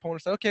promoter, their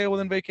opponent, said, okay, well,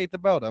 then vacate the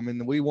belt. I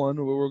mean, we won.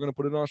 We're going to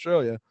put it in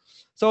Australia.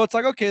 So it's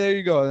like, okay, there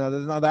you go.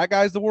 Now that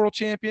guy's the world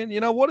champion.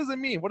 What does it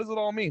mean? What does it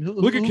all mean?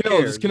 Look at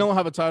Canelo. Does Canelo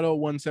have a title at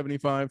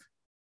 175?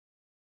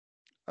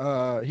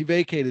 He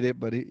vacated it,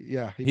 but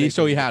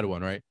he had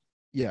one, right?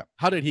 Yeah.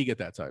 How did he get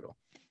that title?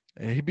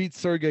 He beat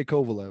Sergey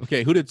Kovalev.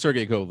 Okay, who did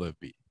Sergey Kovalev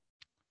beat?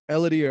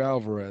 Eleider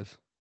Alvarez.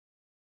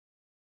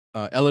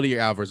 Eleider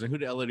Alvarez. And who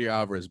did Eleider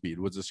Alvarez beat?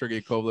 Was it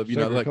Sergey Kovalev?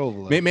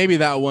 Kovalev. Maybe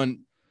that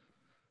one.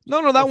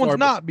 No, that one's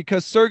not,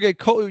 because Sergey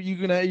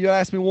you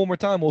asked me one more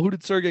time. Well, who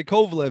did Sergey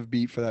Kovalev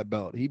beat for that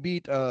belt? He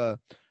beat a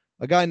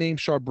guy named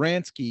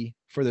Sharbransky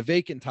for the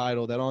vacant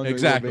title that Andre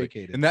Ward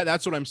vacated. And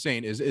that's what I'm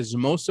saying is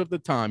most of the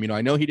time,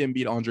 I know he didn't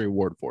beat Andre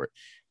Ward for it.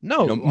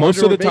 No,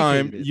 most of the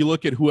time, you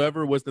look at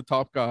whoever was the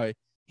top guy,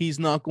 he's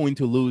not going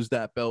to lose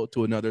that belt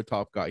to another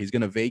top guy. He's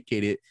going to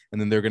vacate it, and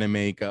then they're going to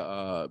make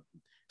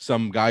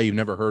some guy you've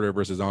never heard of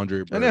versus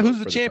Andre. And then who's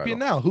the champion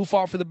now? Who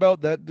fought for the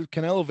belt that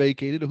Canelo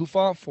vacated? Who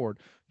fought for it?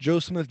 Joe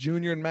Smith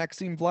Jr. and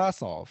Maxim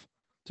Vlasov.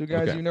 Two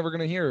guys you're never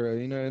going to hear.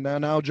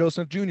 Now Joe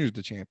Smith Jr. is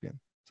the champion.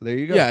 So there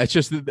you go. Yeah, it's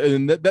just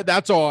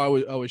that's all I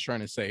was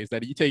trying to say, is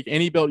that you take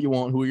any belt you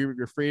want. Who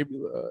your favorite?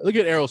 Look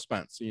at Errol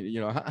Spence.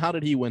 How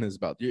did he win his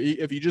belt?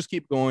 If you just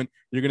keep going,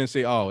 you're gonna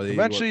say, oh,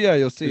 eventually,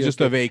 you'll see. It's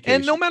just a vacation.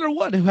 And no matter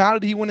what, how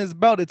did he win his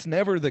belt? It's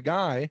never the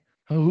guy.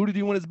 Who did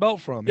he win his belt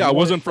from? Yeah, it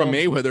wasn't from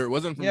Mayweather. It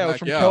wasn't from it was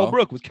from Kell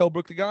Brook. Was Kell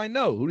Brook the guy?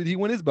 No. Who did he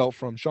win his belt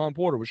from? Sean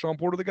Porter. Was Sean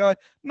Porter the guy?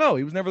 No,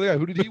 he was never the guy.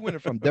 Who did he win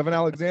it from? Devin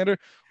Alexander.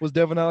 Was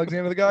Devin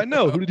Alexander the guy?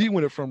 No. Who did he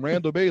win it from?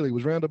 Randall Bailey.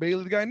 Was Randall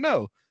Bailey the guy?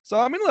 No. So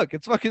I mean, look,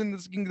 it's fucking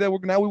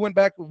now we went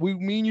back.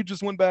 Me and you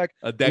just went back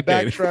a decade.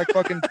 We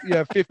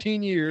backtracked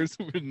 15 years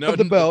of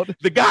the belt.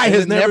 The guy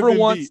has never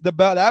once beat.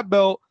 That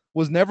belt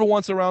was never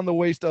once around the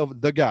waist of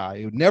the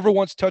guy. Who never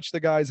once touched the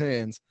guy's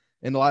hands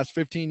in the last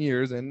 15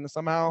 years, and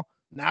somehow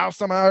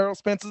Errol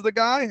Spence is the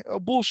guy. Oh,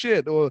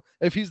 bullshit. Or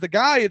if he's the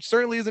guy, it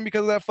certainly isn't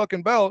because of that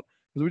fucking belt,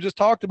 because we just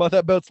talked about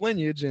that belt's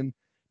lineage, and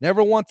it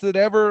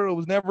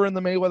was never in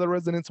the Mayweather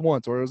residence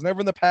once, or it was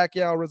never in the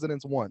Pacquiao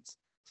residence once.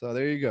 So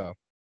there you go.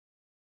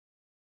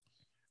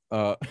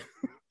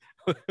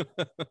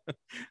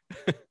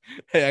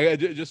 Hey, I got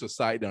just a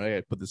side note. I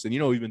gotta put this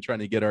in. We've been trying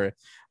to get our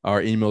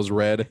emails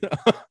read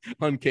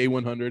on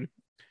K100.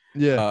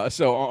 Yeah.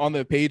 So on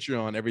the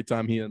Patreon, every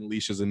time he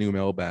unleashes a new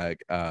mailbag,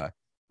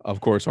 of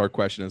course, our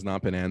question has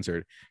not been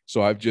answered.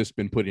 So I've just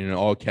been putting in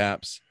all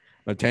caps.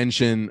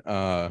 Attention,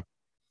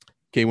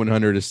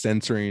 K100 is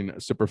censoring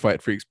Super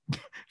Fight Freaks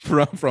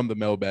from the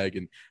mailbag,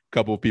 and a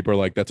couple of people are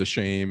like, that's a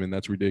shame and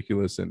that's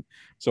ridiculous. And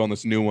so on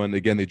this new one,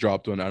 again, they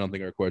dropped one. I don't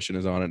think our question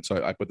is on it.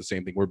 So I put the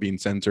same thing. We're being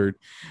censored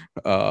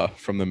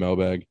from the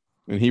mailbag.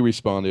 And he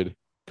responded,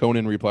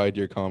 Conan replied to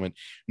your comment,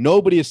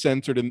 nobody is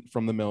censored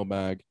from the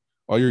mailbag.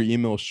 Are your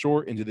emails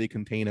short and do they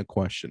contain a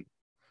question?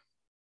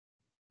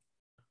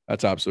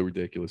 That's absolutely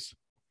ridiculous.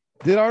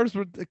 Did ours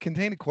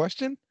contain a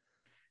question?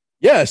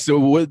 Yeah. So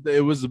what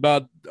it was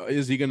about,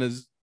 is he going to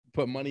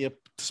put money up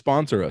to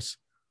sponsor us?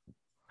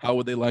 How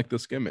would they like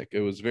this gimmick? It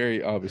was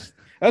very obvious.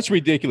 That's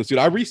ridiculous, dude.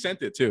 I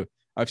resent it too.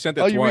 I've sent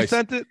it twice. You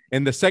resent it?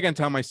 And the second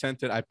time I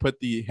sent it, I put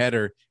the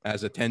header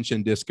as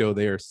attention disco.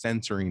 They are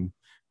censoring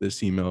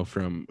this email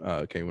from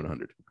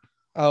K100.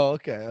 Oh,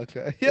 okay.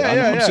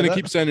 Yeah, I'm just gonna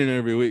keep sending it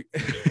every week.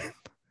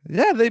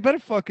 Yeah, they better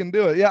fucking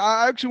do it. Yeah,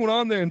 I actually went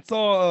on there and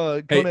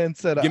saw Conan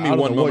said, give me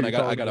one moment.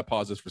 I got to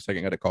pause this for a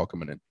second. I got a call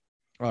coming in.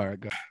 All right,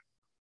 go.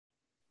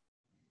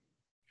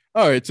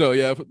 All right, so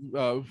yeah,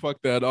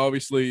 fuck that.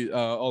 Obviously,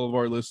 all of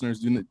our listeners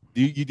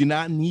do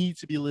not need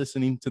to be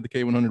listening to the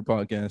K100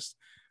 podcast.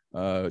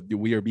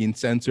 We are being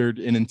censored,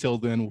 and until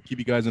then, we'll keep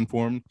you guys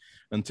informed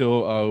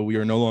until we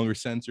are no longer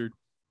censored.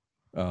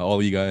 All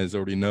of you guys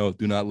already know.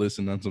 Do not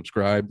listen,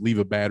 unsubscribe, leave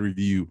a bad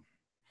review.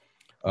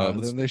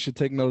 Then they should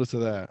take notice of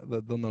that.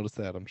 They'll notice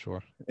that, I'm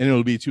sure. And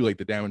it'll be too late.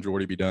 The damage will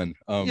already be done.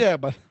 Yeah,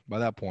 but by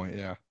that point,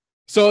 yeah.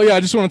 So yeah, I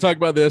just want to talk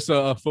about this.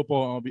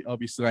 Football,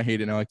 obviously, I hate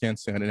it now. I can't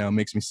stand it now. It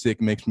makes me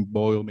sick, makes me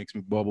boil, makes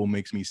me bubble,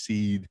 makes me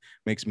seethe,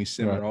 makes me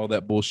simmer, right. All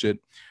that bullshit.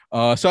 So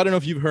I don't know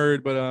if you've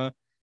heard, but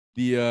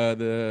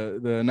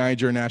the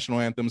Niger national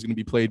anthem is going to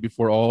be played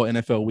before all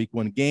NFL Week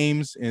 1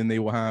 games, and they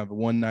will have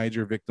one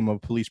Niger victim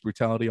of police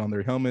brutality on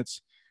their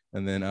helmets.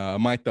 And then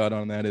my thought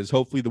on that is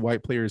hopefully the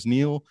white players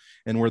kneel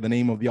and wear the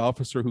name of the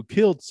officer who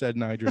killed said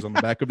Nigers on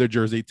the back of their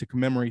jersey to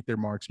commemorate their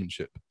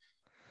marksmanship.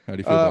 How do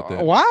you feel about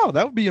that? Wow,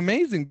 that would be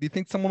amazing. Do you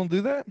think someone will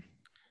do that?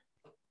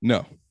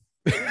 No.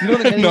 You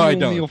don't think anyone I will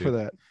don't kneel for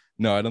that?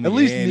 No, I don't think at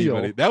least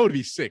anybody. Kneel. That would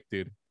be sick,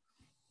 dude.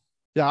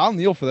 Yeah, I'll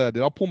kneel for that,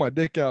 dude. I'll pull my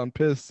dick out and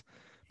piss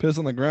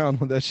on the ground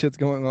when that shit's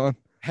going on.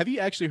 Have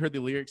you actually heard the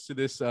lyrics to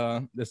this?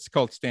 That's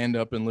called Stand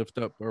Up and Lift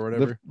Up or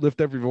whatever.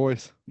 Lift every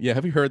voice. Yeah,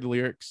 have you heard the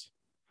lyrics?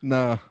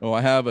 No. Oh,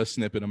 I have a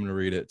snippet. I'm going to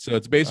read it. So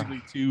it's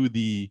basically to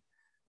the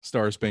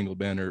Star Spangled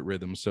Banner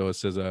rhythm. So it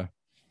says, and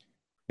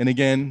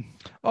again.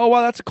 Oh,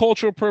 wow. That's a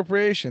cultural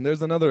appropriation.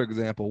 There's another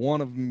example.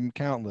 One of them,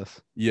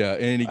 countless. Yeah.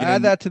 And again,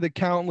 add that to the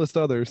countless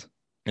others.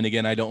 And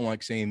again, I don't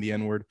like saying the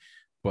N-word,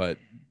 but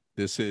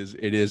it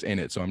is in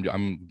it. So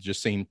I'm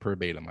just saying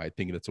verbatim. I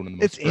think that's one of the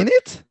most. It's in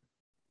it?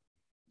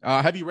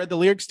 Have you read the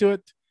lyrics to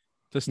it?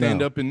 To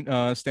stand up and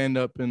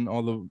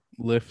all the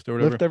lift or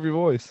whatever. Lift every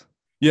voice.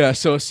 Yeah.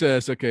 So it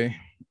says, okay.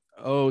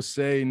 Oh,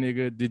 say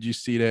nigga, did you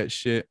see that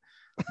shit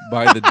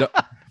by the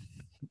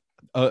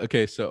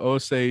okay, so oh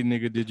say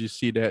nigga, did you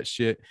see that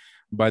shit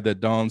by the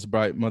dawn's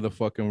bright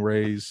motherfucking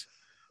rays?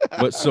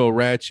 But so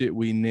ratchet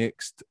we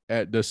nixed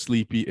at the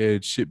sleepy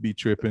edge, shit be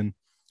tripping.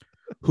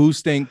 Who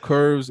stank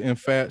curves and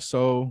fat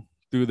soul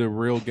through the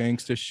real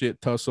gangster shit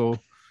tussle,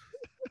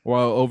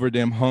 while over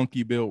them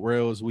hunky built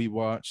rails we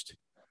watched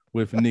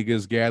with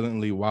niggas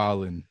gallantly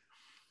wildin'.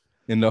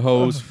 In the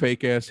hoes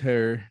fake ass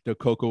hair, the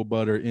cocoa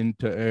butter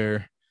into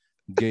air.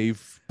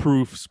 Gave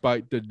proof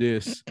spite the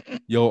diss.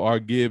 Yo, our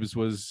Gibbs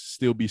was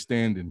still be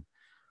standing.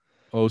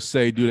 Oh,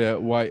 say, do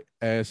that white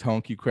ass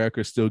honky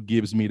cracker still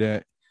gives me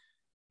that.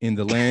 In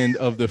the land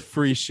of the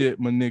free shit,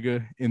 my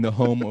nigga. In the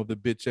home of the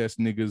bitch ass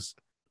niggas,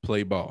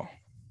 play ball.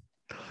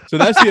 So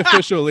that's the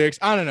official lyrics.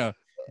 I don't know.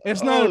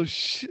 It's not.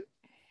 Shit.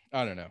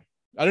 I don't know.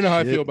 I don't know how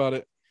I feel about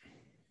it.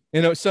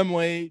 You know, some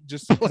way,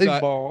 just play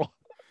ball.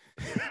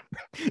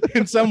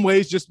 In some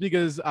ways, just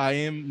because I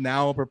am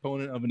now a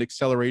proponent of an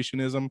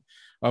accelerationism,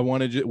 I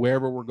want to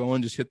wherever we're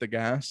going, just hit the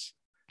gas.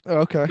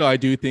 Okay. So I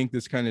do think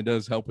this kind of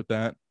does help with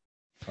that.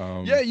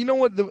 Yeah, you know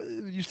what?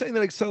 You're saying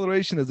that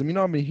accelerationism. You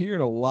know, I've been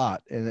hearing a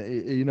lot,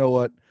 and you know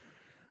what?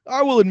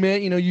 I will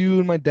admit, you know, you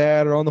and my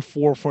dad are on the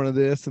forefront of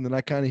this, and then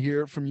I kind of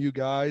hear it from you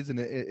guys, and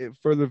it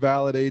further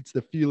validates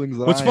the feelings.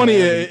 What's funny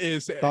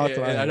is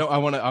I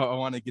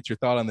want to get your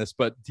thought on this,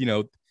 but you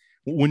know,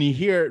 when you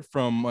hear it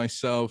from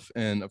myself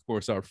and of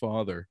course our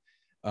father,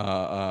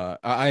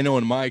 I know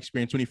in my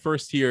experience, when you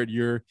first hear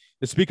it,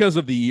 it's because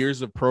of the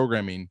years of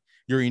programming.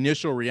 Your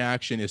initial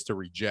reaction is to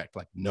reject,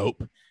 like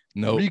nope,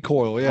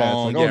 recoil,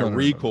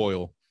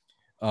 recoil.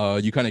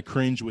 You kind of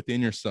cringe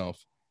within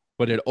yourself,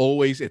 but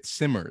it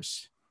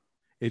simmers.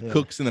 It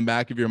cooks in the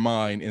back of your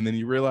mind, and then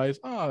you realize,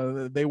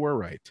 oh, they were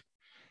right.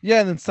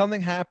 Yeah, and then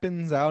something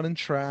happens out in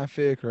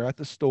traffic or at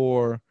the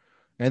store.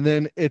 And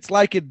then it's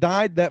like it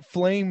died, that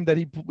flame that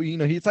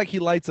it's like he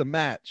lights a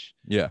match.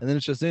 Yeah. And then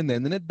it's just in there.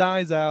 And then it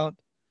dies out.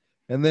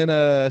 And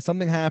then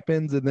something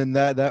happens. And then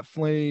that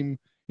flame,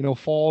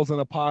 falls in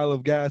a pile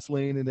of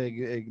gasoline and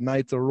it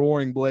ignites a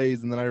roaring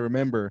blaze. And then I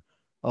remember,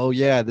 oh,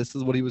 yeah, this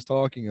is what he was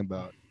talking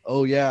about.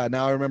 Oh, yeah,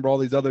 now I remember all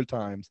these other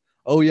times.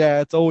 Oh,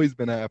 yeah, it's always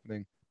been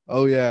happening.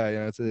 Oh, yeah,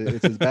 it's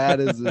as bad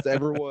as it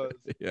ever was.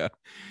 Yeah.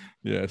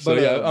 Yeah. So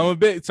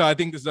so I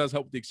think this does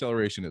help with the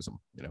accelerationism.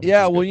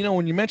 Yeah. Well,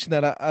 when you mentioned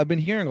that, I've been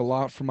hearing a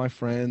lot from my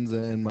friends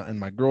and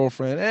my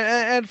girlfriend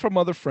and from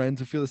other friends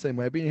who feel the same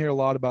way. I've been hearing a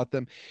lot about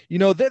them.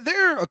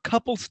 They're a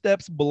couple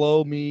steps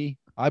below me,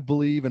 I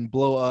believe, and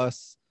below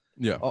us.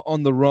 Yeah.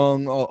 On the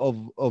rung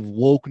of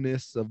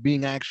wokeness, of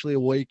being actually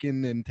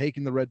awakened and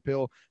taking the red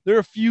pill. They're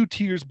a few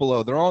tiers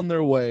below. They're on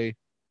their way.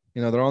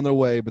 They're on their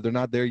way, but they're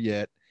not there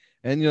yet.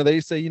 And they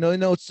say,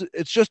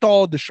 it's just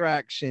all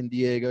distraction,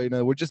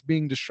 Diego. We're just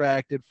being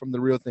distracted from the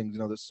real things.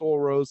 The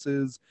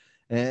Soroses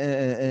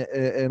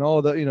and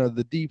all the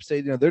the deep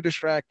state. They're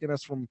distracting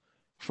us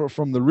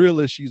from the real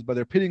issues, but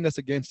they're pitting us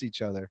against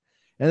each other.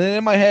 And then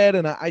in my head,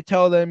 and I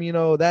tell them,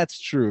 that's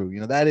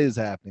true. That is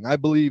happening. I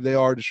believe they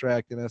are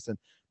distracting us, and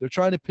they're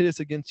trying to pit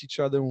us against each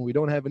other when we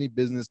don't have any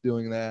business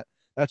doing that.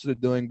 That's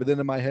what they're doing. But then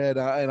in my head,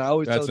 I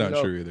always that's tell them,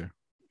 not true either.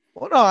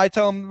 Well, no, I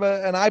tell them,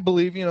 and I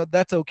believe,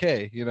 that's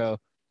okay.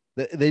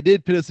 They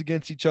did pit us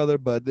against each other,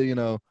 but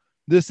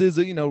this is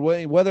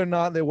whether or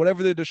not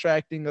whatever they're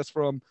distracting us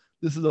from,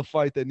 this is a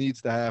fight that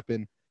needs to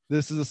happen.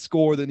 This is a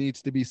score that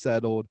needs to be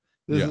settled.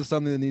 This is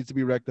something that needs to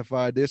be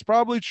rectified. It's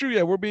probably true.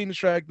 Yeah, we're being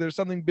distracted. There's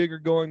something bigger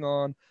going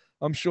on.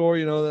 I'm sure,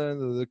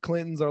 the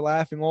Clintons are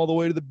laughing all the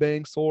way to the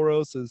bank.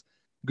 Soros is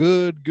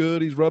good.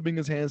 He's rubbing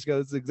his hands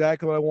together. It's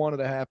exactly what I wanted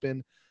to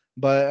happen.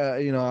 But,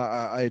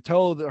 I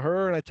tell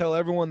her and I tell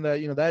everyone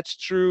that, that's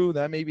true.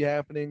 That may be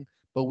happening,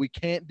 but we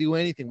can't do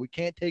anything. We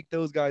can't take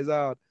those guys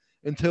out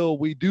until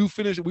we do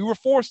finish. We were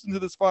forced into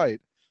this fight,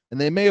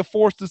 and they may have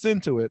forced us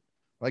into it.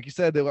 Like you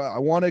said, I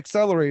want to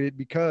accelerate it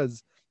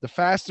because the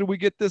faster we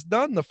get this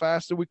done, the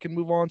faster we can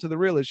move on to the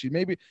real issue.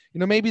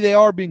 Maybe they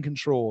are being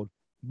controlled,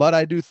 but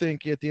I do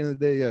think at the end of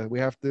the day, yeah, we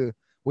have to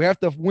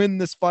win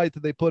this fight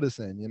that they put us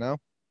in,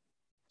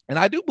 And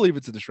I do believe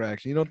it's a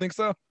distraction. You don't think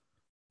so?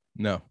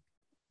 No.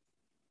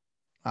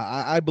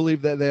 I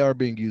believe that they are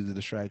being used as a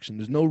distraction.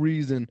 There's no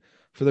reason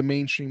for the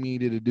mainstream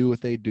media to do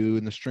what they do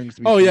and the strings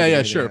to be. Oh,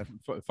 yeah, sure.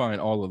 Fine,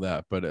 all of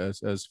that. But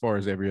as far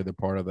as every other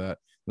part of that,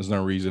 there's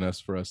no reason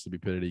for us to be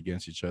pitted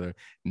against each other.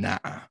 Nah.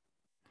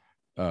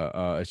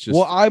 It's just.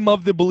 Well, I'm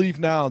of the belief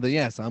now that,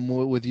 yes, I'm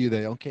with you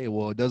that, okay,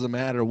 well, it doesn't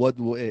matter what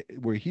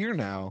we're here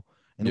now.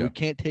 And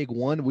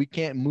we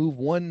can't move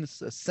 1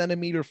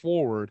 centimeter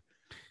forward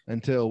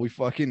until we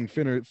fucking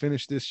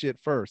finish this shit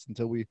first,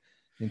 until we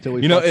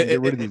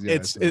get rid of these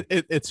guys.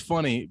 It's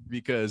funny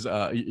because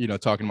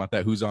talking about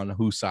that, who's on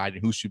whose side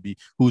and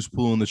who's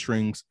pulling the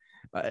strings.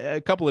 A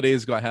couple of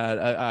days ago,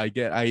 I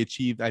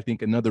achieved, I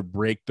think, another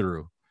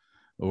breakthrough,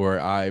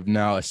 or I've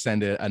now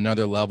ascended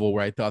another level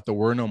where I thought there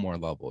were no more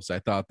levels. I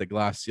thought the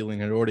glass ceiling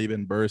had already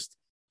been burst.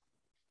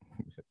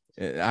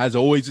 As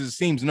always, it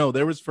seems, no,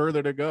 there was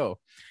further to go,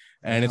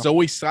 and it's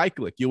always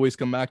cyclic. You always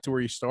come back to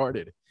where you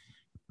started,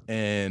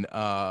 and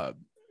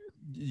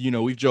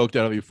we've joked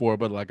about it before,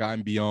 but like,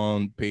 I'm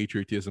beyond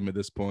patriotism at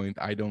this point.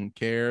 I don't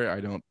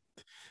care.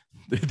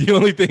 The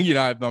only thing,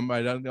 I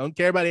don't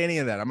care about any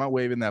of that. I'm not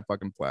waving that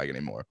fucking flag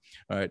anymore.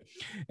 All right.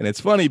 And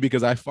it's funny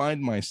because I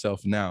find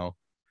myself now,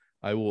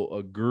 I will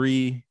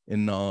agree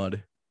and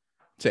nod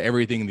to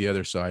everything the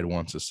other side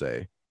wants to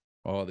say.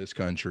 Oh, this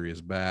country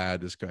is bad.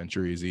 This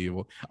country is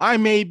evil. I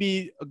may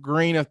be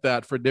agreeing with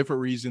that for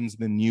different reasons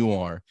than you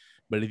are,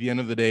 but at the end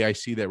of the day, I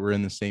see that we're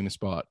in the same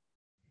spot.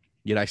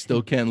 Yet I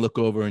still can't look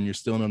over and you're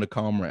still not a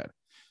comrade.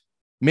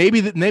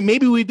 Maybe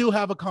we do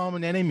have a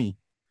common enemy.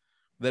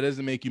 That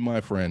doesn't make you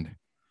my friend.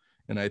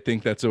 And I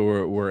think that's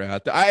where we're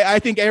at. I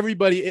think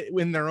everybody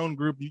in their own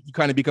group, you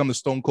kind of become the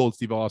Stone Cold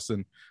Steve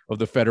Austin of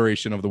the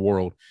Federation of the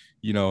World,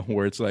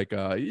 where it's like,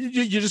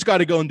 you just got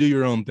to go and do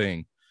your own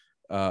thing.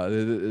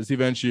 It's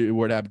eventually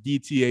where to have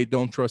DTA,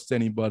 don't trust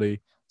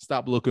anybody,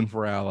 stop looking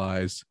for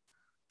allies.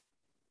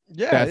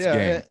 That's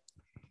game.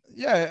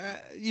 Yeah,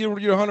 you're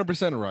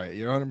 100% right.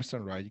 You're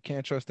 100% right. You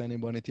can't trust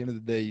anybody. At the end of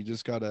the day, you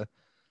just gotta,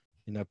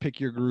 pick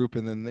your group,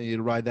 and then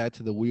you ride that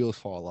till the wheels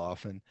fall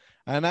off. And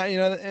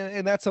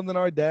and that's something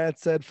our dad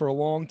said for a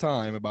long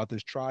time about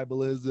this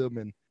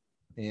tribalism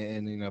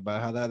and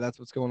about how that's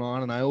what's going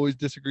on. And I always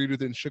disagreed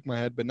with it and shook my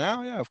head. But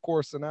now, yeah, of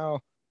course. So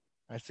now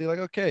I see, like,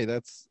 okay,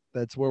 that's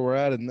where we're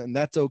at, and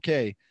that's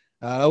okay.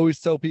 I always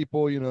tell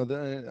people,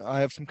 I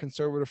have some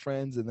conservative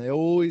friends, and they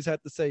always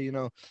have to say,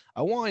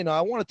 I want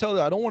to tell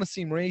you, I don't want to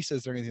seem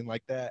racist or anything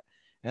like that.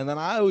 And then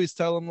I always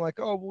tell them, like,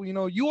 oh,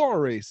 well, you are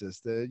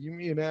racist.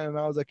 And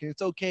I was like,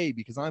 it's okay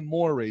because I'm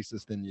more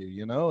racist than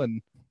you,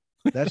 and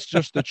that's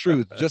just the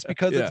truth. Just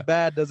because it's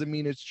bad doesn't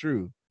mean it's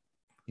true.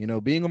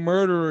 Being a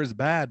murderer is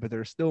bad, but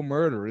there's still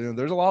murder.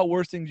 There's a lot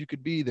worse things you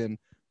could be than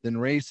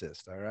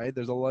racist. All right.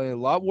 There's a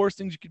lot worse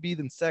things you could be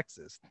than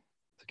sexist.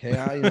 Okay,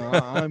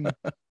 I'm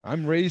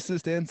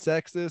racist and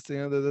sexist.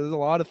 There's a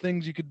lot of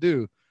things you could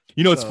do.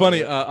 It's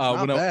funny.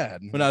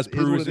 When I was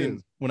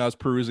perusing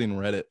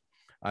Reddit,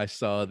 I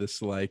saw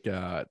this, like,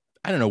 I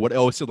don't know what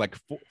else, like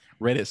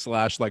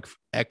Reddit / like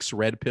ex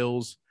red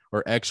pills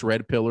or ex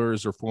red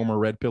pillars or former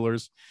red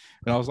pillars,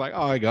 and I was like,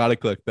 oh, I gotta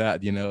click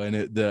that, and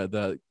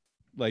the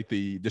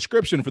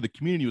description for the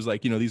community was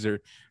like, these are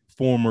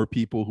former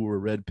people who were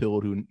red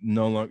pilled who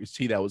no longer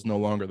see that was no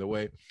longer the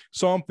way.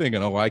 So I'm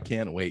thinking, oh, I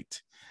can't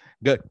wait.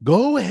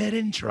 Go ahead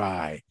and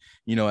try,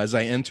 as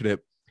I entered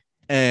it.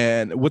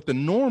 And what the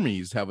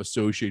normies have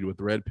associated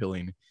with red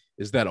pilling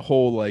is that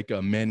whole, like,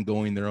 men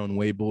going their own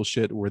way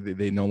bullshit, where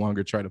they no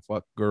longer try to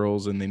fuck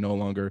girls, and they no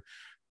longer,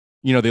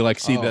 they like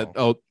see that,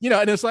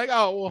 and it's like,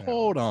 oh, well,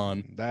 hold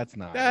on. That's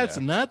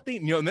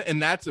nothing,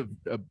 and that's a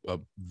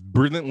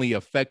brilliantly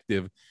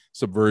effective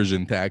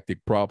subversion tactic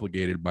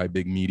propagated by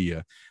big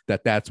media,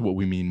 that's what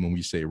we mean when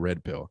we say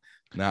red pill.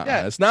 Nah,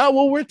 that's not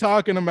what we're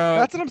talking about.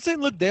 That's what I'm saying.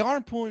 Look, they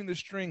aren't pulling the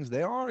strings.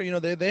 They are,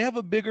 they have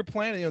a bigger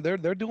plan.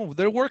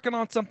 They're working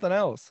on something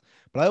else.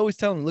 But I always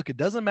tell them, look, it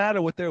doesn't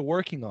matter what they're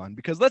working on,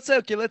 because let's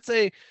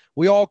say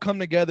we all come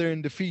together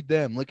and defeat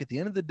them. Look, at the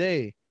end of the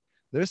day,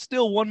 there's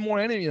still one more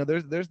enemy.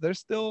 There's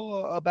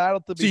still a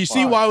battle to be. So you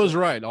see why I was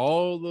right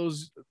all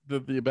those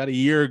about a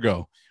year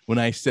ago when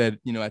I said,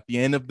 at the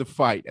end of the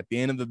fight, at the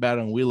end of the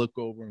battle, and we look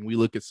over and we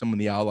look at some of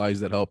the allies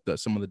that helped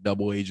us, some of the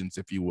double agents,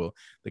 if you will,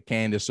 the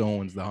Candace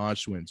Owens, the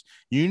Hodgwins.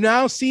 You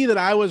now see that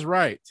I was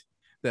right.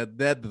 That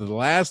the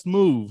last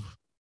move,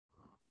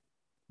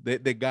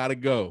 they got to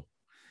go.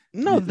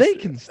 No, they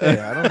can stay.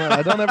 I don't know.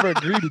 I don't ever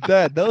agree with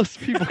that. Those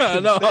people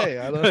can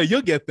stay.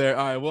 You'll get there.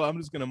 All right. Well, I'm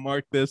just gonna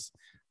mark this.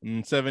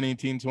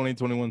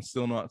 7/18/2021,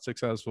 still not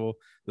successful.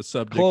 The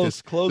subject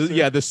is closer.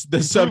 Yeah, the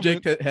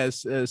subject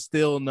has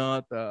still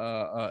not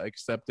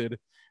accepted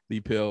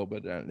the pill,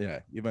 but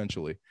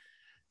eventually.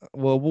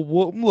 Well,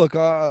 look,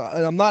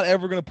 I'm not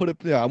ever gonna put it.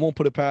 Yeah, I won't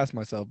put it past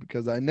myself,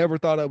 because I never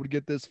thought I would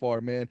get this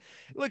far, man.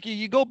 Look,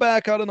 you go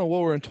back. I don't know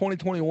what we're in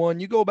 2021.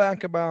 You go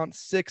back about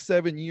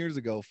 6-7 years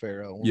ago,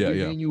 Pharaoh.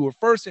 When you were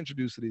first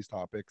introduced to these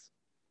topics.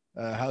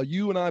 How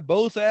you and I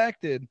both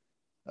acted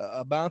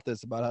about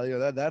this, about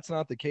how that's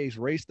not the case.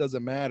 Race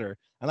doesn't matter,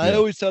 and I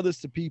always tell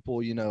this to people,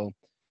 and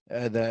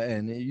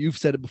you've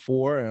said it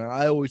before, and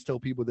I always tell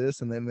people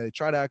this, and then they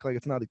try to act like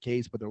it's not the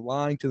case, but they're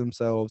lying to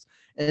themselves.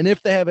 And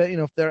if they have,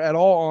 if they're at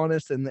all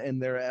honest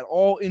and they're at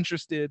all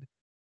interested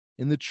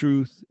in the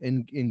truth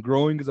and in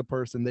growing as a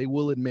person, they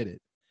will admit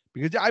it.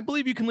 Because I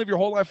believe you can live your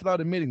whole life without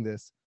admitting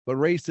this, but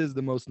race is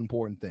the most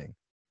important thing.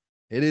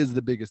 It is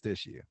the biggest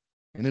issue,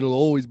 and it'll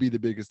always be the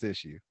biggest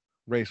issue.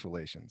 Race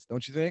relations,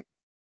 don't you think?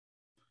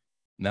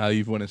 Now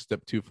you've went a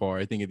step too far.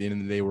 I think at the end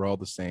of the day, we're all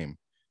the same.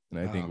 And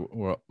I think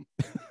we're all...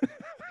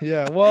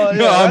 Yeah, well,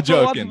 no, I'm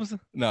joking.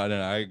 No,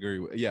 I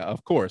agree. Yeah,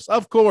 of course.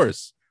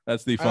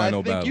 That's the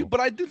final battle. But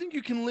I do think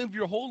you can live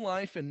your whole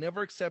life and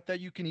never accept that.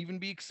 You can even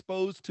be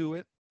exposed to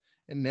it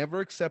and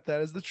never accept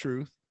that as the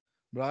truth.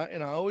 But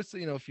I always say,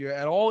 if you're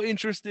at all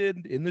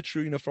interested in the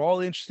truth, if you're all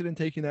interested in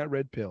taking that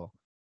red pill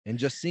and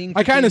just seeing,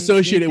 I kind of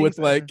associate it with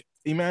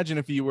imagine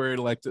if you were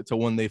to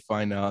one day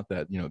find out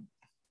that,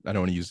 I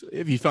don't want to use,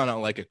 if you found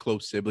out like a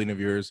close sibling of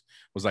yours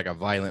was like a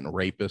violent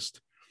rapist,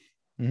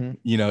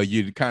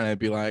 you'd kind of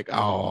be like,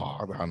 oh,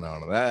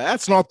 no,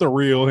 that's not the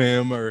real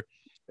him. Or,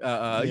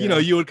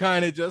 you would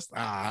kind of just,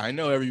 I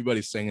know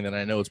everybody's saying that.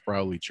 I know it's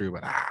probably true,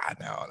 but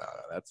no,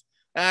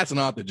 that's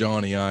not the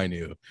Johnny I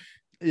knew.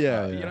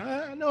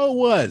 I know it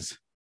was.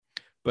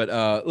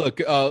 But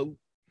look,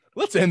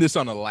 let's end this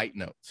on a light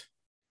note.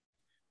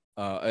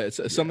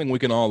 It's something we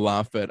can all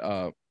laugh at.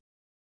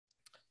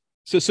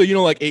 So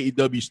like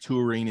AEW's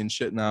touring and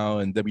shit now,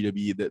 and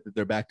WWE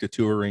they're back to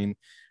touring,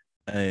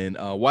 and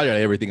why did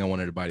everything I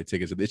wanted to buy the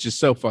tickets? It's just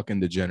so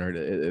fucking degenerate.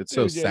 It's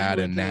so sad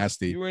and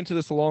nasty. You were into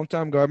this a long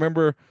time ago. I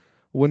remember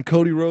when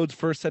Cody Rhodes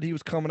first said he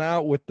was coming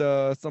out with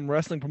some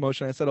wrestling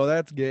promotion. I said, "Oh,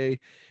 that's gay,"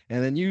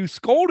 and then you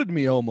scolded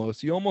me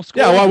almost. You almost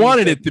scolded me. I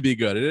wanted it to be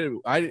good. It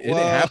didn't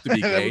have to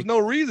be gay. There was no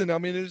reason. I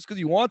mean, it's just because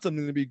you want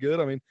something to be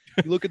good. I mean,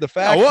 you look at the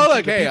facts.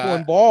 People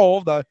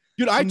involved.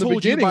 Dude, I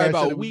told you by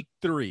about week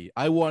 3.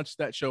 I watched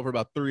that show for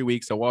about 3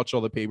 weeks. I watched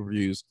all the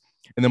pay-per-views,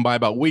 and then by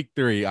about week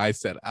 3, I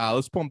said,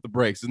 let's pump the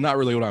brakes. It's not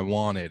really what I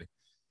wanted.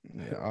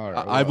 Yeah, all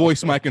right, I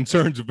voiced my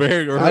concerns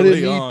very early on. I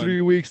didn't need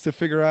 3 weeks to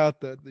figure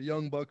out that the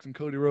Young Bucks and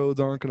Cody Rhodes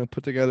aren't going to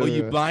put together. Well,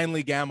 you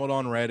blindly gambled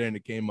on Reddit and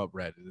it came up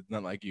Reddit. It's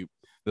not like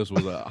this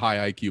was a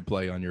high IQ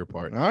play on your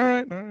part. All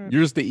right.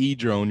 You're just the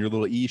E-drone, your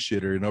little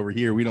E-shitter, and over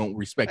here we don't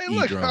respect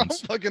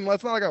E-drones. It's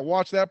not like I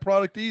watched that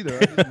product either.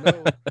 I didn't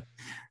know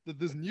that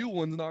this new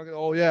one's not.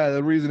 Oh yeah,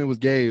 the reason it was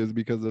gay was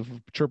because of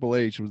Triple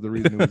H was the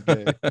reason it was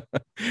gay.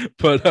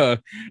 But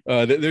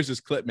there's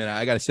this clip, man.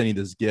 I got to send you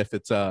this GIF.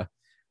 It's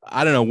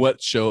I don't know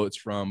what show it's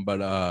from,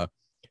 but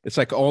it's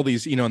like all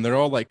these, and they're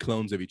all like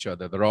clones of each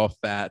other. They're all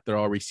fat. They're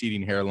all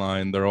receding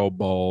hairline. They're all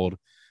bald.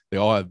 They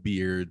all have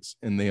beards,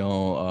 and they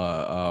all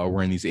are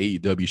wearing these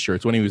AEW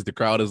shirts. When the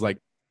crowd is like,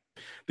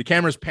 the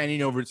camera's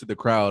panning over to the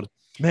crowd.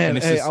 Man,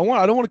 hey, I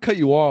don't want to cut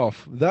you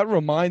off. That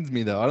reminds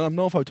me, though. I don't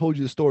know if I've told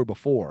you the story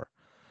before.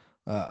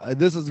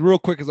 This is real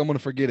quick because I'm going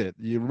to forget it.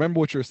 You remember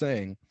what you're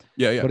saying?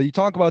 Yeah. But you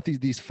talk about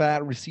these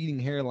fat receding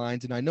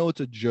hairlines, and I know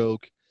it's a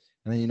joke.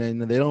 And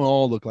they don't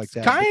all look like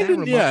that.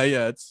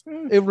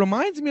 It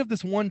reminds me of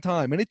this one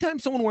time. Anytime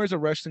someone wears a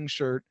wrestling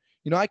shirt,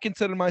 I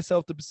consider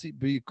myself to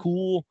be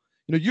cool.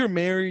 You're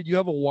married, you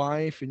have a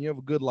wife, and you have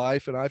a good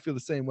life, and I feel the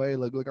same way.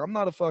 Like I'm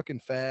not a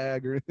fucking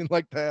fag or anything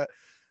like that.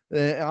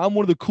 I'm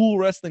one of the cool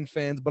wrestling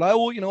fans, but I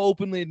will,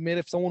 openly admit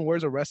if someone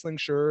wears a wrestling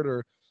shirt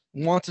or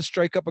wants to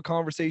strike up a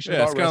conversation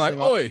about wrestling. It's kind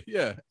of like,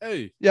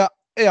 hey. Yeah,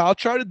 I'll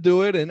try to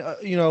do it, and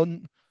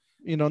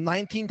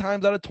 19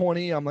 times out of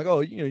 20, I'm like,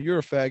 oh, you're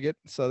a faggot.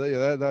 So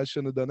that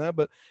shouldn't have done that.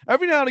 But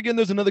every now and again,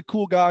 there's another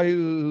cool guy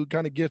who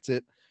kind of gets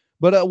it.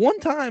 But one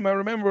time I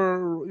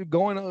remember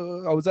going,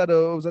 I was at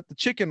the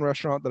chicken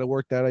restaurant that I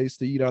worked at. I used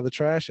to eat out of the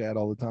trash at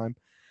all the time.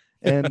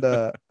 And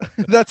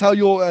that's how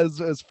you'll,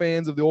 as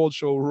fans of the old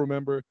show,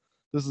 remember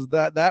this is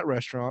that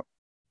restaurant.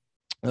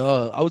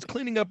 I was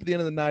cleaning up at the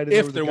end of the night. And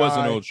if there was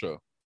an old show.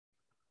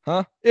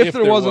 Huh? If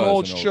there was an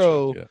old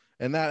show yeah.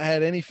 And that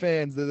had any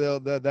fans,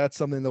 that's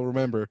something they'll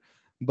remember.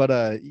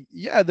 But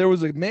yeah, there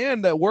was a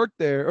man that worked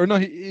there, or no,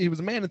 he was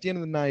a man at the end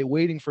of the night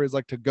waiting for his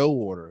like to-go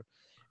order,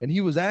 and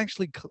he was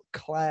actually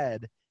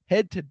clad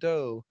head to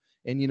toe.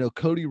 And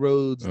Cody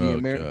Rhodes, the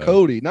American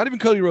Cody, not even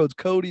Cody Rhodes,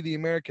 Cody the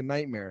American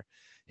Nightmare.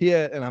 He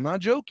had, and I'm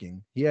not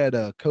joking, he had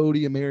a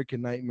Cody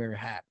American Nightmare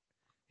hat.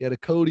 He had a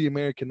Cody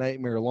American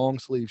Nightmare long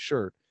sleeve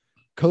shirt.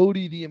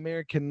 Cody the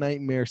American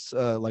Nightmare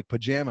like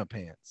pajama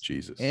pants.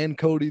 Jesus. And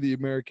Cody the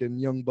American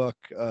Young Buck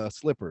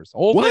slippers.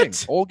 Whole thing.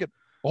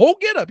 Whole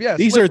get up. Yeah.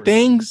 These slippers. Are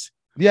things.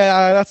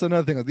 Yeah, that's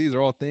another thing. These are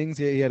all things.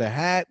 He had a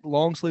hat,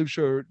 long sleeve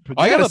shirt.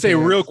 I gotta say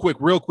real quick,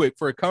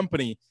 for a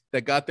company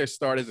that got their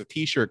start as a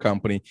t-shirt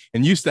company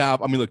and used to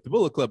have, I mean, look, the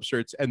Bullet Club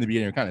shirts in the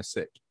beginning are kind of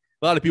sick.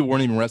 A lot of people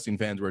weren't even wrestling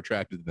fans were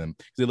attracted to them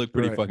because they look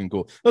pretty fucking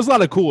cool. There's a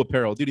lot of cool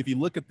apparel, dude. If you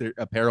look at their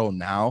apparel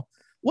now,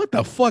 what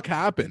the fuck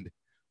happened?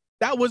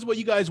 That was what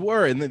you guys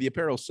were, and then the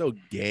apparel's so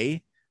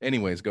gay.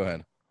 Anyways, go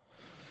ahead.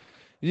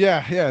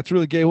 Yeah, it's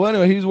really gay. Well,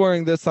 anyway, he's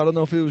wearing this. I don't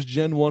know if it was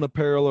Gen 1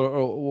 apparel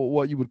or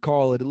what you would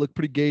call it. It looked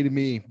pretty gay to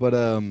me. But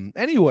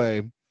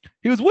anyway,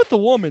 he was with a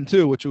woman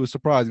too, which was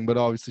surprising. But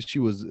obviously, she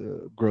was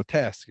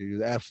grotesque.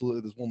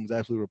 This woman was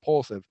absolutely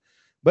repulsive.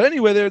 But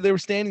anyway, they were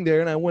standing there,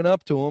 and I went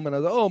up to him, and I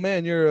was like, "Oh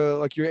man,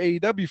 you're an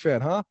AEW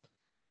fan, huh?"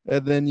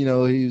 And then he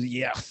was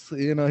yes,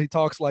 he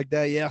talks like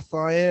that. Yes,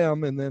 I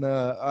am. And then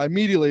I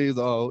immediately was,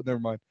 oh, never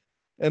mind,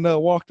 and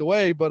walked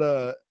away.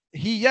 But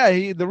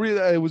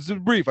it was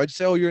brief. I just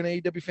said, "Oh, you're an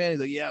AEW fan?"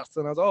 He's like, "Yes."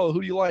 And I was, "Oh, who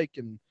do you like?"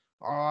 And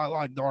I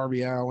like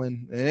Darby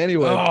Allin. And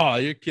anyway, oh,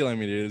 you're killing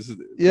me, dude.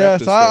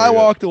 So I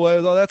walked away. I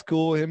was, oh, that's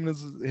cool. Him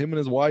and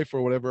his wife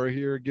or whatever are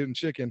here getting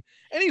chicken.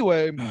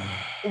 Anyway,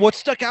 what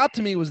stuck out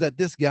to me was that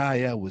this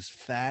guy was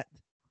fat.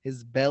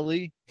 His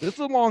belly. This is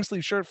a long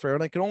sleeve shirt, fair,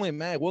 and I can only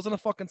imagine it wasn't a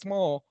fucking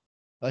small.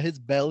 His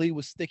belly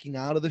was sticking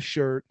out of the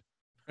shirt,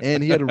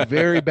 and he had a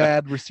very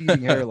bad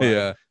receding hairline.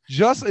 Yeah.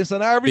 So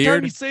now every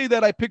time you say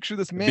that, I picture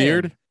this man.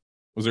 Beard?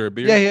 Was there a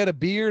beard? Yeah, he had a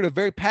beard, a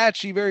very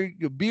patchy,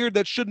 beard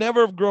that should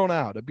never have grown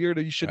out. A beard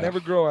that you should never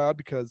grow out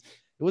because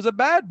it was a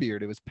bad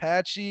beard. It was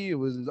patchy. It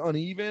was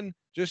uneven.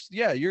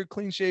 You're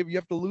clean shaven. You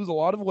have to lose a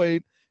lot of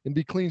weight and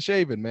be clean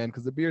shaven, man,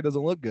 because the beard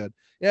doesn't look good.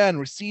 Yeah, and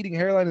receding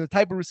hairline, and the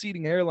type of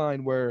receding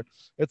hairline where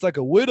it's like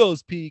a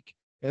widow's peak,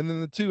 and then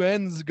the two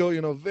ends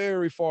go,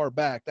 very far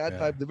back. That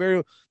type,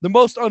 the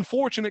most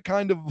unfortunate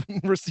kind of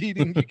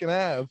receding you can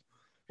have,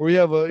 where you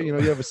have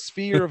a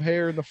sphere of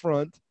hair in the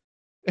front,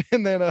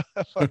 and then a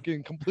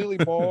fucking completely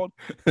bald,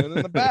 and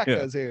then the back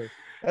has hair.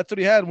 That's what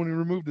he had when he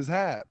removed his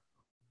hat.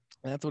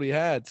 That's what he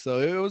had. So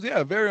it was,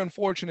 very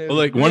unfortunate. Well,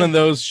 like one of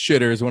those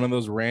shitters, one of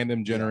those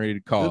random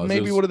generated calls.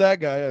 Maybe one of that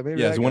guy.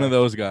 It's one of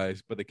those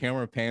guys, but the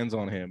camera pans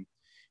on him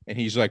and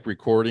he's like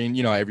recording.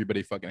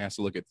 Everybody fucking has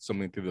to look at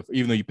something through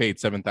even though you paid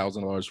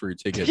 $7,000 for your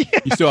ticket,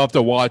 you still have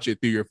to watch it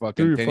through your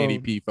fucking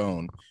 1080p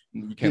phone.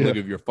 You can't look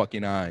at your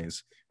fucking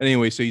eyes.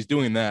 Anyway, so he's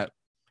doing that.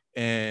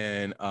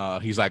 And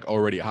he's like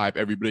already hype.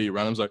 Everybody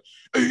around him's like,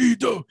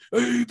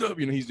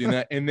 AEW, he's doing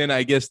that. And then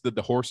I guess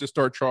the horses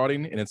start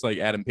trotting and it's like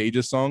Adam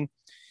Page's song.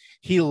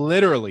 He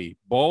literally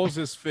balls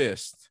his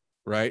fist,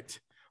 right?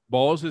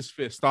 Balls his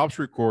fist, stops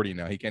recording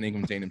now. He can't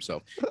even contain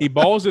himself. He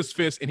balls his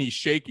fist and he's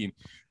shaking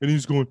and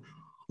he's going,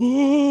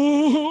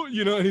 oh,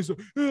 and he's like,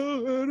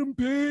 oh, Adam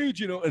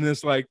Page, and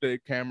it's like the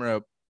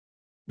camera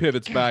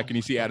pivots back and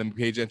you see Adam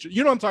Page enter.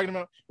 You know what I'm talking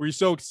about? Where you're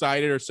so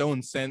excited or so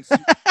incensed.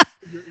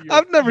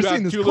 I've never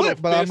seen this clip,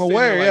 but I'm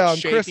aware. On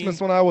shaking, Christmas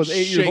when I was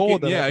 8 years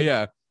old.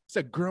 Yeah. It's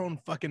a grown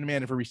fucking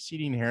man with a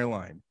receding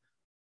hairline,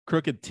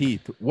 crooked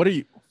teeth. What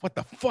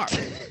the fuck?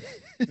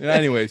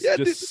 Anyways,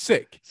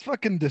 sick. It's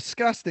fucking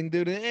disgusting,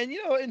 dude. And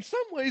in some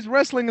ways,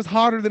 wrestling is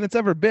hotter than it's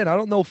ever been. I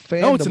don't know if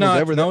fandom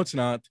it's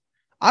not.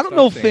 I don't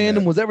know if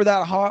fandom was ever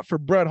that hot for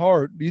Bret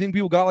Hart. Do you think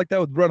people got like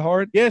that with Bret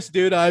Hart? Yes,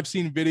 dude. I've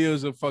seen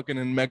videos of fucking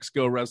in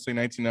Mexico wrestling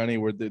 1990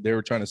 where they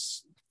were trying to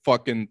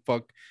fucking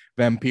fuck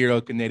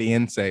Vampiro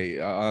Canadiense.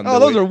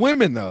 Those are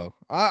women though.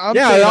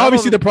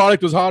 Obviously the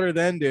product was hotter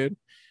then, dude.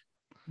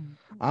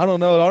 I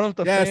don't know. I don't know if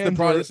the fans the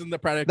product. Isn't the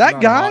product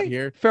that guy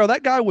here? Farrell,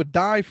 that guy would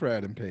die for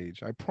Adam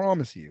Page. I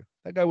promise you,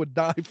 that guy would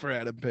die for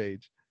Adam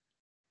Page.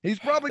 He's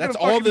probably gonna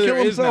fucking kill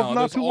himself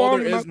not too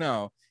long. There is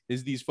now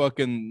is these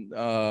fucking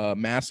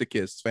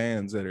masochist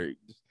fans that are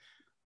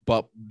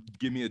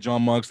give me a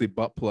John Moxley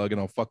butt plug and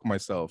I'll fuck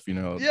myself,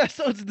 Yeah,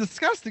 so it's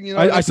disgusting,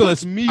 I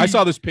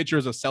saw this picture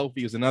as a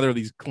selfie as another of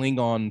these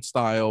Klingon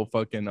style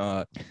fucking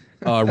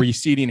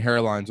receding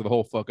hairlines where the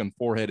whole fucking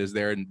forehead is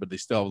there, but they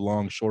still have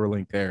long shoulder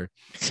length hair.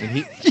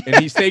 And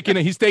he's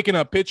taking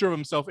a picture of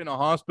himself in a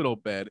hospital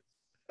bed.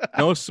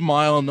 No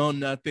smile, no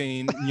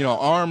nothing,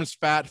 arms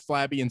fat,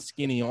 flabby, and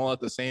skinny all at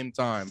the same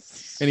time.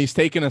 And he's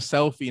taking a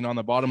selfie, and on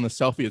the bottom of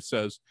the selfie it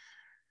says,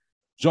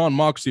 John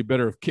Moxley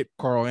better have kicked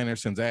Carl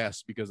Anderson's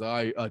ass because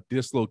I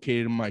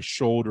dislocated my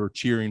shoulder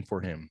cheering for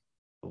him.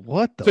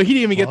 What the So he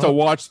didn't even get to fuck?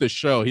 watch the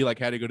show. He like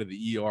had to go to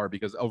the ER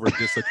because over a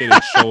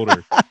dislocated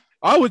shoulder.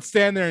 I would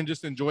stand there and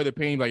just enjoy the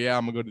pain. Like, yeah,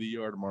 I'm gonna go to the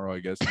ER tomorrow, I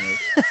guess.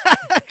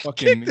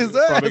 Fucking his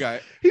ass.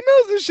 Guy. He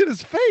knows this shit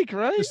is fake,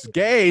 right? This is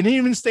gay, and he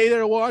didn't even stay there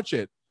to watch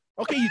it.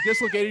 Okay, you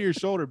dislocated your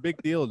shoulder. Big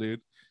deal,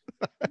 dude.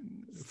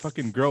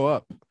 Fucking grow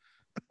up.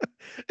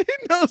 He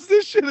knows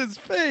this shit is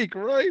fake,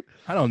 right?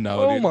 I don't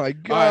know. Oh dude. my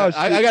gosh.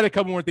 I got a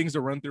couple more things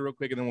to run through real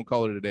quick, and then we'll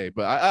call it a day.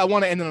 But I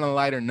want to end on a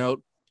lighter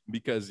note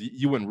because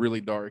you went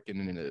really dark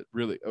and in a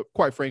really,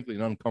 quite frankly,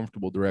 an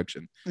uncomfortable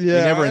direction.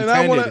 Yeah, never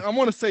intended. I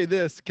want to say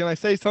this. Can I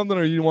say something,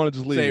 or you want to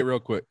just leave? Say it real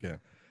quick. Yeah.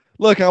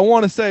 Look, I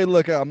want to say,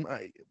 look,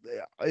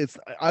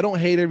 I don't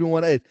hate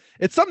everyone.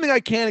 It's something I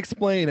can't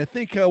explain. I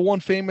think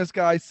one famous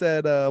guy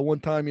said one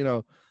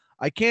time,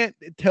 I can't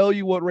tell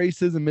you what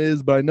racism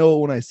is, but I know it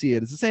when I see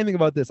it. It's the same thing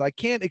about this. I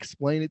can't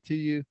explain it to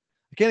you.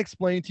 I can't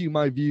explain to you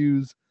my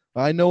views.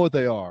 I know what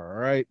they are. All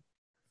right.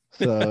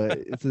 So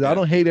I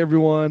don't hate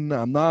everyone.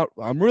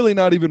 I'm really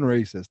not even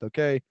racist.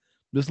 Okay.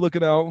 I'm just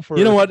looking out for,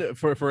 you know what,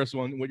 for first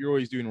one, what you're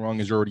always doing wrong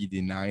is you're already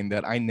denying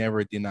that. I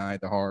never deny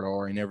the hard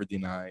R. I never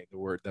deny the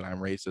word that I'm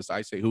racist.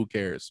 I say, who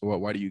cares?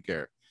 Why do you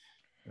care?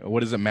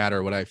 What does it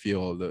matter what I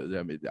feel?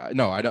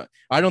 No, I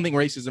don't think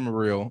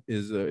racism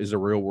is a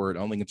real word. I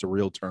don't think it's a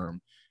real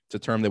term. It's a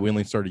term that we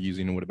only started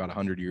using about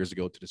 100 years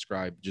ago to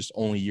describe just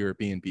only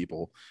European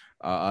people.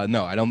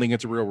 No, I don't think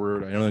it's a real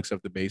word. I don't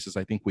accept the basis.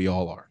 I think we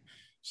all are.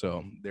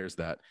 So there's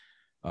that.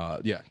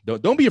 Yeah,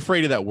 don't be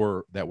afraid of that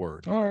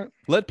word. All right.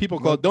 Let people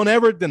call it. Don't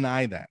ever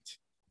deny that.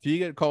 If you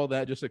get called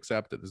that, just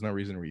accept it. There's no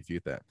reason to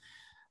refute that.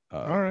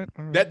 All right.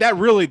 That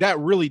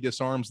really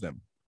disarms them.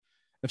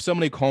 If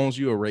somebody calls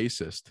you a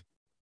racist,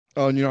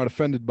 oh, and you're not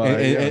offended by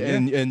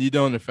it, and you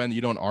don't offend,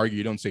 you don't argue,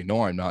 you don't say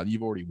no, I'm not.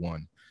 You've already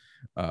won.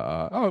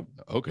 Oh,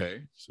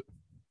 okay. So,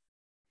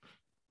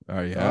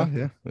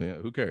 yeah.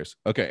 Who cares?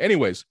 Okay.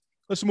 Anyways,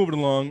 let's move it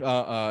along.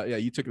 Yeah,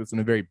 you took this in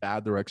a very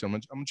bad direction. I'm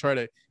gonna try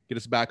to get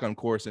us back on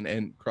course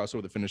and cross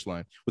over the finish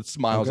line with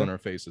smiles on our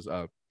faces.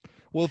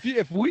 Well,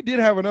 if we did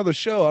have another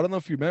show, I don't know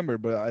if you remember,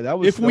 but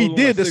this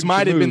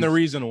might have been the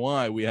reason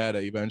why we had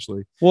it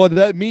eventually. Well,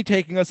 that me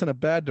taking us in a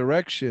bad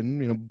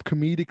direction,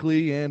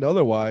 comedically and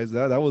otherwise,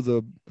 that was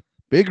a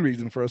big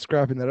reason for us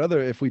scrapping that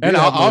other. If we did, and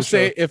I'll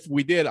say if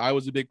we did, I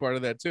was a big part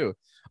of that too.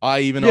 I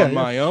even on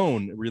my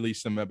own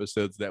released some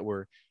episodes that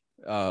were,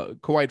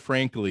 quite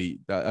frankly,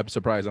 I'm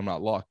surprised I'm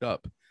not locked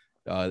up.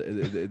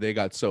 They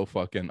got so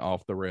fucking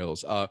off the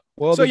rails.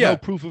 Well, there's no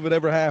proof of it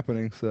ever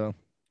happening, so.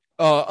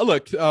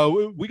 Look,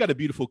 we got a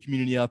beautiful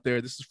community out there.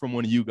 This is from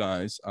one of you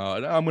guys.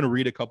 I'm going to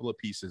read a couple of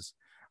pieces,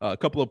 a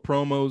couple of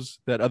promos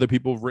that other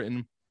people have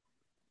written.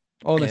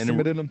 Oh, they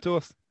submitted them to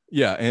us?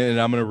 Yeah, and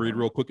I'm going to read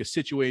real quick a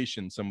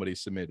situation somebody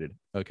submitted.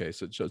 Okay,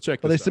 so check this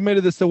out. They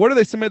submitted this to, where do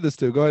they submit this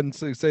to? Go ahead and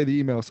say the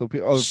email. So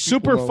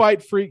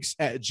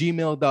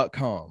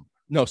superfightfreaks@gmail.com.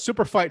 No,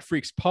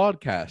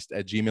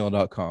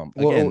 superfightfreakspodcast@gmail.com.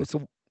 Again,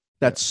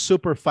 that's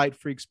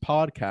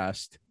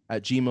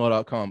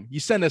superfightfreakspodcast@gmail.com. You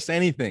send us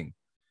anything.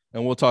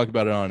 And we'll talk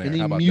about it on air.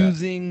 Any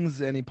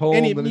musings, any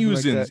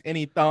poems,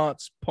 any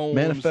thoughts, poems,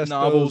 manifestos,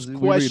 novels,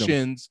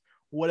 questions,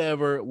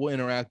 whatever. We'll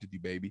interact with you,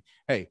 baby.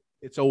 Hey,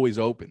 it's always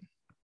open.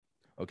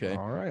 Okay.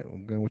 All right.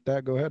 Well, with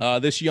that, go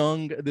ahead. This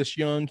young,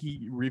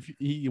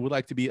 he would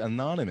like to be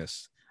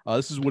anonymous.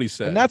 This is what he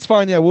said. And that's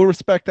fine. Yeah, we'll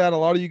respect that. A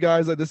lot of you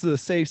guys, this is a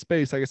safe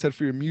space. Like I said,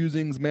 for your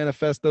musings,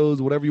 manifestos,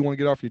 whatever you want to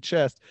get off your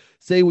chest,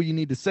 say what you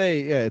need to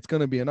say. Yeah, it's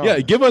going to be anonymous.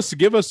 Yeah,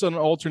 give us an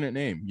alternate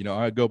name.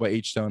 I go by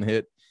H-Town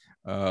Hit.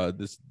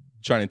 This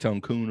Chinatown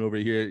Coon over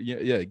here.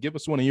 Yeah. Give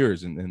us one of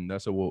yours, and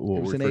that's what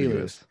we'll refer to you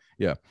as.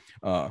 Yeah.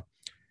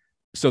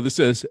 So this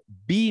says,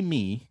 be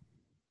me,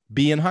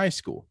 be in high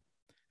school,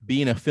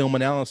 be in a film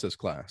analysis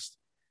class.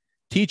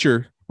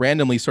 Teacher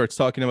randomly starts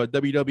talking about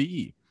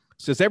WWE.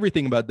 Says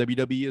everything about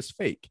WWE is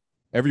fake.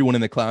 Everyone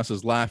in the class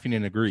is laughing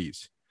and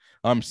agrees.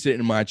 I'm sitting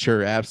in my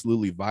chair,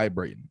 absolutely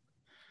vibrating.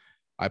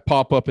 I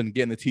pop up and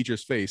get in the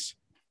teacher's face.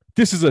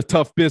 This is a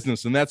tough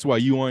business, and that's why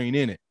you ain't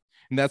in it.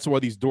 And that's why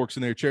these dorks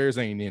in their chairs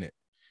ain't in it.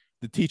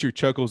 The teacher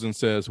chuckles and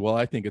says, well,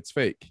 I think it's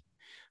fake.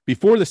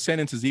 Before the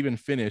sentence is even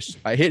finished,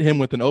 I hit him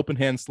with an open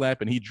hand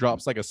slap and he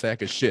drops like a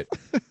sack of shit.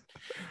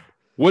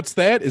 What's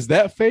that? Is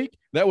that fake?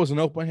 That was an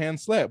open hand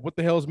slap. What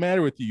the hell is the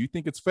matter with you? You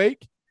think it's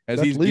fake?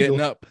 As he's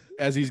getting up,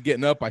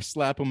 I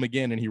slap him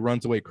again and he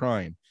runs away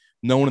crying.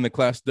 No one in the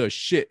class does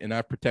shit, and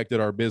I've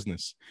protected our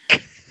business.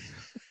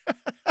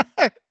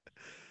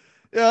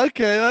 Yeah,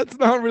 okay, that's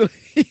not really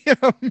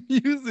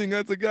amusing.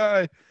 That's a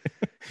guy.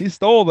 He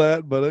stole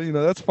that, but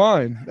that's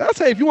fine.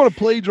 Hey, if you want to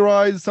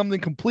plagiarize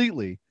something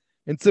completely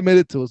and submit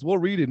it to us, we'll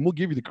read it and we'll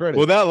give you the credit.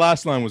 Well, that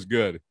last line was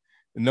good.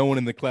 No one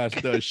in the class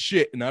does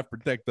shit, and I've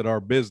protected our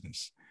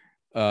business.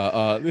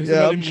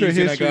 I'm sure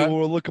history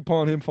will look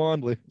upon him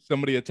fondly.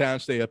 Somebody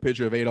attached a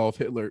picture of Adolf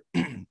Hitler,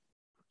 and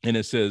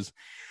it says,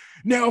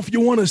 "Now, if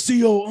you want to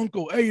see old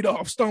Uncle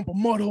Adolf stomp a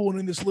mud hole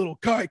in this little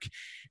kike,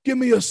 give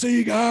me a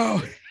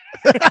seagull."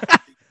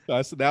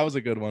 So that was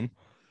a good one.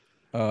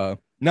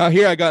 Now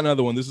here I got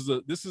another one. This is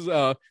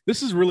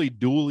really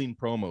dueling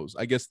promos.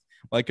 I guess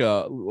like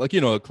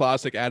a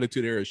classic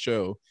Attitude Era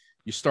show.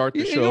 You start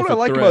the show. You know what I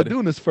like about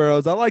doing this,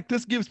 Pharaohs? I like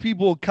this gives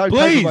people kind of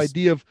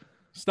idea of.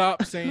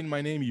 Stop saying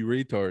my name, you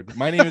retard.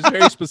 My name is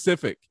very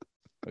specific.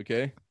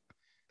 Okay.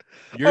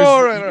 Yours,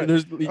 all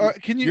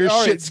right. Can you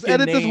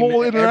edit this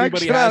whole interaction?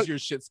 Everybody has your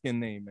shit skin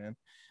name, man.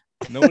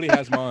 Nobody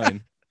has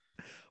mine.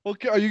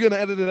 Okay, are you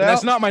gonna edit it out?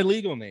 That's not my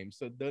legal name,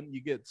 so don't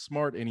you get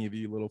smart, any of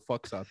you little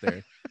fucks out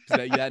there.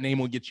 that name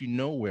will get you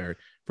nowhere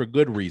for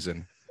good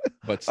reason.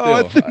 But still,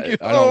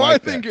 I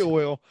think it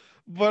will.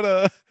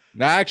 But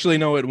actually,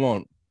 no, it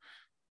won't.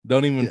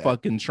 Don't even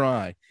fucking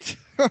try.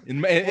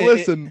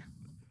 Listen,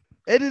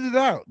 edit it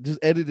out. Just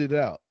edit it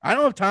out. I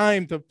don't have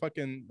time to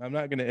fucking. I'm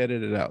not gonna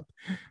edit it out.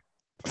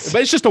 But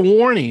it's just a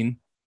warning.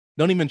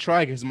 Don't even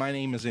try because my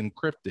name is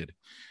encrypted,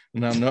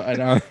 and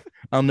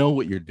I'll know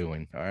what you're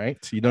doing. All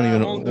right, so you don't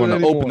even want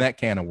to open that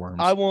can of worms.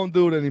 I won't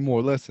do it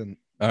anymore. Listen.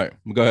 All right,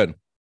 go ahead.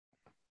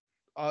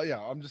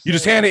 I'm just. You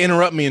just had to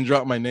interrupt me and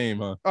drop my name,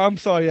 huh? I'm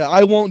sorry. Yeah,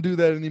 I won't do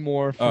that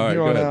anymore from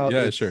here on out.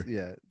 Yeah, sure.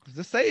 Yeah,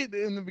 just say it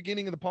in the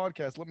beginning of the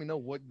podcast. Let me know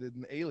what the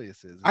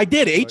alias is. I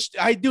did.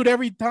 I do it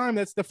every time.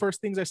 That's the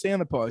first things I say on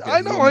the podcast.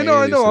 I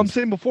know. I'm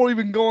saying before we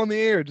even go on the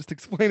air, just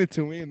explain it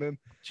to me, and then.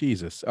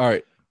 Jesus. All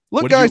right.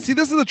 Look, guys. See,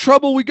 this is the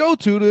trouble we go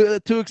to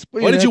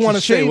explain. What did you want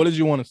to say? What did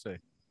you want to say?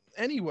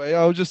 Anyway,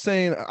 I was just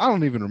saying. I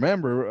don't even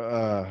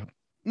remember.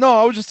 No,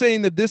 I was just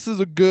saying that this is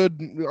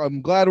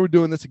I'm glad we're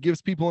doing this. It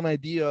gives people an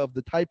idea of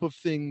the type of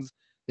things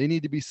they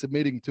need to be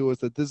submitting to us,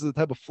 that this is the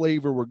type of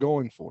flavor we're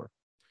going for.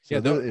 So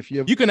if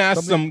you can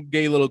ask some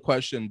gay little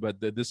question, but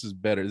this is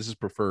better. This is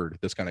preferred.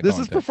 This kind of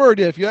content. Is preferred.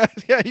 Yeah, if you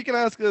you can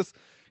ask us,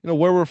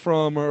 where we're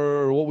from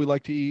or what we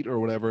like to eat or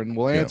whatever, and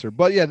we'll answer. Yeah.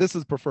 But yeah, this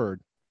is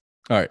preferred.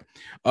 All right.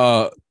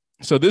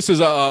 So this is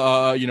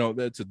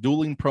it's a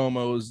dueling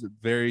promos,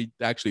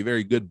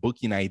 very good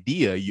booking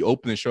idea. You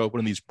open the show up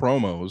one of these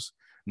promos.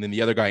 And then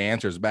the other guy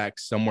answers back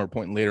somewhere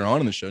point later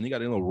on in the show, and you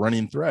got a little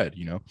running thread,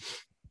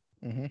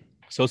 Mm-hmm.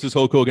 So it's this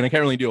Hulk Hogan. I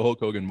can't really do a Hulk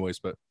Hogan voice,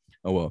 but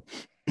oh well.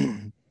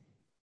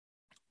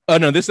 Oh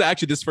no, this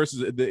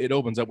first it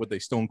opens up with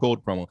a Stone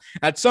Cold promo.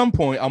 At some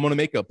point, I'm gonna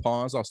make a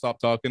pause. I'll stop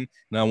talking,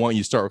 and I want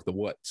you to start with the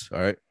what's. All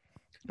right.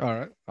 All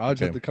right. I'll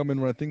just have to come in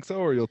when I think so,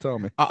 or you'll tell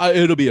me.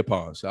 It'll be a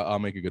pause. I'll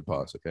make a good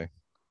pause. Okay.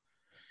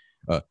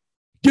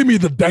 Give me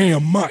the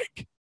damn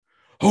mic,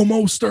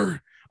 Homoster.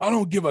 I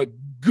don't give a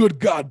good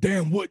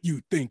goddamn what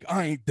you think.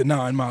 I ain't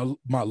denying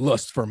my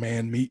lust for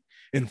man meat.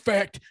 In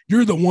fact,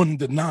 you're the one in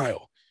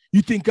denial.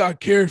 You think I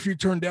care if you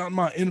turn down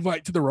my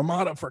invite to the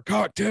Ramada for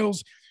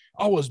cocktails?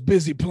 I was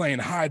busy playing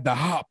hide the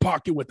hot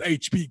pocket with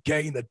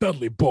HBK and the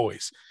Dudley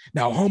Boys.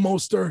 Now,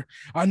 Homoster,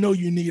 I know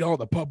you need all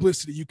the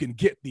publicity you can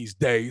get these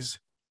days.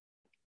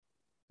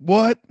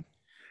 What?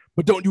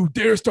 But don't you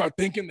dare start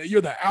thinking that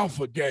you're the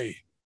alpha gay.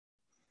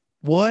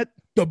 What?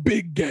 The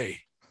big gay.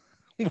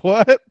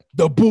 What?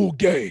 The bull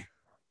gay.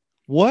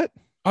 What?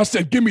 I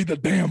said, give me the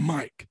damn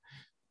mic.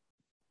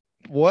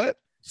 What?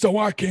 So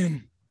I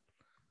can.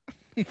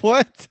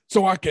 What?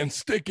 So I can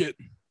stick it.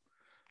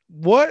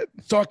 What?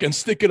 So I can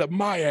stick it up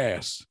my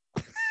ass.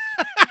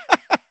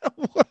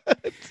 What?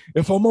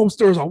 If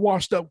Homoster's a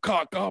washed up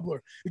cock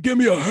gobbler, give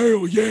me a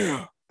hell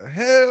yeah.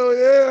 Hell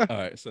yeah. All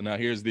right. So now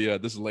here's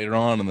this is later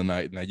on in the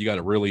night. Now you got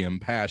a really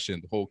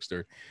impassioned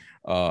Hulkster.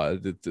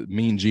 The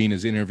Mean Gene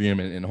is interviewing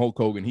him, and Hulk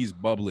Hogan, he's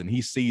bubbling,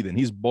 he's seething,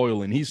 he's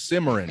boiling, he's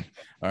simmering.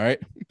 All right.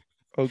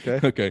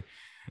 Okay.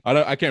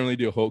 I can't really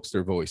do a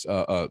Hulkster voice.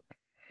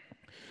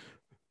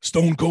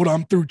 Stone Cold,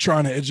 I'm through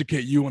trying to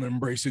educate you on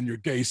embracing your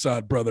gay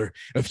side, brother.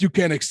 If you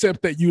can't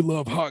accept that you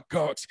love hot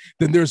cocks,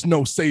 then there's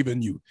no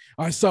saving you.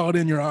 I saw it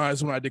in your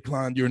eyes when I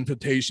declined your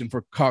invitation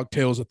for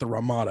cocktails at the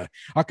Ramada.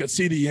 I could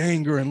see the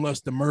anger and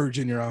lust emerge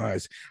in your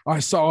eyes. I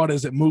saw it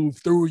as it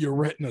moved through your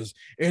retinas,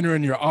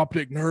 entering your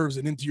optic nerves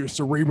and into your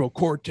cerebral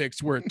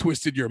cortex where it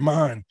twisted your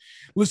mind.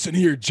 Listen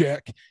here,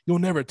 Jack. You'll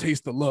never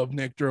taste the love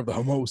nectar of the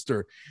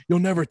Homoster. You'll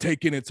never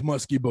take in its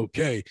musky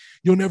bouquet.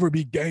 You'll never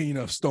be gay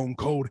enough, Stone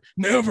Cold.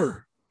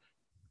 Never.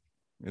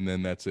 And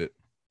then that's it.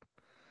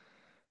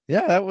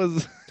 Yeah, that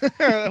was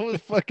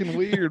fucking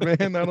weird,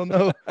 man. I don't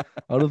know.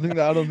 I don't think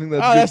that's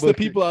that's the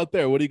people out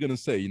there. What are you gonna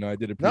say? I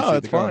did appreciate. No,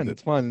 it's fine. Content.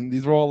 It's fine.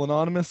 These are all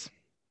anonymous.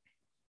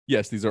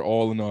 Yes, these are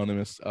all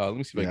anonymous. Let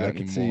me see if I got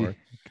any more. I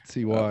can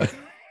see why.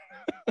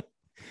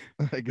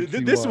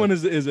 This one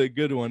is a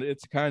good one.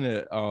 It's kind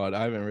of odd.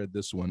 I haven't read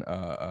this one.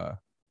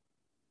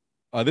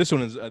 This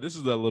one is this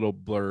is a little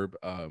blurb.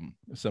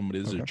 This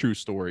is a true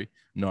story.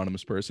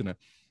 Anonymous person.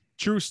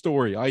 True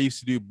story. I used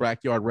to do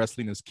backyard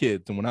wrestling as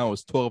kids, and when I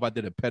was 12, I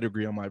did a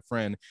pedigree on my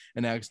friend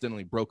and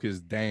accidentally broke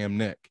his damn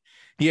neck.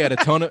 He had a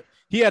ton of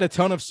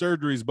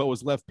surgeries, but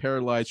was left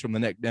paralyzed from the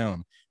neck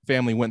down.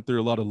 Family went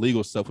through a lot of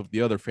legal stuff with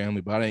the other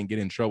family, but I didn't get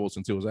in trouble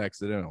since it was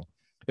accidental.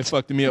 It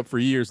fucked me up for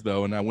years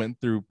though, and I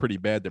went through pretty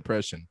bad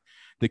depression.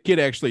 The kid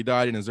actually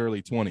died in his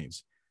early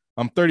 20s.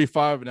 I'm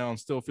 35 now and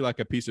still feel like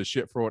a piece of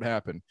shit for what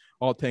happened.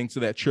 All thanks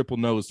to that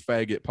triple-nosed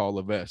faggot Paul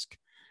Levesque.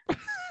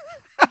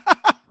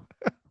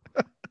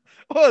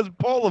 Well, it's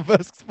Paul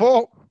Levesque's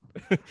fault.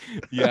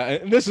 Yeah,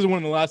 and this is one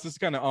of the last. This is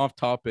kind of off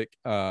topic.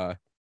 I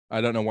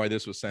don't know why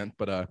this was sent,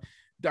 but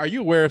are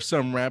you aware of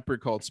some rapper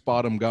called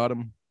Spot 'em Got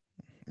 'em?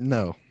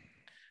 No.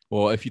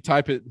 Well, if you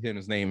type it in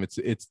his name, it's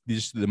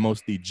just the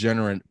most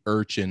degenerate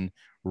urchin,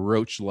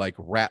 roach-like,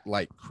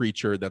 rat-like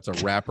creature that's a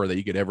rapper that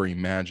you could ever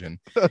imagine.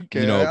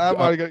 Okay, I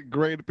might have got a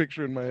great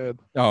picture in my head.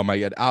 Oh my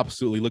god,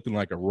 absolutely looking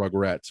like a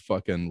Rugrats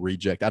fucking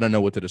reject. I don't know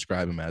what to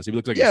describe him as. He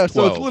looks like he's 12.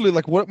 So it's literally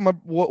like what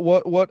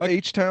like,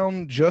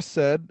 H-Town just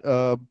said.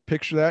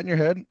 Picture that in your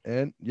head,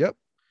 and yep,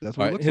 that's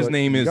what it looks his like.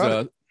 Name is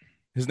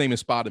his name is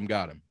Spot 'em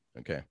Got 'em.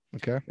 Okay.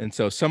 And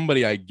so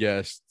somebody, I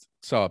guess,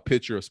 saw a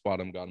picture of Spot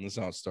 'em Got 'em. This is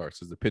how it starts.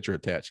 There's the picture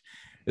attached.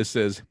 It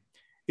says,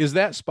 "Is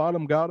that Spot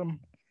 'em Got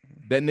 'em?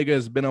 That nigga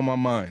has been on my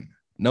mind.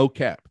 No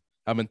cap.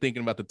 I've been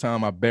thinking about the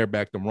time I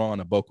barebacked him raw in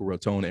a Boca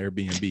Raton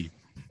Airbnb.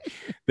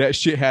 That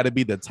shit had to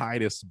be the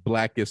tightest,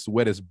 blackest,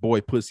 wettest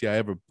boy pussy I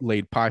ever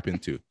laid pipe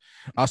into.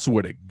 I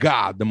swear to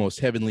God, the most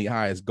heavenly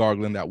high is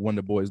gargling that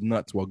Wonder Boy's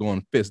nuts while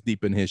going fist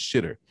deep in his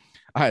shitter.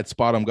 I had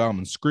Spot 'em Got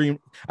 'em screaming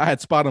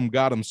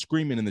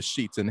in the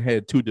sheets and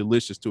head too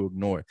delicious to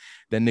ignore.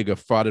 That nigga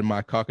frauded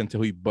my cock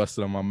until he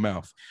busted on my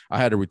mouth. I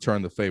had to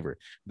return the favor.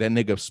 That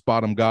nigga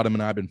Spot 'em Got 'em,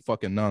 and I've been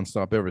fucking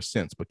nonstop ever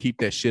since. But keep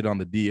that shit on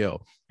the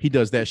DL. He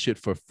does that shit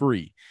for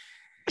free.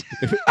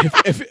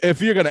 If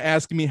you're gonna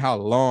ask me how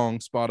long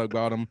Spot 'em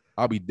Got 'em,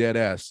 I'll be dead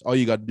ass. All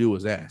you gotta do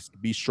is ask.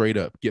 Be straight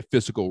up. Get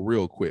physical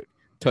real quick.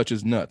 Touch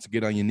his nuts,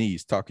 get on your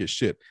knees, talk his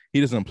shit.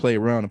 He doesn't play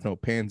around with no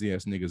pansy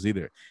ass niggas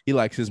either. He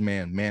likes his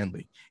man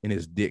manly and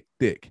his dick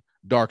thick.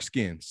 Dark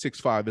skin,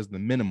 6'5" is the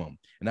minimum.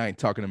 And I ain't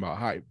talking about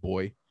height,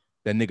 boy.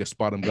 That nigga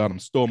Spot 'em Got 'em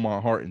stole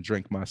my heart and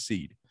drank my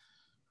seed."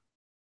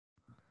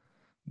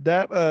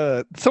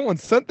 That someone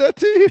sent that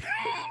to you?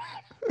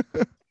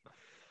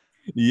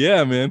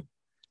 Yeah, man.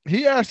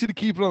 He asked you to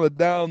keep it on the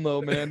down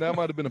low, man. That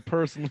might have been a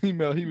personal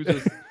email. He was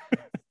just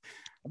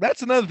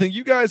That's another thing.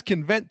 You guys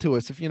can vent to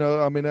us if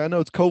I mean, I know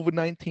it's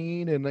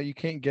COVID-19 and you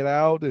can't get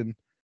out, and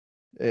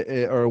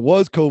or it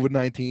was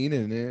COVID-19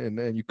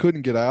 and you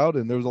couldn't get out,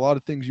 and there was a lot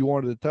of things you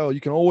wanted to tell.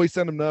 You can always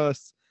send them to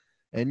us,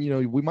 and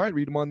we might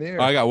read them on the air.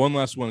 I got one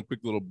last one, a quick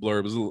little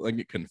blurb. It's like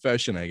a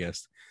confession, I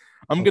guess.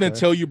 I'm gonna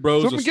tell you,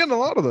 bros. So I've been getting a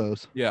lot of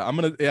those. Yeah,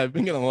 I've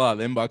been getting a lot.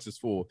 The inbox is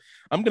full.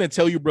 I'm gonna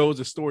tell you, bros,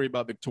 a story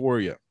about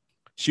Victoria.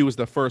 She was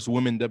the first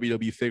woman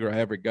WWE figure I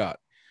ever got.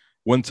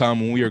 One time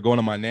when we were going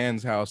to my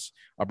nan's house,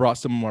 I brought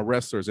some of my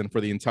wrestlers, and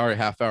for the entire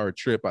half-hour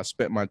trip, I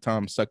spent my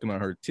time sucking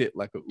on her tit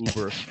like a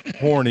uber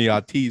horny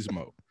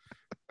autismo.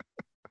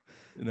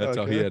 And that's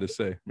all he had to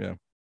say. Yeah.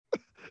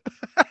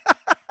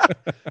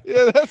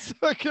 Yeah, that's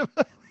fucking.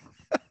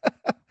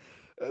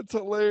 That's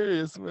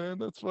hilarious, man.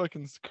 That's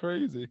fucking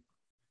crazy.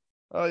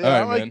 Oh yeah,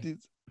 I like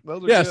these.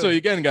 Yeah. Good. So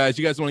again, guys,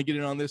 you guys want to get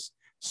in on this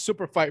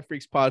Super Fight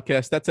Freaks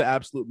podcast? That's an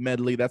absolute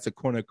medley. That's a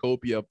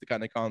cornucopia of the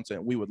kind of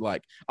content we would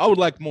like. I would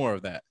like more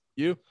of that.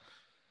 You?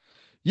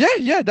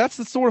 Yeah, that's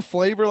the sort of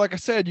flavor. Like I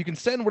said, you can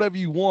send whatever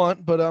you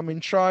want, but I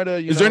mean, try to.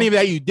 Is there any of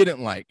that you didn't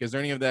like? Is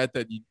there any of that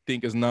you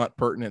think is not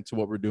pertinent to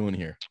what we're doing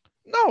here?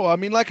 No, I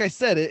mean, like I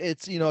said,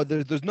 it's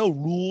there's no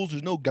rules,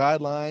 there's no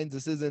guidelines.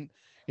 This isn't,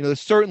 there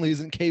certainly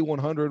isn't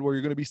K100 where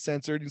you're going to be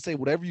censored. You can say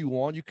whatever you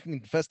want. You can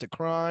confess to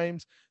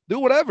crimes, do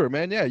whatever,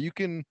 man. Yeah, you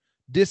can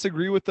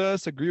disagree with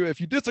us.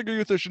 If you disagree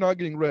with us, you're not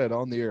getting read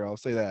on the air. I'll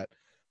say that.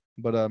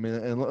 But I mean,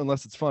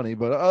 unless it's funny.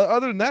 But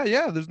other than that,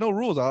 yeah, there's no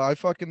rules. I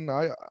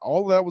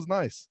all of that was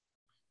nice.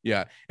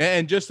 Yeah,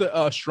 and just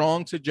a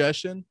strong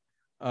suggestion.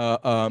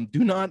 Do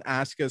not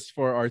ask us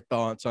for our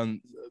thoughts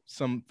on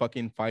some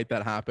fucking fight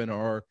that happened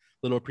or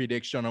little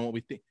prediction on what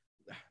we think.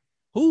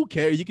 Who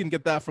cares? You can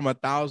get that from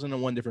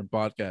 1,001 different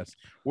podcasts.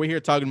 We're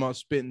here talking about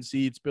spitting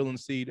seed, spilling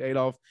seed,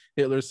 Adolf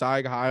Hitler,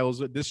 Sieg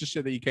Heils. This is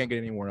shit that you can't get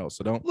anywhere else.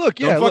 So don't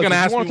fucking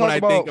ask me what I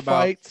think about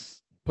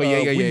fights.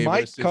 We might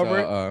versus,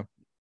 cover it.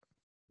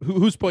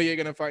 Who's Poirier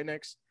gonna fight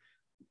next?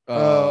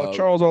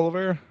 Charles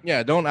Oliveira.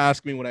 Yeah, don't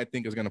ask me what I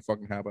think is gonna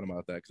fucking happen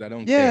about that because I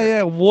don't care.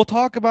 Yeah, we'll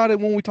talk about it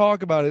when we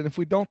talk about it. And if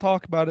we don't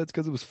talk about it, it's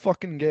because it was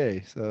fucking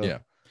gay. So yeah,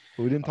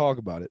 we didn't talk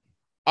about it.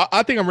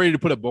 I think I'm ready to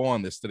put a bow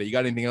on this today. You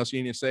got anything else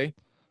you need to say?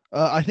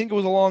 I think it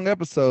was a long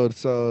episode,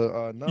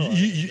 so no.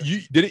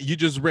 You did it. You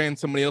just ran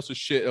somebody else's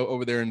shit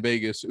over there in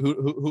Vegas.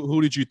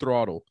 Who did you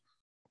throttle?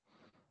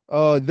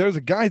 There's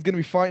a guy who's gonna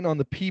be fighting on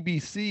the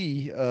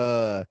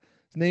PBC.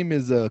 His name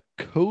is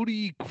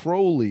Cody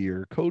Crowley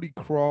or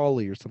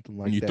something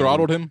like that. And you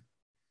throttled him?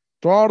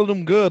 Throttled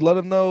him good. Let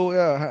him know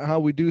how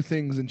we do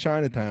things in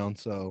Chinatown.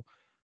 So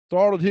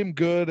throttled him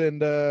good, and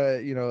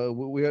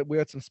we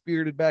had some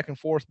spirited back and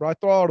forth. But I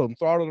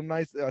throttled him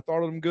nice. I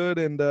throttled him good,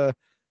 and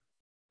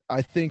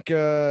I think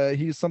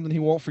he's something he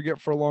won't forget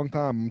for a long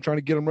time. I'm trying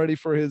to get him ready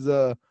for his.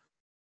 I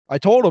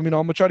told him, I'm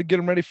gonna try to get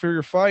him ready for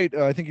your fight.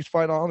 I think he's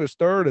fighting on his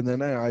third, and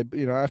then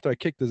after I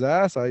kicked his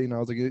ass, I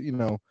was like,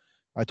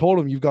 I told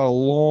him you've got a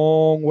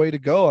long way to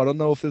go. I don't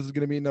know if this is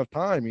going to be enough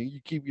time.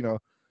 You keep,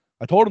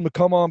 I told him to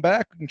come on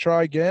back and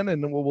try again,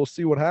 and then we'll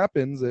see what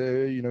happens.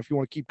 If you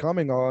want to keep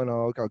coming on,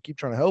 I'll keep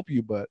trying to help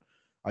you. But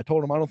I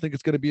told him I don't think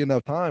it's going to be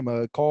enough time.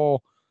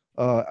 Call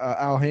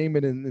Al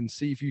Heyman and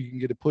see if you can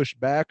get it pushed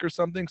back or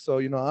something. So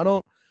I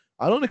don't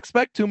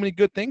expect too many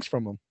good things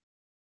from him.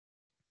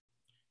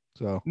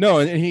 So no,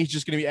 and he's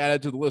just going to be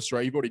added to the list,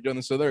 right? You've already done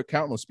this, so there are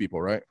countless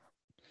people, right?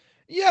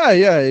 Yeah,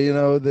 yeah. You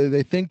know,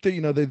 they think that,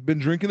 you know, they've been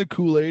drinking the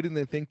Kool-Aid and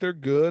they think they're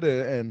good,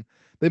 and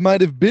they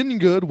might have been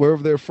good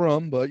wherever they're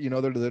from, but you know,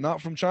 they're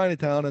not from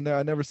Chinatown, and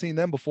I've never seen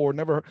them before.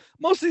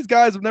 Most of these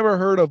guys I've never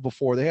heard of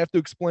before. They have to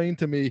explain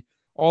to me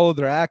all of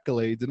their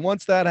accolades, and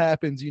once that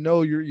happens, you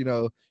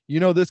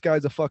know this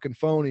guy's a fucking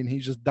phony, and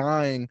he's just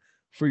dying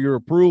for your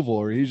approval,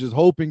 or he's just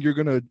hoping you're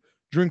gonna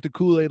drink the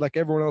Kool-Aid like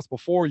everyone else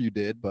before you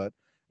did. But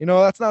you know,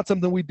 that's not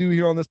something we do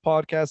here on this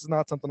podcast. It's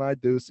not something I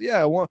do. So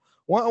yeah,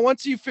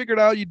 once you figured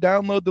out, you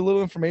download the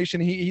little information.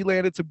 He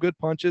landed some good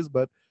punches,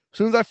 but as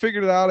soon as I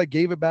figured it out, I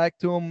gave it back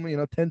to him, you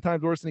know, 10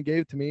 times worse than he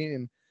gave it to me.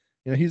 And,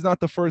 you know, he's not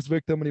the first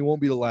victim and he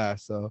won't be the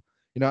last. So,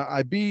 you know,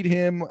 I beat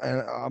him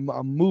and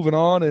I'm moving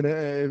on.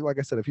 And like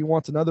I said, if he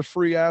wants another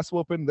free ass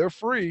whooping, they're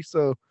free.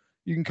 So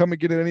you can come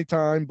and get it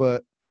anytime.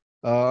 But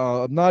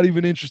I'm not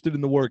even interested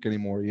in the work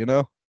anymore, you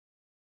know?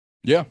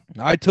 Yeah.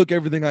 I took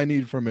everything I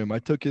needed from him. I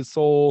took his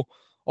soul,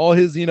 all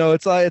his, you know,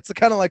 it's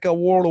kind of like a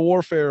World of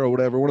Warfare or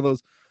whatever. One of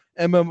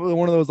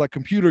those like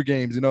computer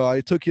games, you know,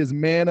 I took his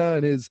mana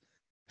and his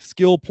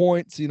skill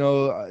points, you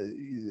know.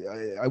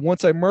 I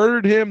once I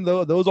murdered him,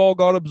 those all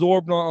got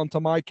absorbed onto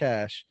my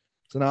cache.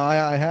 So now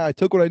I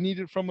took what I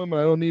needed from him, and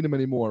I don't need him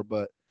anymore.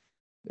 But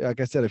like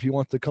I said, if he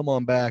wants to come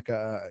on back,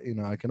 you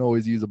know, I can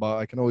always use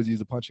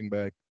a punching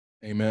bag.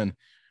 Amen.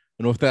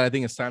 And with that, I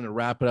think it's time to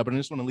wrap it up. And I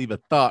just want to leave a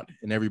thought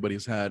in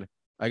everybody's head.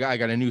 I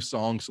got a new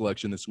song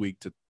selection this week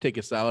to take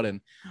us out.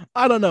 And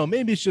I don't know,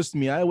 maybe it's just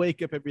me. I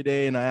wake up every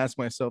day and I ask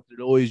myself, did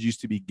it always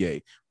used to be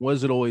gay?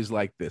 Was it always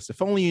like this?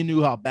 If only you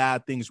knew how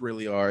bad things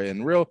really are.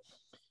 And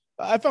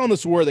I found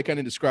this word that kind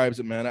of describes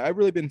it, man. I've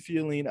really been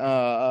feeling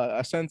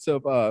a sense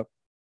of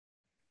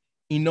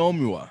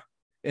inomua.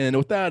 And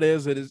what that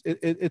is,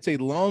 it's a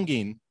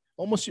longing,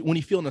 almost when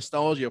you feel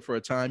nostalgia for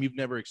a time you've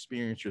never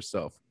experienced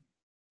yourself.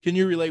 Can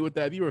you relate with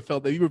that? Have you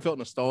ever felt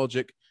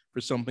nostalgic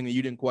for something that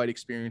you didn't quite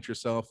experience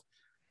yourself?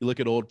 You look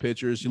at old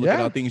pictures, you look at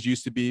how things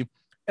used to be.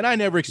 And I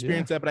never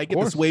experienced that, but I get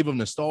this wave of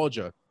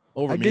nostalgia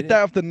over me. I get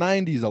that with the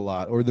 90s a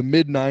lot, or the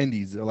mid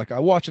 90s. Like I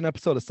watch an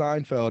episode of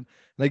Seinfeld and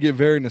I get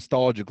very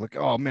nostalgic. Like,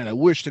 oh man, I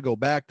wish to go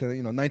back to,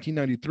 you know,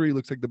 1993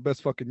 looks like the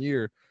best fucking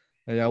year.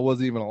 And I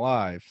wasn't even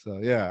alive. So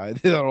yeah, I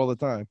do that all the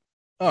time.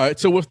 All right.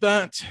 So with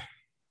that,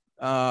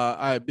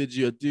 I bid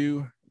you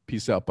adieu.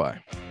 Peace out.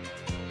 Bye.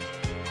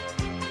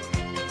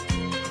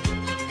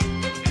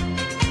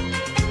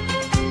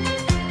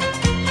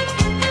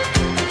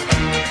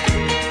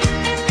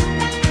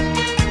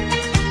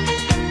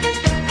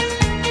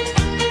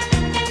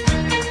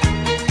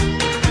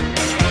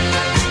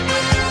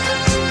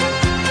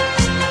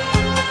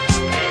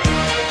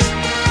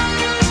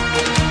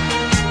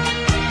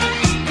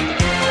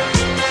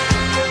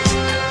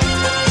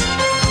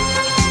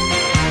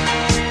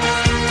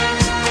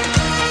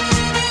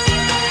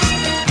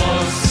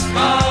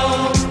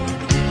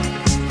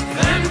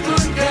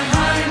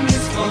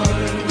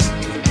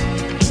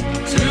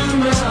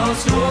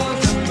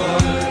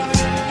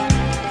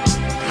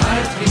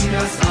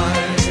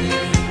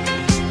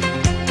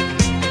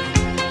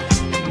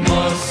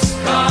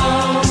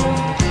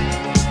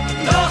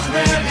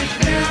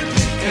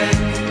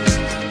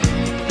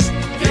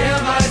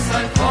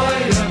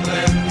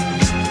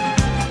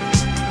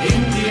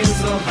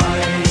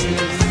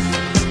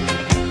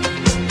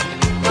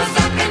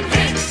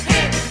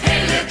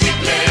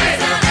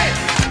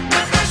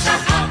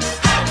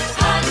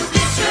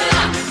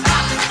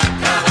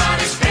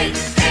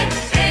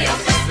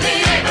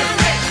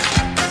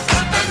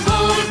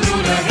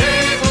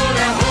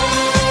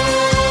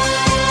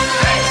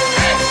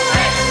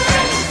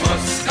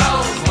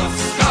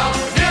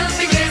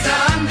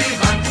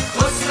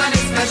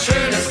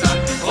 Schöne